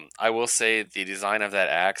 I will say the design of that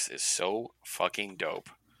axe is so fucking dope.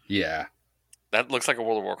 Yeah, that looks like a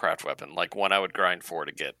World of Warcraft weapon, like one I would grind for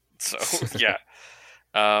to get. So yeah,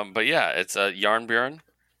 but yeah, it's a Yarnbjorn.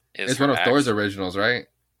 It's one of Thor's originals, right?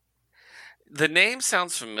 The name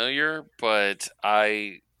sounds familiar, but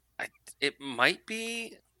it might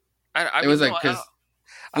be. It was like because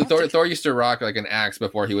Thor used to rock like an axe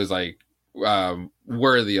before he was like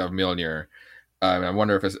worthy of Mjolnir. I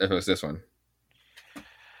wonder if it was this one.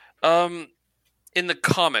 In the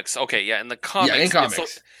comics, okay, yeah, in the comics, yeah, in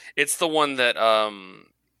comics, it's the one that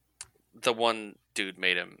the one dude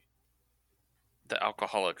made him, the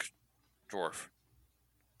alcoholic dwarf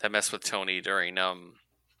that messed with Tony during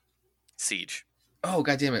Siege. Oh,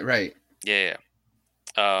 god damn it! Right. Yeah.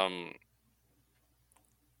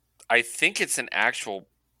 I think it's an actual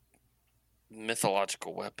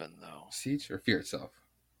mythological weapon, though. Siege or Fear itself?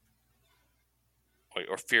 Wait,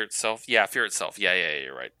 or Fear itself? Yeah, Fear itself. Yeah,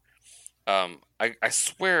 you're right. I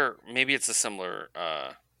swear maybe it's a similar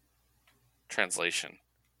translation.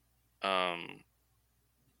 I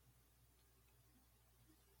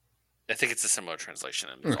think it's a similar translation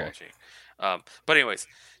in mythology. Okay. But anyways,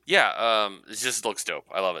 yeah, it just looks dope.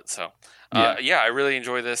 I love it. So, yeah, I really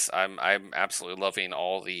enjoy this. I'm absolutely loving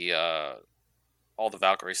all the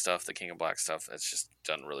Valkyrie stuff, the King of Black stuff. It's just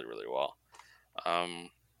done really, really well.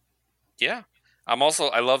 Yeah, I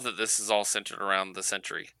love that this is all centered around the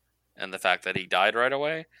Sentry and the fact that he died right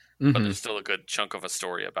away, but there's still a good chunk of a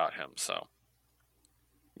story about him. So,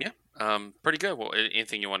 yeah, pretty good. Well,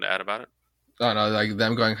 anything you wanted to add about it? Oh no, like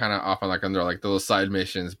them going kind of off on like under like those side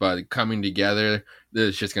missions, but coming together,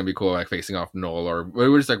 it's just gonna be cool. Like facing off Null, or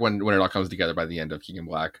we're just like when it all comes together by the end of King and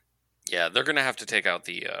Black. Yeah, they're gonna have to take out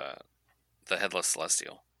the headless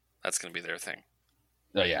Celestial. That's gonna be their thing.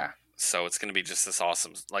 Oh yeah. So it's gonna be just this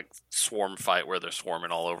awesome like swarm fight where they're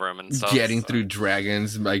swarming all over him and stuff. Getting through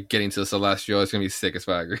dragons, like getting to the Celestial, it's gonna be sick as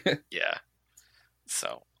fuck. Yeah.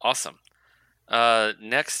 So awesome.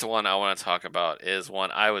 Next one I want to talk about is one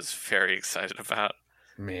I was very excited about.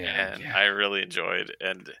 Man, and yeah. I really enjoyed,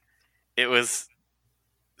 and it was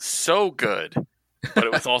so good, but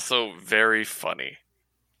it was also very funny,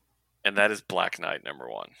 and that is Black Knight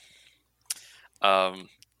 #1.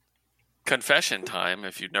 Confession time.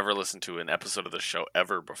 If you've never listened to an episode of the show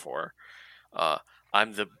ever before, uh,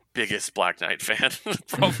 I'm the biggest Black Knight fan,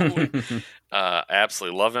 probably. I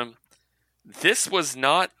absolutely love him. This was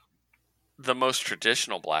not the most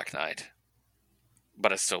traditional Black Knight,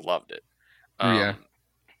 but I still loved it. Yeah.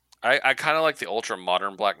 I kind of like the ultra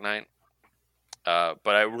modern Black Knight, but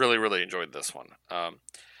I really, really enjoyed this one,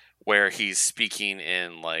 where he's speaking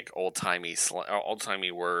in like old timey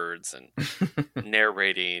words and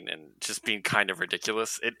narrating and just being kind of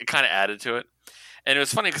ridiculous. It kind of added to it, and it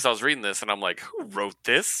was funny because I was reading this and I'm like, who wrote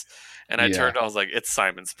this? And I turned, I was like, it's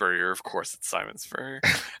Simon Spurrier. Of course, it's Simon Spurrier.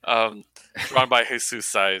 Drawn by Jesus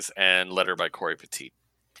Size and letter by Corey Petit.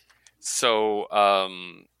 So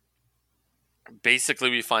basically,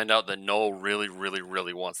 we find out that Noel really, really,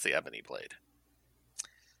 really wants the Ebony Blade.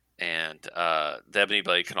 And the Ebony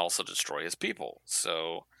Blade can also destroy his people.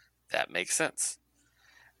 So that makes sense.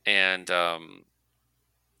 And I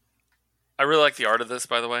really like the art of this,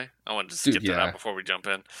 by the way. I want to just get to that before we jump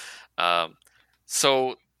in.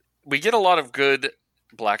 So we get a lot of good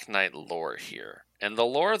Black Knight lore here. And the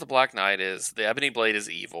lore of the Black Knight is the Ebony Blade is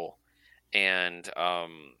evil. And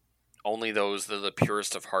only those that are the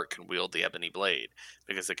purest of heart can wield the Ebony Blade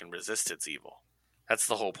because it can resist its evil. That's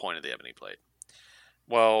the whole point of the Ebony Blade.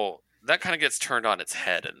 Well, that kind of gets turned on its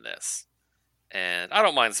head in this. And I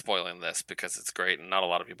don't mind spoiling this because it's great and not a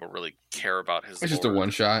lot of people really care about his lore. It's just a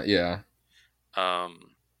one-shot, yeah.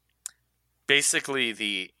 Basically,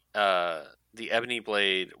 the Ebony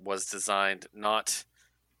Blade was designed not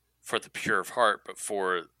for the pure of heart, but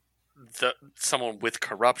for someone with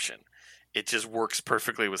corruption. It just works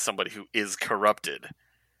perfectly with somebody who is corrupted.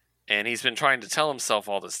 And he's been trying to tell himself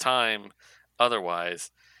all this time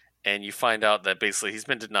otherwise. And you find out that basically he's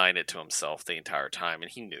been denying it to himself the entire time. And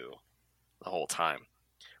he knew the whole time.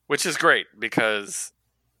 Which is great because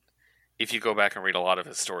if you go back and read a lot of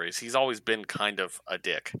his stories, he's always been kind of a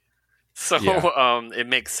dick. So it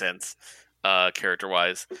makes sense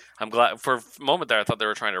character-wise. I'm glad. For a moment there, I thought they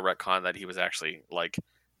were trying to retcon that he was actually like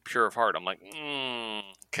pure of heart. I'm like,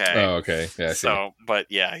 okay. Oh, okay. Yeah, so, but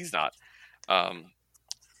yeah, he's not. It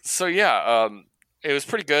was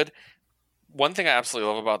pretty good. One thing I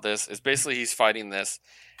absolutely love about this is basically he's fighting this,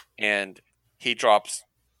 and he drops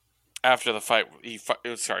after the fight. He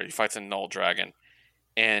fights a Null Dragon,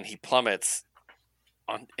 and he plummets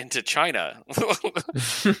into China.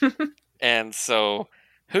 And so,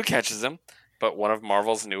 who catches him? But one of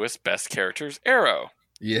Marvel's newest best characters, Arrow.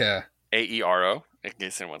 Yeah. AERO, in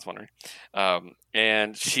case anyone's wondering.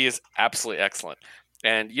 And she is absolutely excellent.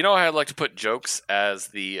 And you know, I like to put jokes as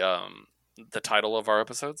the title of our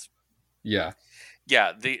episodes. Yeah.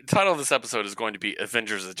 Yeah, the title of this episode is going to be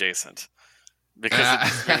Avengers Adjacent because it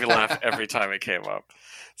just made me laugh every time it came up.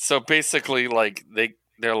 So basically, like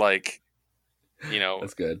they're like, you know,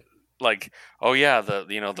 that's good. Like, oh yeah,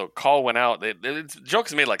 the call went out. The joke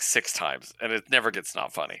is made like 6 times, and it never gets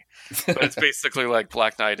not funny. But it's basically like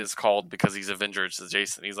Black Knight is called because he's Avengers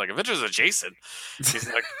Adjacent. He's like, Avengers Adjacent. He's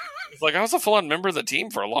like, I was a full-on member of the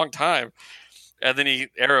team for a long time. And then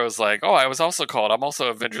Arrow's like, oh, I was also called. I'm also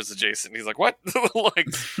Avengers Adjacent. He's like, what? Like,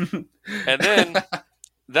 and then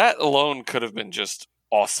that alone could have been just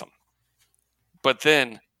awesome. But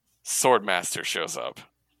then Swordmaster shows up.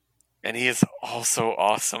 And he is also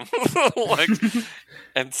awesome.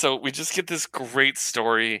 And so we just get this great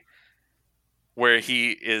story where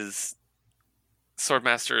he is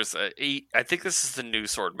Swordmaster is I think this is the new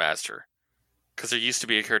Swordmaster because there used to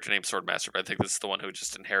be a character named Swordmaster, but I think this is the one who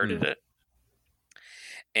just inherited it.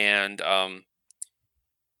 And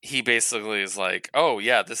he basically is like, oh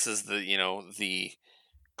yeah, this is the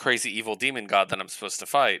crazy evil demon god that I'm supposed to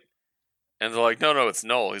fight. And they're like, no, it's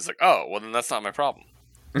Null. He's like, oh, well then that's not my problem.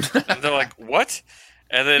 And they're like, what?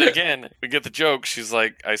 And then again, we get the joke. She's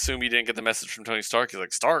like, I assume you didn't get the message from Tony Stark. He's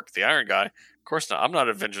like, Stark, the Iron Guy? Of course not. I'm not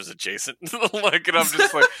Avengers Adjacent. Like, and I'm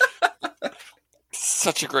just like,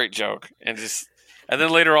 such a great joke. And then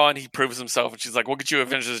later on, he proves himself, and she's like, we'll get you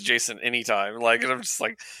Avengers Adjacent anytime. Like, and I'm just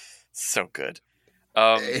like, so good.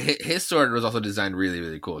 His sword was also designed really,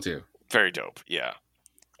 really cool too. Very dope, yeah.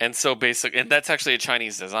 And so and that's actually a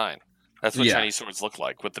Chinese design. That's what Chinese swords look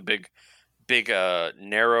like, with the big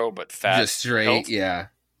narrow but fat, just straight hilt. Yeah,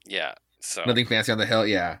 so nothing fancy on the hilt.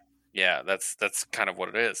 Yeah, that's kind of what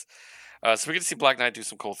it is. So we get to see Black Knight do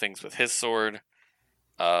some cool things with his sword.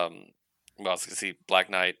 We also get to see Black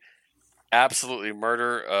Knight absolutely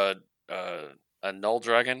murder a Null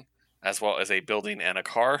Dragon as well as a building and a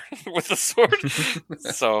car with a sword.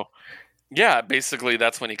 So, yeah, basically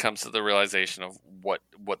that's when he comes to the realization of what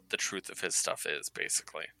the truth of his stuff is,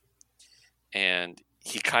 basically. And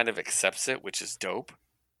he kind of accepts it, which is dope.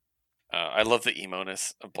 I love the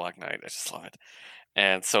emo-ness of Black Knight. I just love it.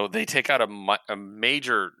 And so they take out a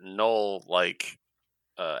major null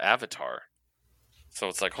avatar. So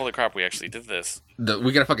it's like, holy crap, we actually did this.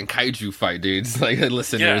 We got a fucking kaiju fight, dude. It's like,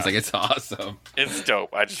 listeners, like, it's awesome. It's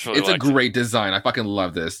dope. I just really it's a great design. I fucking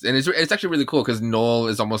love this. And it's actually really cool because Null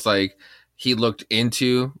is almost like he looked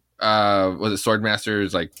into was it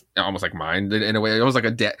Swordmaster's like almost like mind in a way. It was like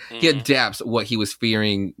he adapts what he was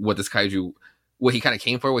fearing, what this kaiju, what he kind of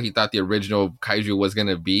came for, what he thought the original kaiju was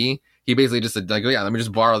gonna be. He basically just said like, yeah, let me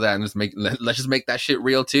just borrow that and let's just make that shit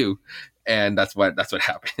real too. And that's what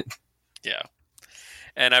happened. Yeah.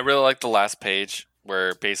 And I really like the last page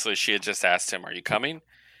where basically she had just asked him, "Are you coming?"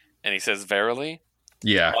 And he says, "Verily."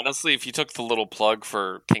 Yeah. Honestly, if you took the little plug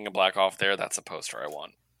for King of Black off there, that's a poster I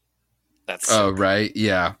want. That's right.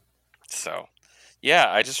 Yeah. So,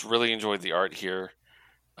 yeah, I just really enjoyed the art here.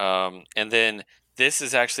 And then this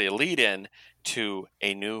is actually a lead-in to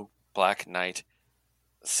a new Black Knight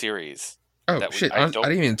series. Oh, shit. I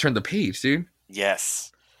didn't even turn the page, dude.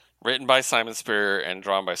 Yes. Written by Simon Spurrier and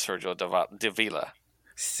drawn by Sergio Davila.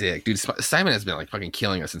 Sick. Dude, Simon has been like fucking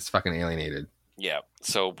killing us since fucking Alienated. Yeah.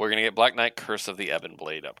 So we're going to get Black Knight Curse of the Ebon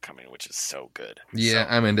Blade upcoming, which is so good. Yeah,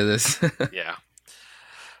 I'm into this. Yeah.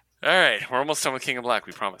 All right. We're almost done with King of Black,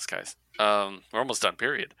 we promise, guys. We're almost done,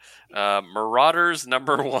 period. Marauders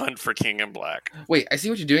 #1 for King of Black. Wait, I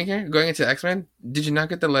see what you're doing here. Going into X-Men? Did you not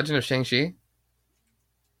get the Legend of Shang-Chi?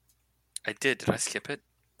 I did. Did I skip it?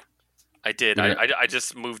 I did. I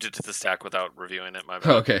just moved it to the stack without reviewing it. My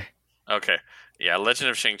bad. Okay. Okay. Yeah, Legend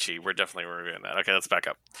of Shang-Chi. We're definitely reviewing that. Okay, let's back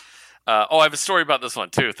up. I have a story about this one,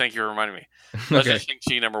 too. Thank you for reminding me. Legend of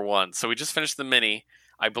Shang-Chi #1. So we just finished the mini.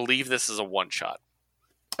 I believe this is a one-shot.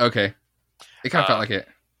 Okay. It kind of felt like it.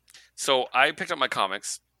 So I picked up my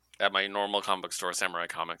comics at my normal comic book store, Samurai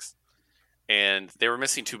Comics, and they were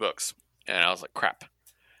missing 2 books. And I was like, crap.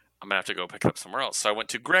 I'm going to have to go pick it up somewhere else. So I went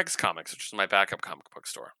to Greg's Comics, which is my backup comic book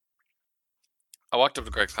store. I walked up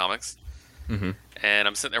to Greg's Comics, and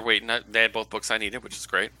I'm sitting there waiting. They had both books I needed, which is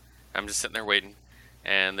great. I'm just sitting there waiting,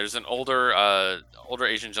 and there's an older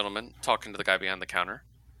Asian gentleman talking to the guy behind the counter,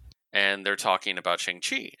 and they're talking about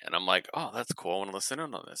Shang-Chi, and I'm like, oh, that's cool. I want to listen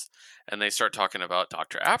in on this. And they start talking about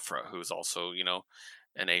Dr. Aphra, who's also,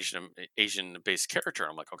 an Asian-based character.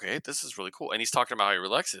 I'm like, okay, this is really cool. And he's talking about how he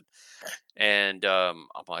relaxed it. And I'm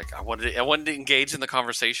like, I wanted to engage in the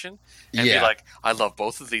conversation and be like, I love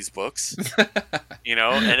both of these books, but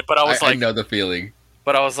I was like, I know the feeling.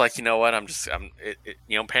 But I was like, you know what?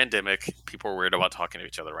 Pandemic. People are weird about talking to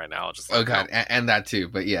each other right now. Just like, God, and that too.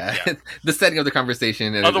 But yeah. The setting of the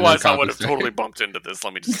conversation. Otherwise, I would have totally bumped into this.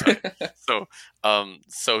 Let me just tell you.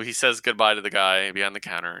 So he says goodbye to the guy behind the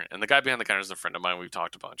counter, and the guy behind the counter is a friend of mine. We've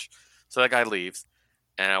talked a bunch. So that guy leaves,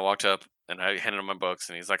 and I walked up and I handed him my books,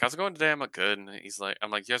 and he's like, "How's it going today?" I'm like, "Good." And I'm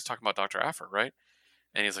like, "You guys talking about Dr. Aphra, right?"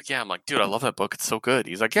 And he's like, "Yeah." I'm like, "Dude, I love that book. It's so good."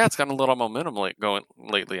 He's like, "Yeah, it's gotten a little momentum going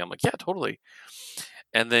lately." I'm like, "Yeah, totally."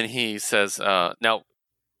 And then he says, now,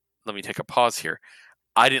 let me take a pause here.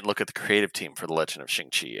 I didn't look at the creative team for The Legend of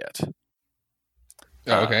Shang-Chi yet.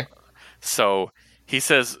 Oh, okay. So he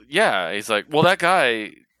says, yeah. He's like, well, that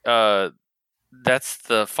guy, that's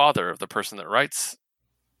the father of the person that writes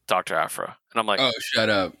Dr. Aphra. And I'm like, oh, shut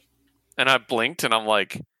up. And I blinked, and I'm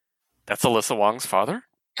like, that's Alyssa Wong's father?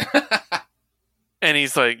 And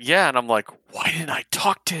he's like, yeah. And I'm like, why didn't I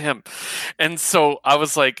talk to him? And so I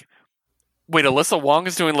was like, wait, Alyssa Wong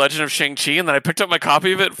is doing Legend of Shang-Chi? And then I picked up my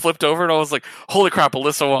copy of it, flipped over, and I was like, holy crap,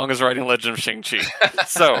 Alyssa Wong is writing Legend of Shang-Chi.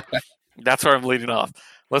 So that's where I'm leading off.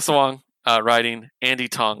 Alyssa Wong writing, Andy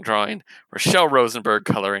Tong drawing, Rochelle Rosenberg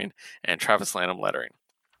coloring, and Travis Lanham lettering.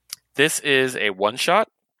 This is a one-shot.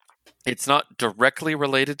 It's not directly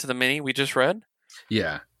related to the mini we just read.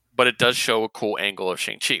 Yeah. But it does show a cool angle of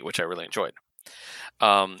Shang-Chi, which I really enjoyed.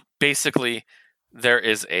 Basically, there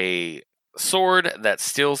is a sword that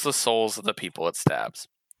steals the souls of the people it stabs.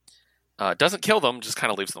 Doesn't kill them, just kind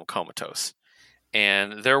of leaves them comatose.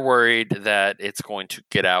 And they're worried that it's going to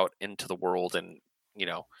get out into the world and,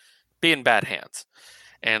 be in bad hands.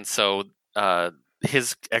 And so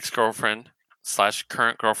his ex-girlfriend /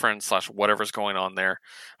 current girlfriend / whatever's going on there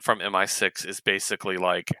from MI6 is basically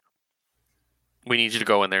like, we need you to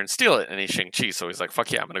go in there and steal it. And he's Shang-Chi, so he's like, fuck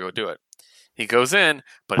yeah, I'm going to go do it. He goes in,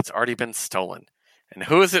 but it's already been stolen. And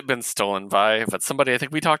who has it been stolen by? But somebody I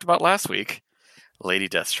think we talked about last week, Lady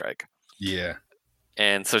Deathstrike. Yeah.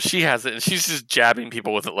 And so she has it, and she's just jabbing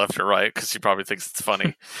people with it left or right because she probably thinks it's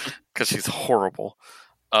funny because she's horrible.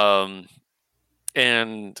 And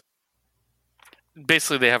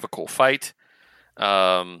basically they have a cool fight.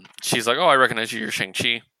 She's like, "Oh, I recognize you. You're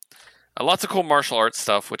Shang-Chi." Lots of cool martial arts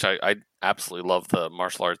stuff, which I absolutely love the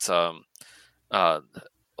martial arts.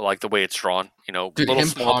 Like the way it's drawn. Dude, little him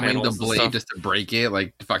small palming the panels and blade stuff. just to break it,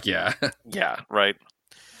 like fuck yeah. Yeah, right.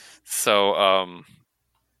 So,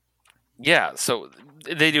 yeah, so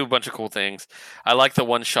they do a bunch of cool things. I like the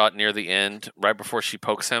one shot near the end, right before she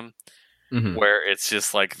pokes him, where it's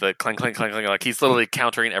just like the clink, clink, clink, clink. Like he's literally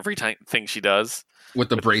countering every thing she does With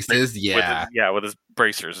the braces, yeah. with his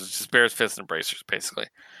bracers. It's just bare fists and bracers, basically.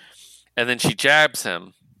 And then she jabs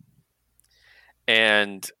him,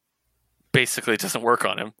 and basically it doesn't work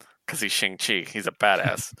on him because he's Shang-Chi. He's a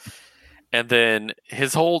badass. And then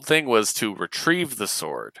his whole thing was to retrieve the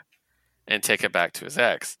sword and take it back to his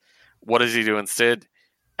ex. What does he do instead?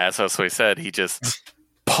 As Josue said, he just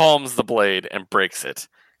palms the blade and breaks it.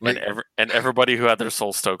 Like, and everybody who had their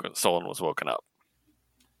soul stolen was woken up.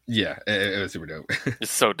 Yeah, it was super dope. It's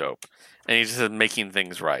so dope. And he's just making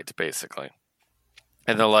things right, basically.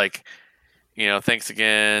 And they're like, thanks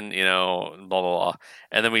again, blah, blah, blah.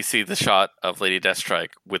 And then we see the shot of Lady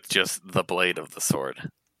Deathstrike with just the blade of the sword.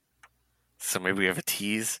 So maybe we have a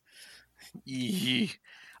tease. I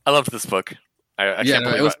loved this book. I can't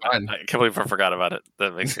believe it was fun. I can't believe I forgot about it.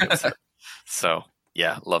 That makes me upset. So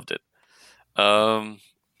yeah, loved it.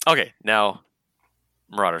 Okay, now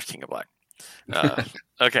Marauders King of Black.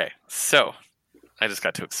 Okay, so I just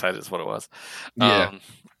got too excited is what it was. Yeah.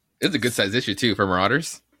 It's a good size issue too for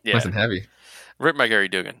Marauders. Yeah. Nice and heavy. Written by Gary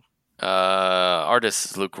Dugan. Artist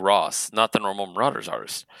is Luke Ross, not the normal Marauders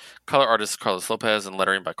artist. Color artist Carlos Lopez, and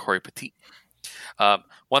lettering by Corey Petit.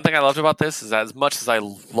 One thing I loved about this is that as much as I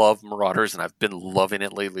love Marauders, and I've been loving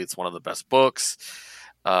it lately, it's one of the best books.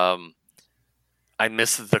 I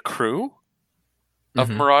miss the crew of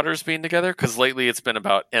Marauders being together, because lately it's been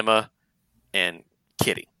about Emma and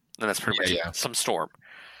Kitty, and that's pretty much it. Some Storm.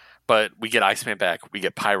 But we get Iceman back, we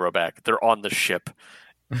get Pyro back, they're on the ship.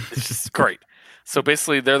 It's just great. So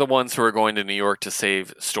basically, they're the ones who are going to New York to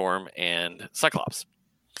save Storm and Cyclops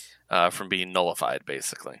from being nullified,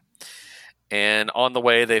 basically. And on the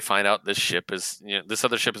way, they find out this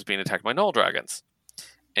other ship is being attacked by Null Dragons.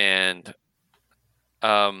 And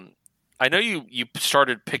I know you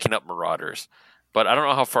started picking up Marauders, but I don't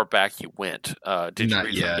know how far back you went. Did you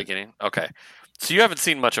read from the beginning? Okay, so you haven't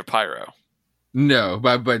seen much of Pyro. No,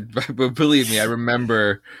 but believe me, I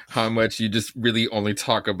remember how much you just really only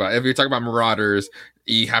talk about. If you talk about Marauders,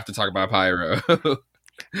 you have to talk about Pyro.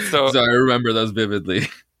 So I remember those vividly.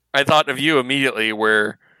 I thought of you immediately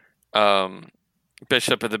where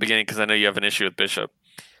Bishop at the beginning, because I know you have an issue with Bishop.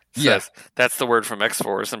 Says, that's the word from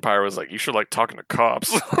X-Force, and Pyro was like, you should like talking to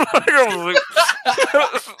cops.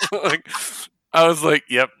 I was like,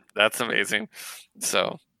 yep, that's amazing.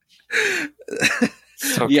 So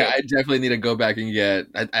yeah, I definitely need to go back and get.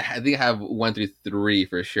 I think I have 1 through 3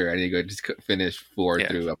 for sure. I need to go just finish 4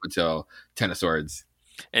 through up until 10 of Swords.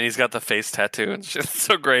 And he's got the face tattoo and shit. It's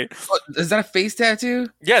so great. Oh, is that a face tattoo?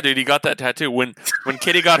 Yeah, dude, he got that tattoo. When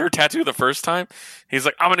Kitty got her tattoo the first time, he's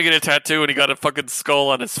like, I'm going to get a tattoo, and he got a fucking skull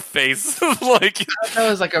on his face. Like, I thought it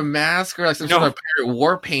was like a mask or like some sort of pirate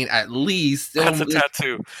war paint at least. That's a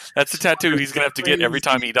tattoo. That's a tattoo he's going to have to get every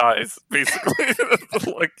time he dies, basically.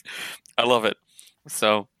 Like, I love it.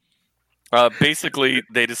 So, basically,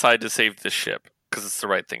 they decide to save this ship because it's the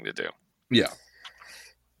right thing to do. Yeah.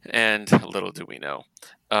 And little do we know.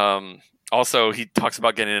 Also, he talks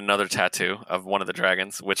about getting another tattoo of one of the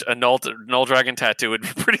dragons, which a null dragon tattoo would be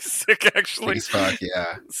pretty sick, actually. Fuck,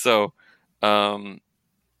 yeah. So,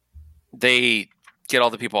 they get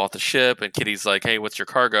all the people off the ship, and Kitty's like, hey, what's your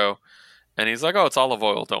cargo? And he's like, oh, it's olive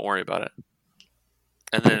oil. Don't worry about it.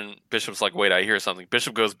 And then Bishop's like, wait, I hear something.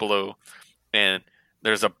 Bishop goes below, and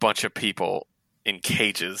there's a bunch of people in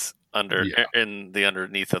cages in the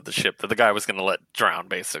underneath of the ship that the guy was going to let drown,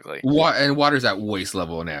 basically. And water's at waist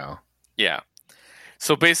level now. Yeah.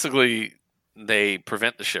 So basically, they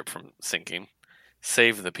prevent the ship from sinking,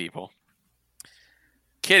 save the people.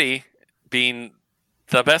 Kitty, being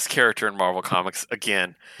the best character in Marvel Comics,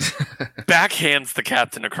 again, backhands the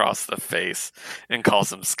captain across the face and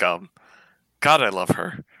calls him scum. God, I love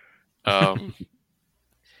her.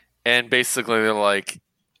 And basically, they're like,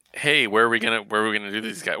 hey, where are we gonna do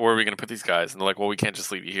these guys? Where are we gonna put these guys? And they're like, well, we can't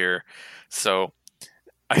just leave you here. So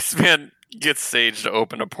Iceman gets Sage to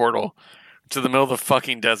open a portal to the middle of the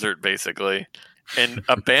fucking desert, basically, and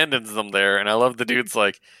abandons them there. And I love the dude's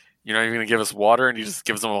like, you're not even gonna give us water, and he just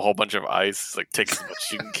gives them a whole bunch of ice. He's like, take as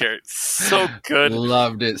much you can carry. It's so good.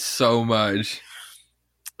 Loved it so much.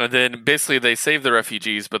 And then basically they save the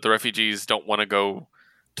refugees, but the refugees don't want to go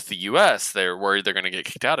to the U.S., they're worried they're going to get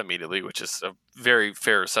kicked out immediately, which is a very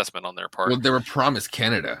fair assessment on their part. Well, they were promised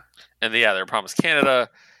Canada. And they were promised Canada.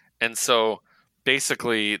 And so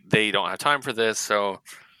basically they don't have time for this. So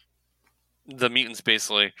the mutants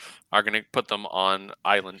basically are going to put them on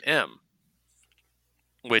Island M,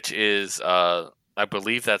 which is, I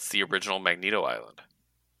believe that's the original Magneto Island.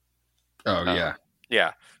 Oh, yeah.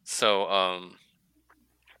 Yeah. So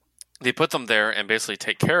they put them there and basically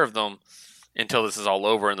take care of them until this is all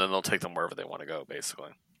over, and then they'll take them wherever they want to go,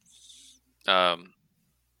 basically. And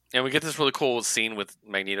we get this really cool scene with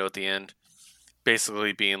Magneto at the end,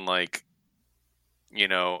 basically being like, you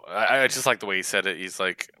know, I just like the way he said it. He's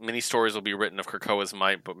like, many stories will be written of Krakoa's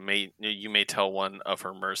might, but you may tell one of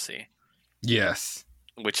her mercy. Yes.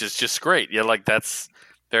 Which is just great. Yeah, like that's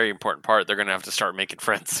very important part. They're gonna have to start making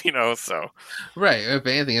friends, you know. So right. If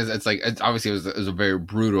anything, it's like obviously it was a very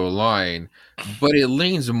brutal line, but it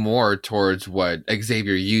leans more towards what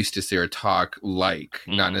Xavier used to say or talk like,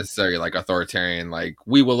 not necessarily like authoritarian. Like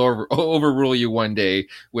we will overrule you one day,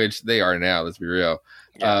 which they are now. Let's be real.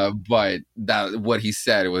 Yeah. But that what he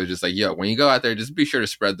said was just like, yo, when you go out there, just be sure to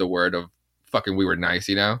spread the word of fucking we were nice,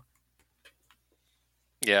 you know.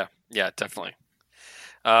 Yeah. Definitely.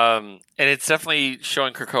 And it's definitely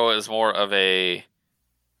showing Krakoa as more of a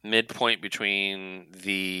midpoint between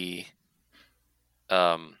the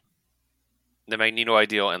Magneto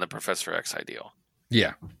ideal and the Professor X ideal.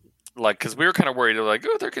 Yeah. Like, because we were kind of worried, like,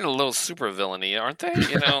 oh, they're getting a little super villainy, aren't they?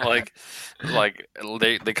 You know, like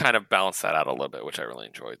they kind of balance that out a little bit, which I really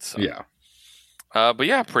enjoyed. So yeah. But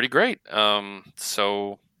yeah, pretty great.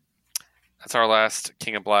 So that's our last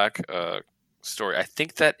King of Black story. I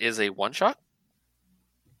think that is a one shot.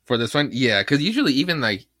 For this one, yeah, because usually even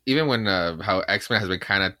when how X-Men has been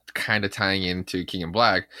kind of tying into King in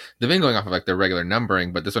Black, they've been going off of like the regular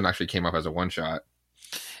numbering, but this one actually came up as a one shot.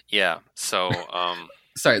 Yeah. So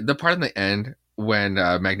sorry, the part in the end when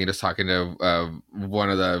Magneto's talking to one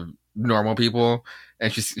of the normal people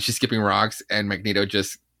and she's skipping rocks and Magneto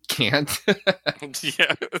just can't.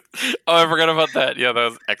 Yeah. Oh, I forgot about that. Yeah, that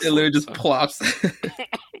was excellent. It literally just plops.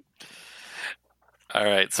 All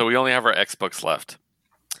right, so we only have our X books left.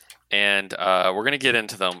 And we're going to get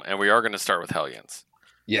into them, and we are going to start with Hellions.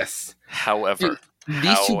 Yes. However,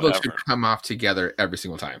 these two books should come off together every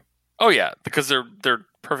single time. Oh yeah, because they're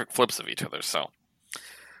perfect flips of each other. So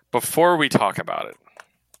before we talk about it,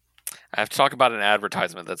 I have to talk about an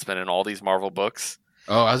advertisement that's been in all these Marvel books.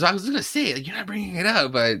 Oh, I was going to say, you're not bringing it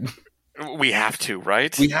up, but we have to,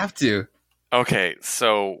 right? We have to. Okay,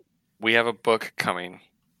 so we have a book coming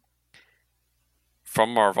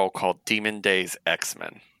from Marvel called Demon Days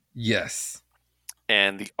X-Men. Yes.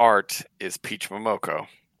 And the art is Peach Momoko.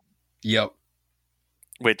 Yep.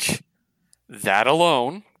 Which, that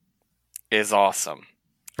alone is awesome.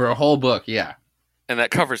 For a whole book, yeah. And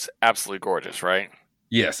that cover's absolutely gorgeous, right?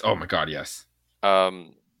 Yes. Oh my god, yes.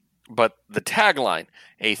 But the tagline,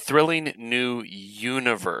 a thrilling new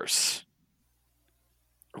universe,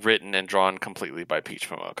 written and drawn completely by Peach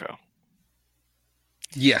Momoko.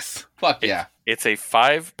 Yes. Fuck yeah. It's a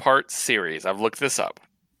 5-part series. I've looked this up.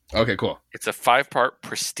 Okay, cool. It's a 5-part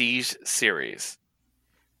prestige series,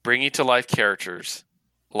 bringing to life characters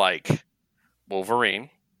like Wolverine,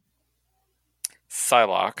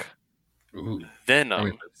 Psylocke,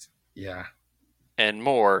 Venom, yeah, and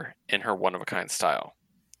more in her one-of-a-kind style.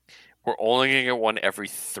 We're only going to get one every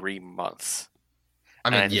 3 months.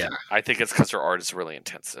 I think it's because her art is really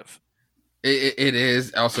intensive. It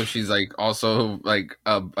is. Also, she's a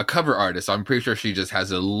cover artist. So I'm pretty sure she just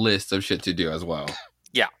has a list of shit to do as well.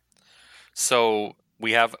 Yeah. So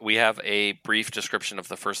we have a brief description of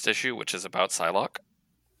the first issue, which is about Psylocke.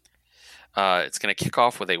 It's going to kick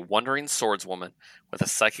off with a wandering swordswoman with a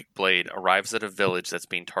psychic blade arrives at a village that's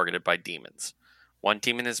being targeted by demons. One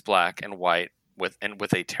demon is black and white with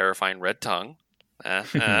a terrifying red tongue.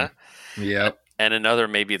 Yep. And another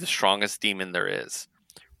may be the strongest demon there is.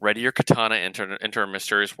 Ready your katana enter a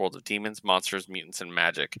mysterious world of demons, monsters, mutants, and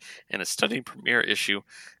magic in a stunning premiere issue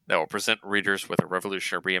that will present readers with a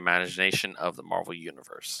revolutionary reimagination of the Marvel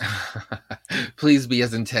Universe. Please be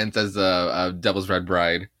as intense as Devil's Red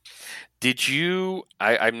Bride. Did you...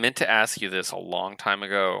 I meant to ask you this a long time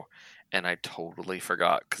ago, and I totally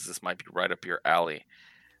forgot, because this might be right up your alley.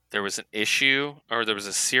 There was there was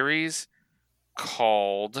a series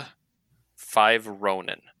called 5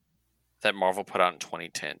 Ronin that Marvel put out in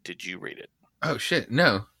 2010. Did you read it? Oh, shit,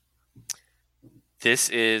 no. This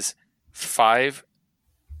is 5...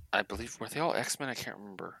 I believe, were they all X-Men? I can't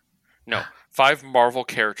remember. No, 5 Marvel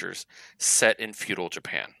characters set in feudal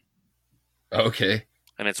Japan. Okay.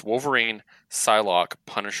 And it's Wolverine, Psylocke,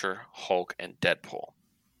 Punisher, Hulk, and Deadpool.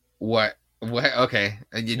 What? What? Okay.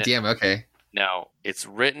 Damn. Okay. Now, it's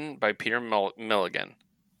written by Peter Milligan,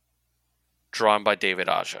 drawn by David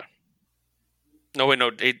Aja. No, wait, no.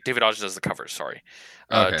 David Aja does the covers. Sorry.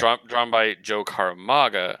 Okay. Drawn by Joe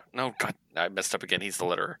Caramaga. No, God, I messed up again. He's the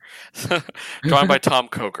letterer. Drawn by Tom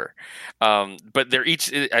Coker. But they're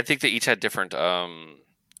each. I think they each had different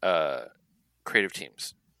creative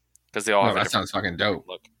teams because they all have. Oh, that sounds fucking dope.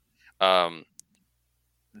 Look,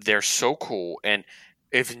 they're so cool, and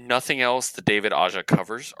if nothing else, the David Aja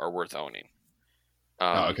covers are worth owning.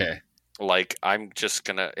 Okay. Like I'm just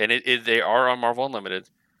gonna, and they are on Marvel Unlimited.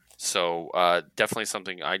 So definitely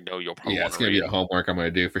something I know you'll probably want to read. It's going to be a homework I'm going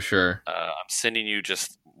to do for sure. I'm sending you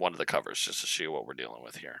just one of the covers just to show you what we're dealing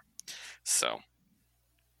with here. So,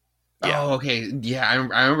 yeah. Oh, okay. Yeah, I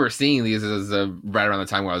remember seeing these as right around the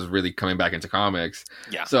time when I was really coming back into comics.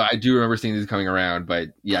 Yeah. So I do remember seeing these coming around, but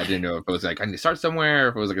yeah, I didn't know if it was like I need to start somewhere, or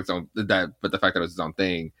if it was like its own that. But the fact that it was its own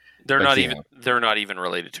thing, they're not even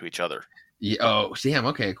related to each other. Yeah. Oh, damn.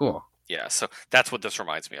 Okay. Cool. Yeah. So that's what this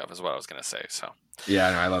reminds me of, is what I was going to say. So.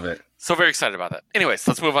 Yeah, no, I love it. So very excited about that. Anyways,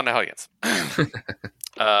 let's move on to Hellions.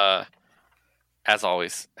 As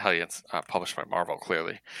always, Hellions, published by Marvel,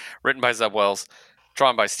 clearly. Written by Zeb Wells,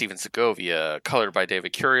 drawn by Steven Segovia, colored by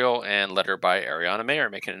David Curiel, and lettered by Ariana Mayer,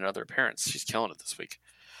 making another appearance. She's killing it this week.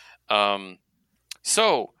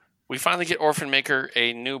 So, we finally get Orphan Maker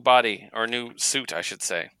a new body, or new suit, I should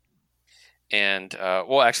say. And,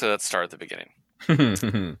 well, actually, let's start at the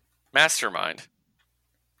beginning. Mastermind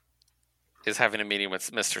is having a meeting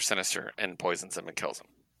with Mr. Sinister and poisons him and kills him.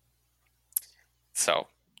 So,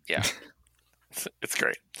 yeah. It's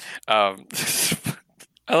great. I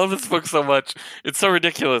love this book so much. It's so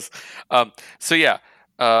ridiculous. So, yeah.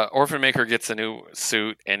 Orphan Maker gets a new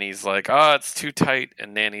suit, and he's like, oh, it's too tight.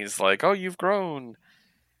 And Nanny's like, oh, you've grown.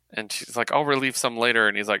 And she's like, I'll relieve some later.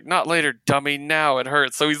 And he's like, not later, dummy, now it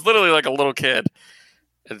hurts. So he's literally like a little kid.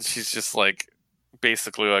 And she's just like,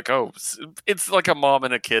 basically like, oh, it's like a mom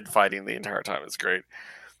and a kid fighting the entire time. It's great.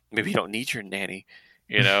 Maybe you don't need your nanny,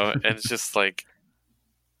 you know? And it's just like,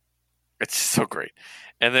 it's so great.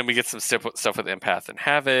 And then we get some stuff with Empath and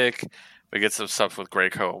Havoc. We get some stuff with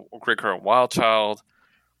Greycrow and Wildchild.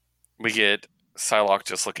 We get Psylocke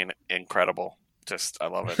just looking incredible. Just, I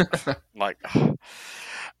love it. Like,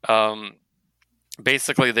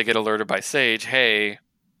 basically they get alerted by Sage, hey,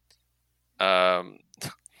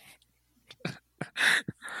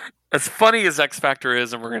 as funny as X Factor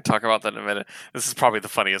is, and we're going to talk about that in a minute, this is probably the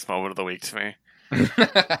funniest moment of the week to me.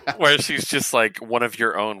 Where she's just like, one of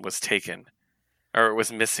your own was taken, or it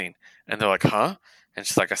was missing. And they're like, huh? And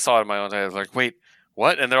she's like, I saw it in my own eyes. Like, wait,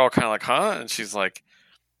 what? And they're all kind of like, huh? And she's like,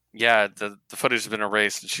 yeah, the footage has been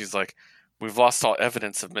erased. And she's like, we've lost all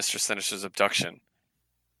evidence of Mr. Sinister's abduction.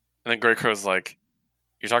 And then Greycrow's like,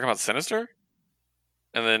 you're talking about Sinister?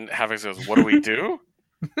 And then Havoc goes, what do we do?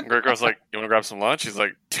 And Greycrow's like, you want to grab some lunch? He's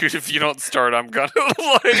like, dude, if you don't start, I'm gonna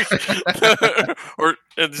like, or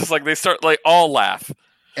it's just like they start like all laugh.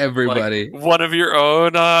 Everybody, like, one of your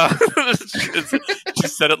own. She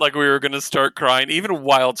said it like we were gonna start crying. Even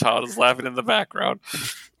Wildchild is laughing in the background.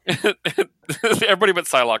 Everybody but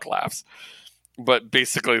Psylocke laughs. But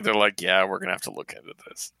basically, they're like, yeah, we're gonna have to look into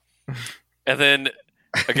this. And then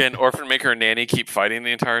again, Orphan Maker and Nanny keep fighting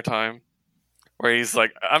the entire time. Where he's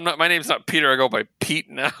like, my name's not Peter, I go by Pete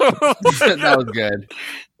now. That was good.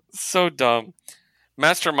 So dumb.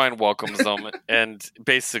 Mastermind welcomes them, and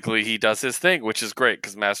basically he does his thing, which is great,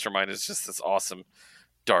 because Mastermind is just this awesome,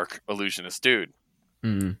 dark, illusionist dude.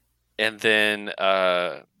 Mm-hmm. And then,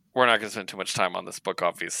 we're not going to spend too much time on this book,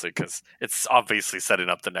 obviously, because it's obviously setting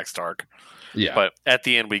up the next arc. Yeah. But at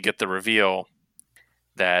the end, we get the reveal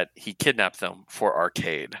that he kidnapped them for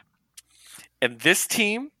Arcade. And this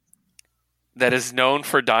team that is known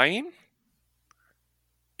for dying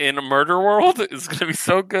in a murder world is going to be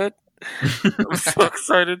so good. I'm so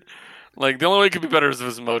excited. Like, the only way it could be better is if it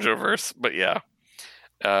was Mojoverse, but yeah.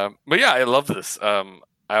 But yeah, I love this. I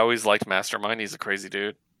always liked Mastermind. He's a crazy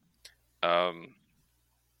dude.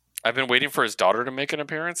 I've been waiting for his daughter to make an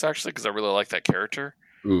appearance, actually, because I really like that character.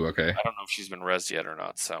 Ooh, okay. I don't know if she's been rezzed yet or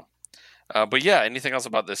not, so. But yeah, anything else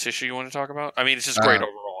about this issue you want to talk about? I mean, it's just great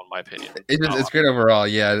overall, in my opinion. It's great overall.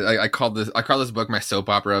 Yeah, I call this book my soap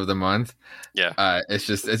opera of the month. Yeah,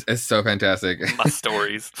 it's so fantastic. My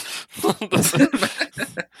stories.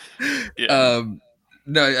 Yeah.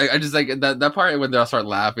 No, I just like that part when they all start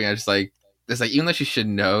laughing. I just like it's like, even though she should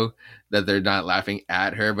know that they're not laughing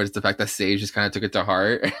at her, but it's the fact that Sage just kind of took it to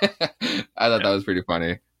heart. I thought that was pretty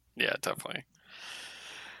funny. Yeah, definitely.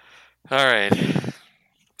 All right.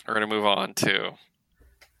 We're going to move on to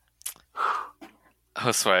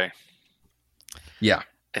Josue. Yeah.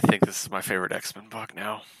 I think this is my favorite X-Men book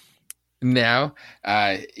now. Now,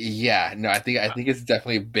 yeah, no, I think it's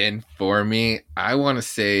definitely been for me. I want to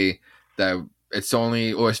say that it's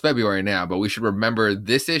only, or it's February now, but we should remember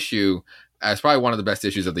this issue as probably one of the best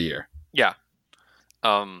issues of the year. Yeah.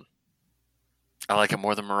 I like it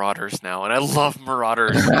more than Marauders now, and I love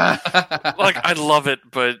Marauders. Like, I love it,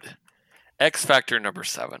 but X Factor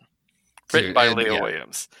 #7, written Dude, by and Leo yeah,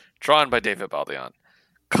 Williams, drawn by David Baldeon,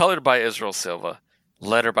 colored by Israel Silva,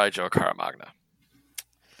 letter by Joe Caramagna.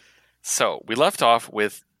 So we left off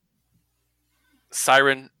with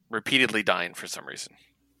Siren repeatedly dying for some reason,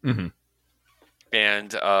 mm-hmm.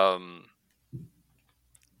 and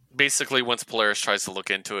basically, once Polaris tries to look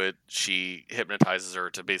into it, she hypnotizes her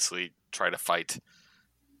to basically try to fight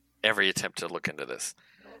every attempt to look into this.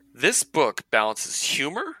 This book balances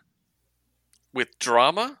humor with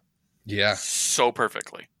drama, Yeah, so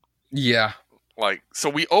perfectly. yeah, Like, so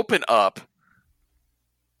we open up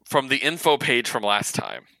from the info page from last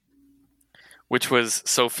time, which was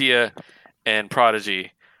Sophia and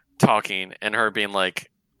Prodigy talking, and her being like,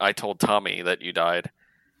 "I told Tommy that you died,"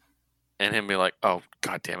 and him being like, "Oh,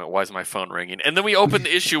 god damn it, why is my phone ringing?" And then we open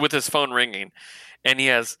the issue with his phone ringing, and he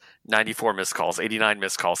has 94 missed calls, 89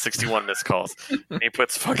 missed calls, 61 missed calls, and he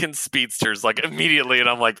puts fucking speedsters like immediately, and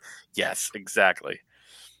I'm like, yes, exactly.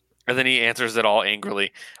 And then he answers it all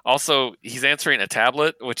angrily. Also, he's answering a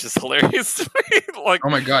tablet, which is hilarious to me. Like, oh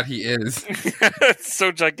my god, he is. it's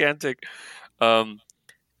so gigantic. And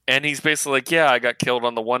he's basically like, yeah, I got killed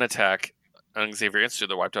on the one attack on Xavier Institute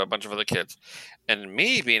that wiped out a bunch of other kids. And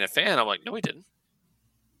me being a fan, I'm like, no, he didn't.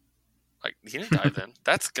 Like, he didn't die then.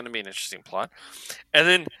 That's going to be an interesting plot. And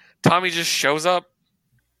then Tommy just shows up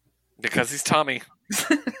because he's Tommy.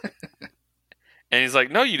 And he's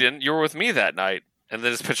like, no, you didn't. You were with me that night. And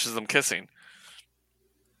then just pictures them kissing.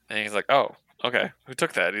 And he's like, oh, okay. Who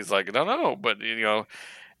took that? He's like, no. But,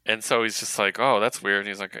 and so he's just like, oh, that's weird. And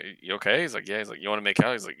he's like, you okay? He's like, yeah. He's like, you want to make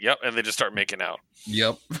out? He's like, yep. And they just start making out.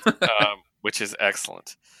 Yep. Which is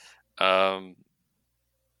excellent. Then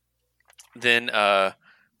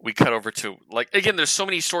we cut over to, like, again, there's so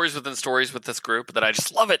many stories within stories with this group that I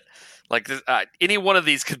just love it. Like, any one of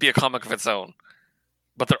these could be a comic of its own,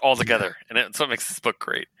 but they're all together, and it's what makes this book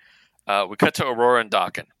great. We cut to Aurora and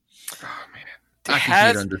Daken. Oh man,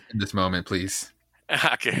 Akihiro in this moment, please.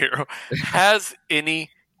 Akihiro has any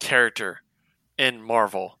character in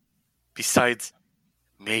Marvel besides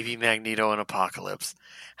maybe Magneto and Apocalypse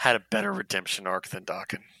had a better redemption arc than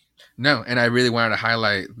Daken? No, and I really wanted to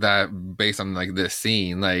highlight that based on like this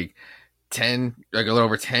scene, like a little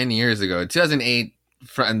over 10 years ago, 2008,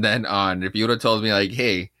 and then on. If you would have told me like,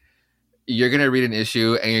 hey, you're gonna read an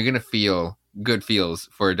issue and you're gonna feel good feels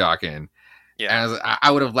for Daken. Yeah. And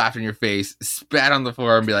I would have laughed in your face, spat on the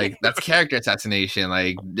floor, and be like, that's character assassination.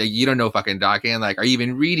 Like, you don't know fucking Daken. Like, are you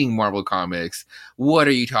even reading Marvel Comics? What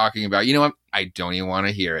are you talking about? You know what? I don't even want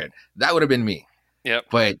to hear it. That would have been me. Yep.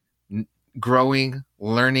 But growing,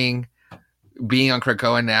 learning, being on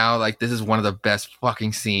Krakoa now, like, this is one of the best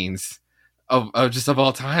fucking scenes of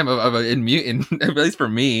all time, in mutant, at least for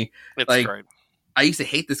me. It's like, great. I used to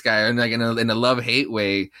hate this guy in a love-hate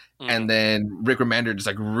way, and then Rick Remender just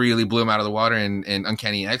like really blew him out of the water in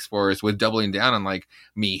Uncanny X-Force with doubling down on like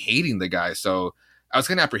me hating the guy. So I was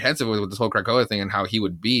kind of apprehensive with this whole Krakoa thing and how he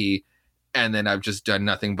would be, and then I've just done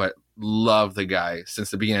nothing but love the guy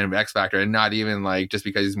since the beginning of X Factor, and not even like just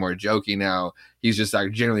because he's more jokey now. He's just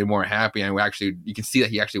like generally more happy, and you can see that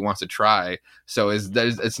he actually wants to try. So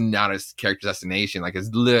it's not a character assassination, like it's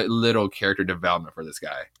little character development for this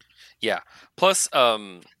guy. Yeah. Plus,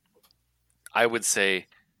 I would say,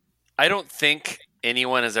 I don't think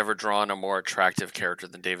anyone has ever drawn a more attractive character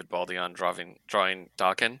than David Baldeon drawing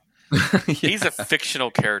Daken. Yeah. He's a fictional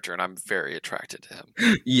character, and I'm very attracted to him.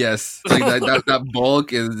 Yes, like that bulk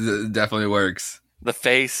definitely works. The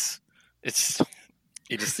face,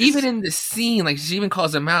 even in this scene, like she even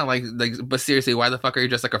calls him out, like, but seriously, why the fuck are you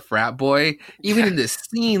just like a frat boy? Even in this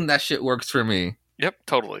scene, that shit works for me. Yep,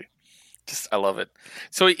 totally. I love it.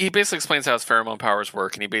 So he basically explains how his pheromone powers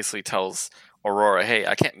work, and he basically tells Aurora, hey,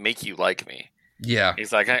 I can't make you like me. Yeah.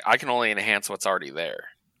 He's like, I can only enhance what's already there.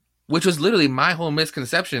 Which was literally my whole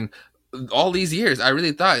misconception all these years. I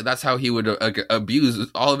really thought that's how he would abuse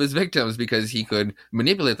all of his victims, because he could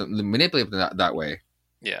manipulate them that way.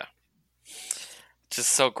 Yeah.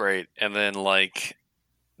 Just so great. And then, like,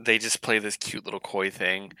 they just play this cute little coy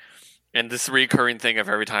thing. And this recurring thing of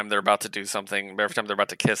every time they're about to do something, every time they're about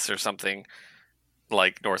to kiss or something,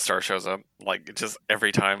 like North Star shows up. Like, just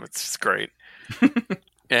every time, it's just great.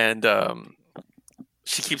 And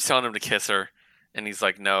she keeps telling him to kiss her, and he's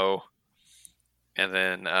like, no. And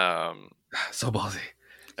then so ballsy.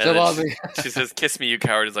 And So then she says, "Kiss me, you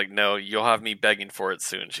coward." He's like, "No, you'll have me begging for it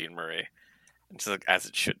soon, Jean Marie." And she's like, "As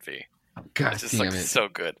it should be." God It's just damn like it. so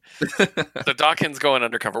good. So Dawkins going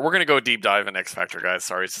undercover. We're gonna go deep dive in X Factor, guys.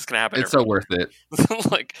 Sorry, it's just gonna happen. It's so worth it.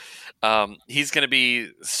 Like, he's gonna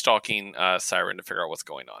be stalking Siren to figure out what's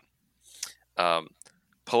going on.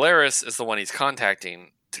 Polaris is the one he's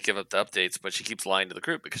contacting to give up the updates, but she keeps lying to the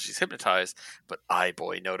group because she's hypnotized. But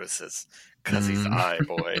iBoy notices because he's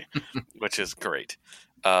iBoy, which is great.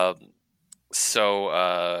 Yeah.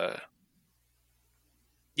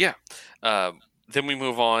 Then we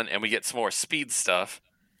move on and we get some more speed stuff,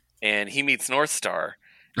 and he meets North Star,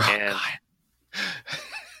 and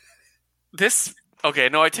this. Okay,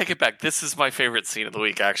 no, I take it back. This is my favorite scene of the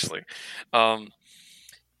week, actually.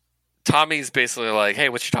 Tommy's basically like, "Hey,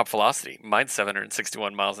 what's your top velocity?" "Mine's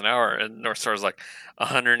 761 miles an hour," and North Star's like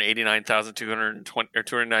 189,220 or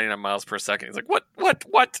 299 miles per second. He's like, "What?"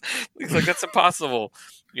 He's like, "That's impossible."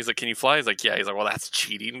 He's like, "Can you fly?" He's like, "Yeah." He's like, "Well, that's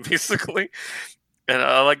cheating, basically." And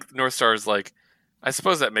I like North Star's like, "I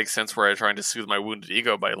suppose that makes sense. Where I'm trying to soothe my wounded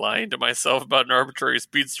ego by lying to myself about an arbitrary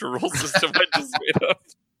speedster rule system I just made up."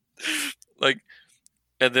 Like,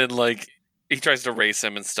 and then like he tries to race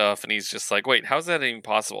him and stuff, and he's just like, "Wait, how's that even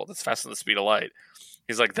possible? That's faster than the speed of light."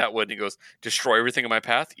 He's like, "That would." And he goes, "Destroy everything in my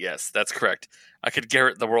path?" "Yes, that's correct. I could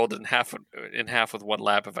garrot the world in half with one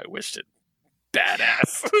lap if I wished it."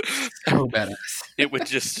 Badass. So badass. It would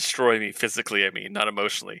just destroy me physically. I mean, not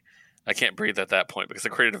emotionally. I can't breathe at that point because I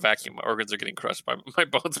created a vacuum. My organs are getting crushed. My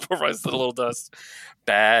bones pulverized to the little dust.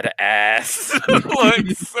 Badass.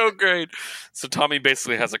 Like, so great. So Tommy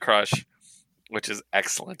basically has a crush, which is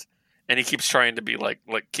excellent. And he keeps trying to be like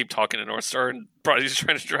keep talking to North Star, and Brody's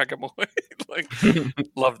trying to drag him away. Like,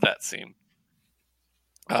 love that scene.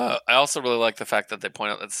 I also really like the fact that they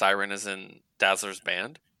point out that Siren is in Dazzler's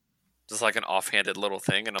band. Just like an offhanded little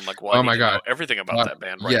thing, and I'm like, well, I need to know everything about that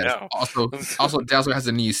band right now. Also, Dazzler has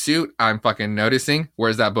a new suit. I'm fucking noticing.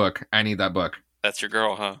 Where's that book? I need that book. That's your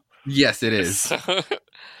girl, huh? Yes, it is.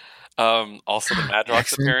 Also, the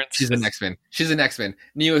Madrox appearance. She's an X-Men. She's an X-Men.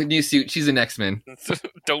 New suit. She's an X-Men.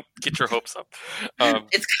 Don't get your hopes up.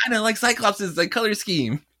 It's kind of like Cyclops' like color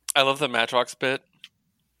scheme. I love the Madrox bit.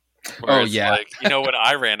 Oh yeah. Like, when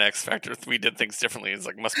I ran X Factor, we did things differently. It's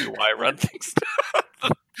like, must be why I run things.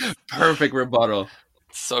 Perfect rebuttal.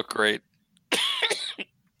 So great.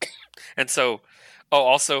 And so,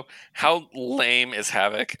 also, how lame is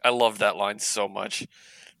Havoc? I love that line so much.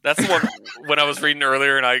 That's the one when I was reading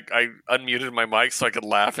earlier and I unmuted my mic so I could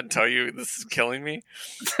laugh and tell you this is killing me.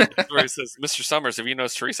 Where he says, "Mr. Summers, have you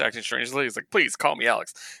noticed Teresa acting strangely?" He's like, "Please call me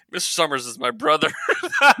Alex. Mr. Summers is my brother."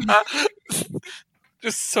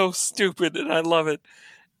 Just so stupid, and I love it.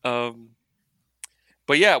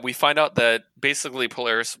 But yeah, we find out that basically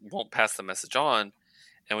Polaris won't pass the message on,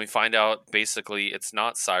 and we find out basically it's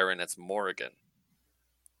not Siren, it's Morrigan,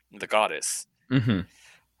 the goddess. Mm-hmm.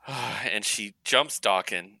 And she jumps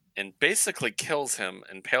Dawkins and basically kills him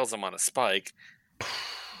and impales him on a spike,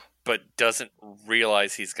 but doesn't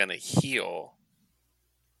realize he's going to heal.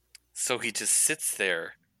 So he just sits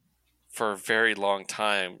there for a very long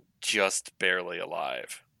time, just barely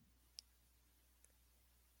alive.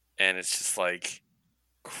 And it's just like,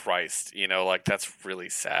 Christ, like, that's really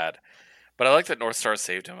sad. But I like that North Star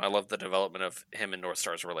saved him. I love the development of him and North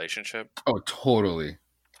Star's relationship. Oh, totally.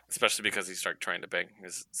 Especially because he started trying to bang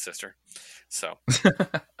his sister. So,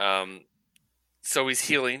 so he's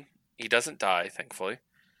healing. He doesn't die, thankfully.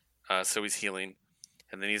 So he's healing.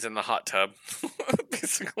 And then he's in the hot tub,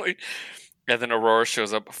 basically. And then Aurora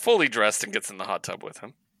shows up fully dressed and gets in the hot tub with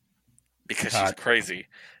him. Because she's crazy.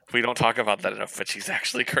 We don't talk about that enough, but she's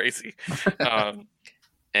actually crazy.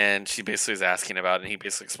 And she basically is asking about it, and he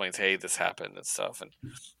basically explains, "Hey, this happened," and stuff. And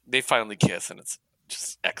they finally kiss, and it's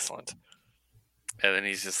just excellent. And then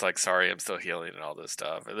he's just like, "Sorry, I'm still healing," and all this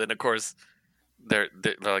stuff. And then, of course, they're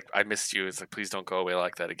like, "I missed you." It's like, "Please don't go away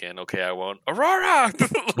like that again." "Okay, I won't." Aurora!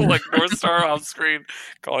 Like North Star off screen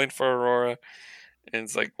calling for Aurora. And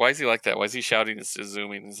it's like, why is he like that? Why is he shouting instead of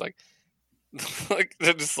zooming? He's like, like,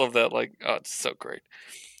 I just love that. Like, oh, it's so great.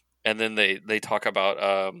 And then they talk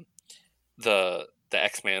about the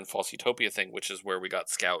X-Man False Utopia thing, which is where we got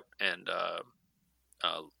Scout and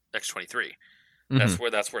X-23. Mm-hmm.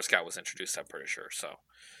 That's where Scout was introduced, I'm pretty sure. So,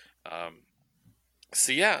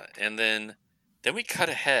 so yeah, and then we cut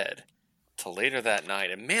ahead to later that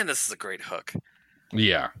night, and man, this is a great hook.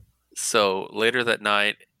 Yeah. So later that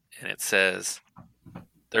night, and it says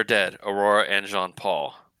they're dead, Aurora and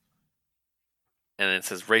Jean-Paul, and then it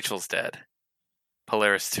says Rachel's dead,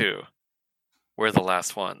 Polaris too. We're the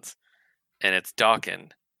last ones, and it's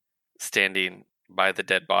Dawkins standing by the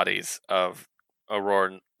dead bodies of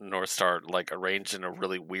Aurora North Star like arranged in a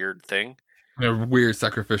really weird thing. In a weird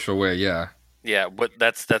sacrificial way, yeah. Yeah, but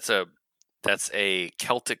that's a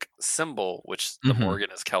Celtic symbol, which the Mm-hmm.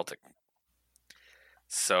 Morgan is Celtic.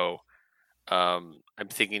 So I'm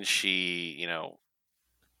thinking she,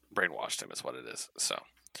 brainwashed him is what it is. So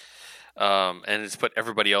and it's put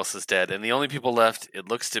everybody else is dead, and the only people left it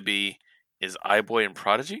looks to be is iBoy and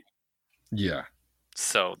Prodigy. Yeah.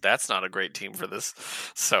 So that's not a great team for this.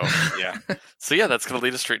 So yeah, that's going to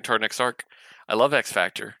lead us straight into our next arc. I love X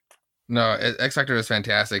Factor. No, X Factor is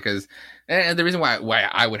fantastic because, and the reason why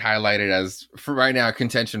I would highlight it as for right now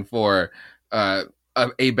contention for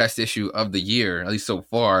a best issue of the year, at least so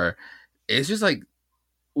far, is just like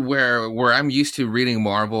where I'm used to reading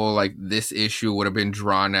Marvel, like this issue would have been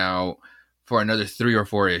drawn out for another 3 or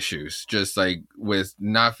 4 issues, just like with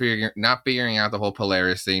not figuring out the whole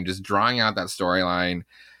Polaris thing, just drawing out that storyline,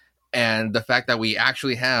 and the fact that we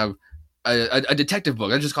actually have a detective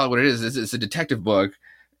book. I just call it what it is. It's a detective book,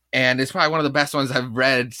 and it's probably one of the best ones I've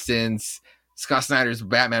read since Scott Snyder's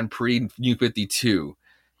Batman pre New 52,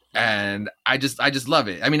 and I just love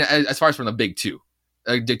it. I mean, as far as from the big two,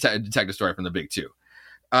 a detective story from the big two.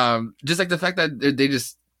 Just like the fact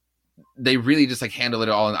that they really just like handle it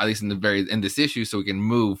all, at least in this issue, so we can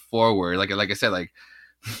move forward. Like I said, like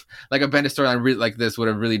like a Bendis storyline like this would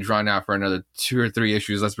have really drawn out for another 2 or 3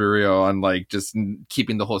 issues. Let's be real, on like just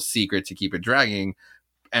keeping the whole secret to keep it dragging,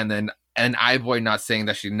 and then iBoy not saying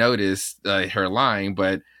that she noticed her lying,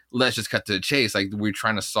 but let's just cut to the chase. Like we're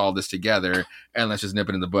trying to solve this together, and let's just nip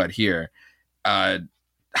it in the bud here.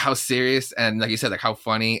 How serious and like you said, like how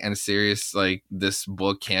funny and serious like this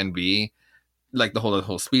book can be. Like the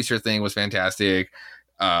whole speedster thing was fantastic.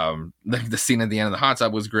 Like the scene at the end of the hot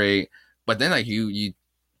tub was great, but then like you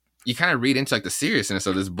kind of read into like the seriousness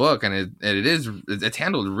of this book, and it's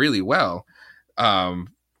handled really well.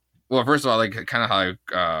 Well, first of all, like kind of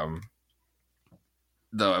how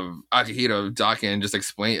the Akihito Daken just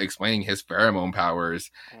explaining his pheromone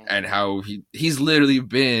powers, and how he's literally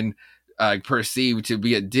been perceived to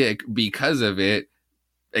be a dick because of it.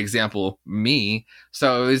 Example, me.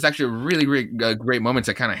 So it was actually a really great moment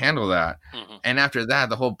to kind of handle that. Mm-hmm. And after that,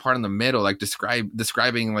 the whole part in the middle, like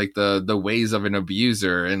describing like the ways of an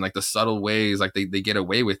abuser and like the subtle ways like they get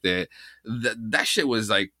away with it. That shit was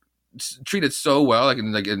like treated so well, like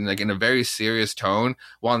in a very serious tone,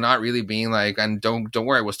 while not really being like, and don't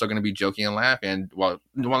worry, we're still going to be joking and laughing, and while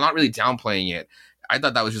not really downplaying it. I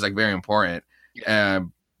thought that was just like very important. Yeah.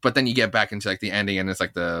 But then you get back into like the ending, and it's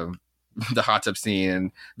like the hot tub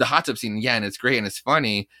scene, yeah, and it's great and it's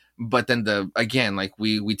funny, but then again, like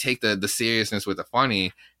we take the seriousness with the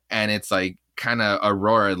funny, and it's like kind of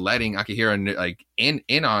Aurora letting Akihiro like in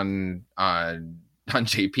on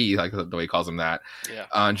JP, like the way he calls him that,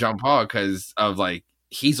 on John Paul, because of like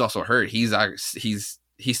he's also hurt. He's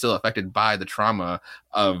still affected by the trauma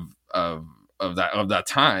of that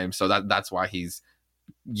time. So that's why he's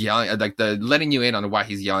yelling, like the letting you in on why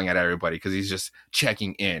he's yelling at everybody, because he's just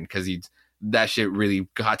checking in, because that shit really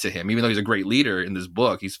got to him. Even though he's a great leader in this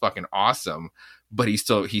book, he's fucking awesome, but he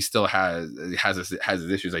still has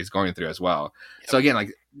his issues that he's going through as well. Yep. So again,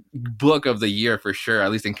 like book of the year for sure,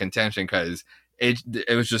 at least in contention, because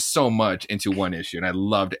it was just so much into one issue, and I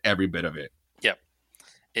loved every bit of it. Yep.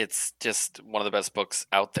 It's just one of the best books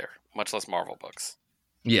out there, much less Marvel books.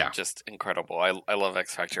 Yeah. Just incredible. I love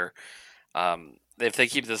X Factor. If they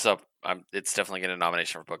keep this up, it's definitely getting a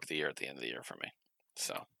nomination for Book of the Year at the end of the year for me.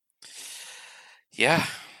 So, yeah.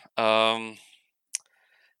 That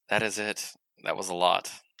is it. That was a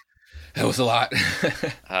lot. That was a lot.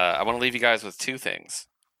 I want to leave you guys with 2 things.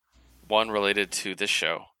 One related to this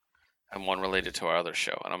show, and one related to our other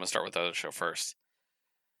show. And I'm going to start with the other show first.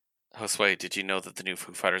 Josue, did you know that the new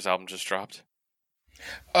Foo Fighters album just dropped?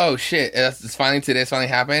 Oh shit! It's finally today. It's finally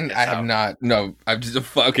happened. I have not. No, I'm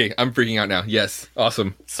just okay. I'm freaking out now. Yes,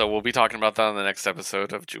 awesome. So we'll be talking about that on the next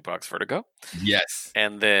episode of Jukebox Vertigo. Yes.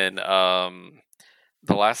 And then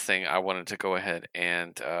the last thing I wanted to go ahead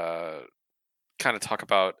and kind of talk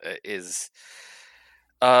about is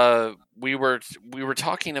we were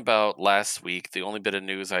talking about last week. The only bit of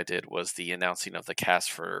news I did was the announcing of the cast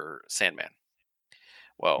for Sandman.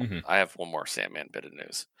 Well, I have one more Sandman bit of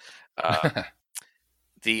news.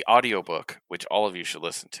 The audiobook, which all of you should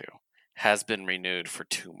listen to, has been renewed for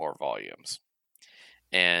 2 more volumes.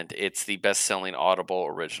 And it's the best-selling Audible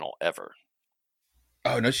original ever.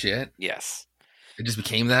 Oh, no shit. Yes. It just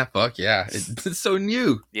became that? Fuck yeah. It's so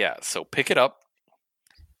new. Yeah, so pick it up.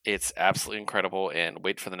 It's absolutely incredible, and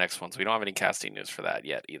wait for the next ones. We don't have any casting news for that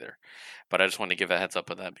yet either. But I just want to give a heads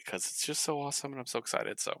up on that because it's just so awesome, and I'm so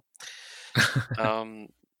excited. So,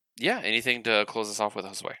 yeah, anything to close us off with,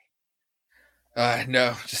 Josue?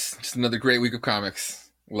 No, just another great week of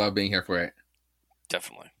comics. Love being here for it.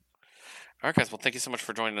 Definitely. All right, guys. Well, thank you so much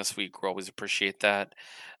for joining us this week. We always appreciate that.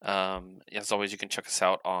 As always, you can check us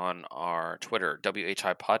out on our Twitter,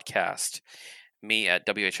 WHI Podcast. Me at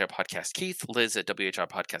WHI Podcast Keith, Liz at WHI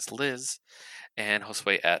Podcast Liz, and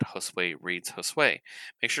Josue at Josue Reads Josue.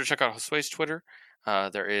 Make sure to check out Josue's Twitter.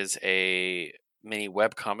 There is a mini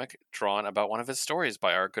web comic drawn about one of his stories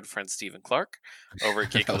by our good friend Stephen Clark over at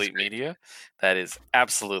Geek Elite Media. That is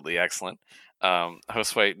absolutely excellent.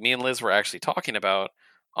 Josue, me and Liz were actually talking about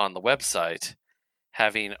on the website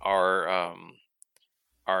having our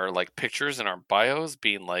like pictures and our bios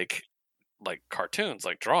being like cartoons,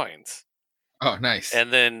 like drawings. Oh, nice.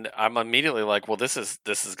 And then I'm immediately like, well, this is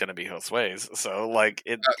going to be Josue's. So like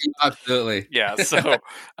it, Absolutely. yeah. So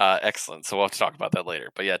excellent. So we'll have to talk about that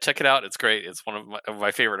later. But yeah, check it out. It's great. It's one of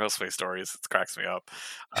my favorite Josue stories. It cracks me up,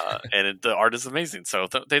 and the art is amazing. So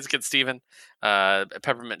thanks again, Stephen,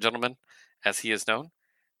 Peppermint Gentleman, as he is known,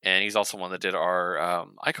 and he's also one that did our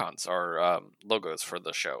icons, our logos for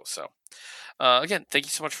the show. So again, thank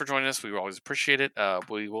you so much for joining us. We always appreciate it.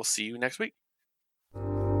 We will see you next week.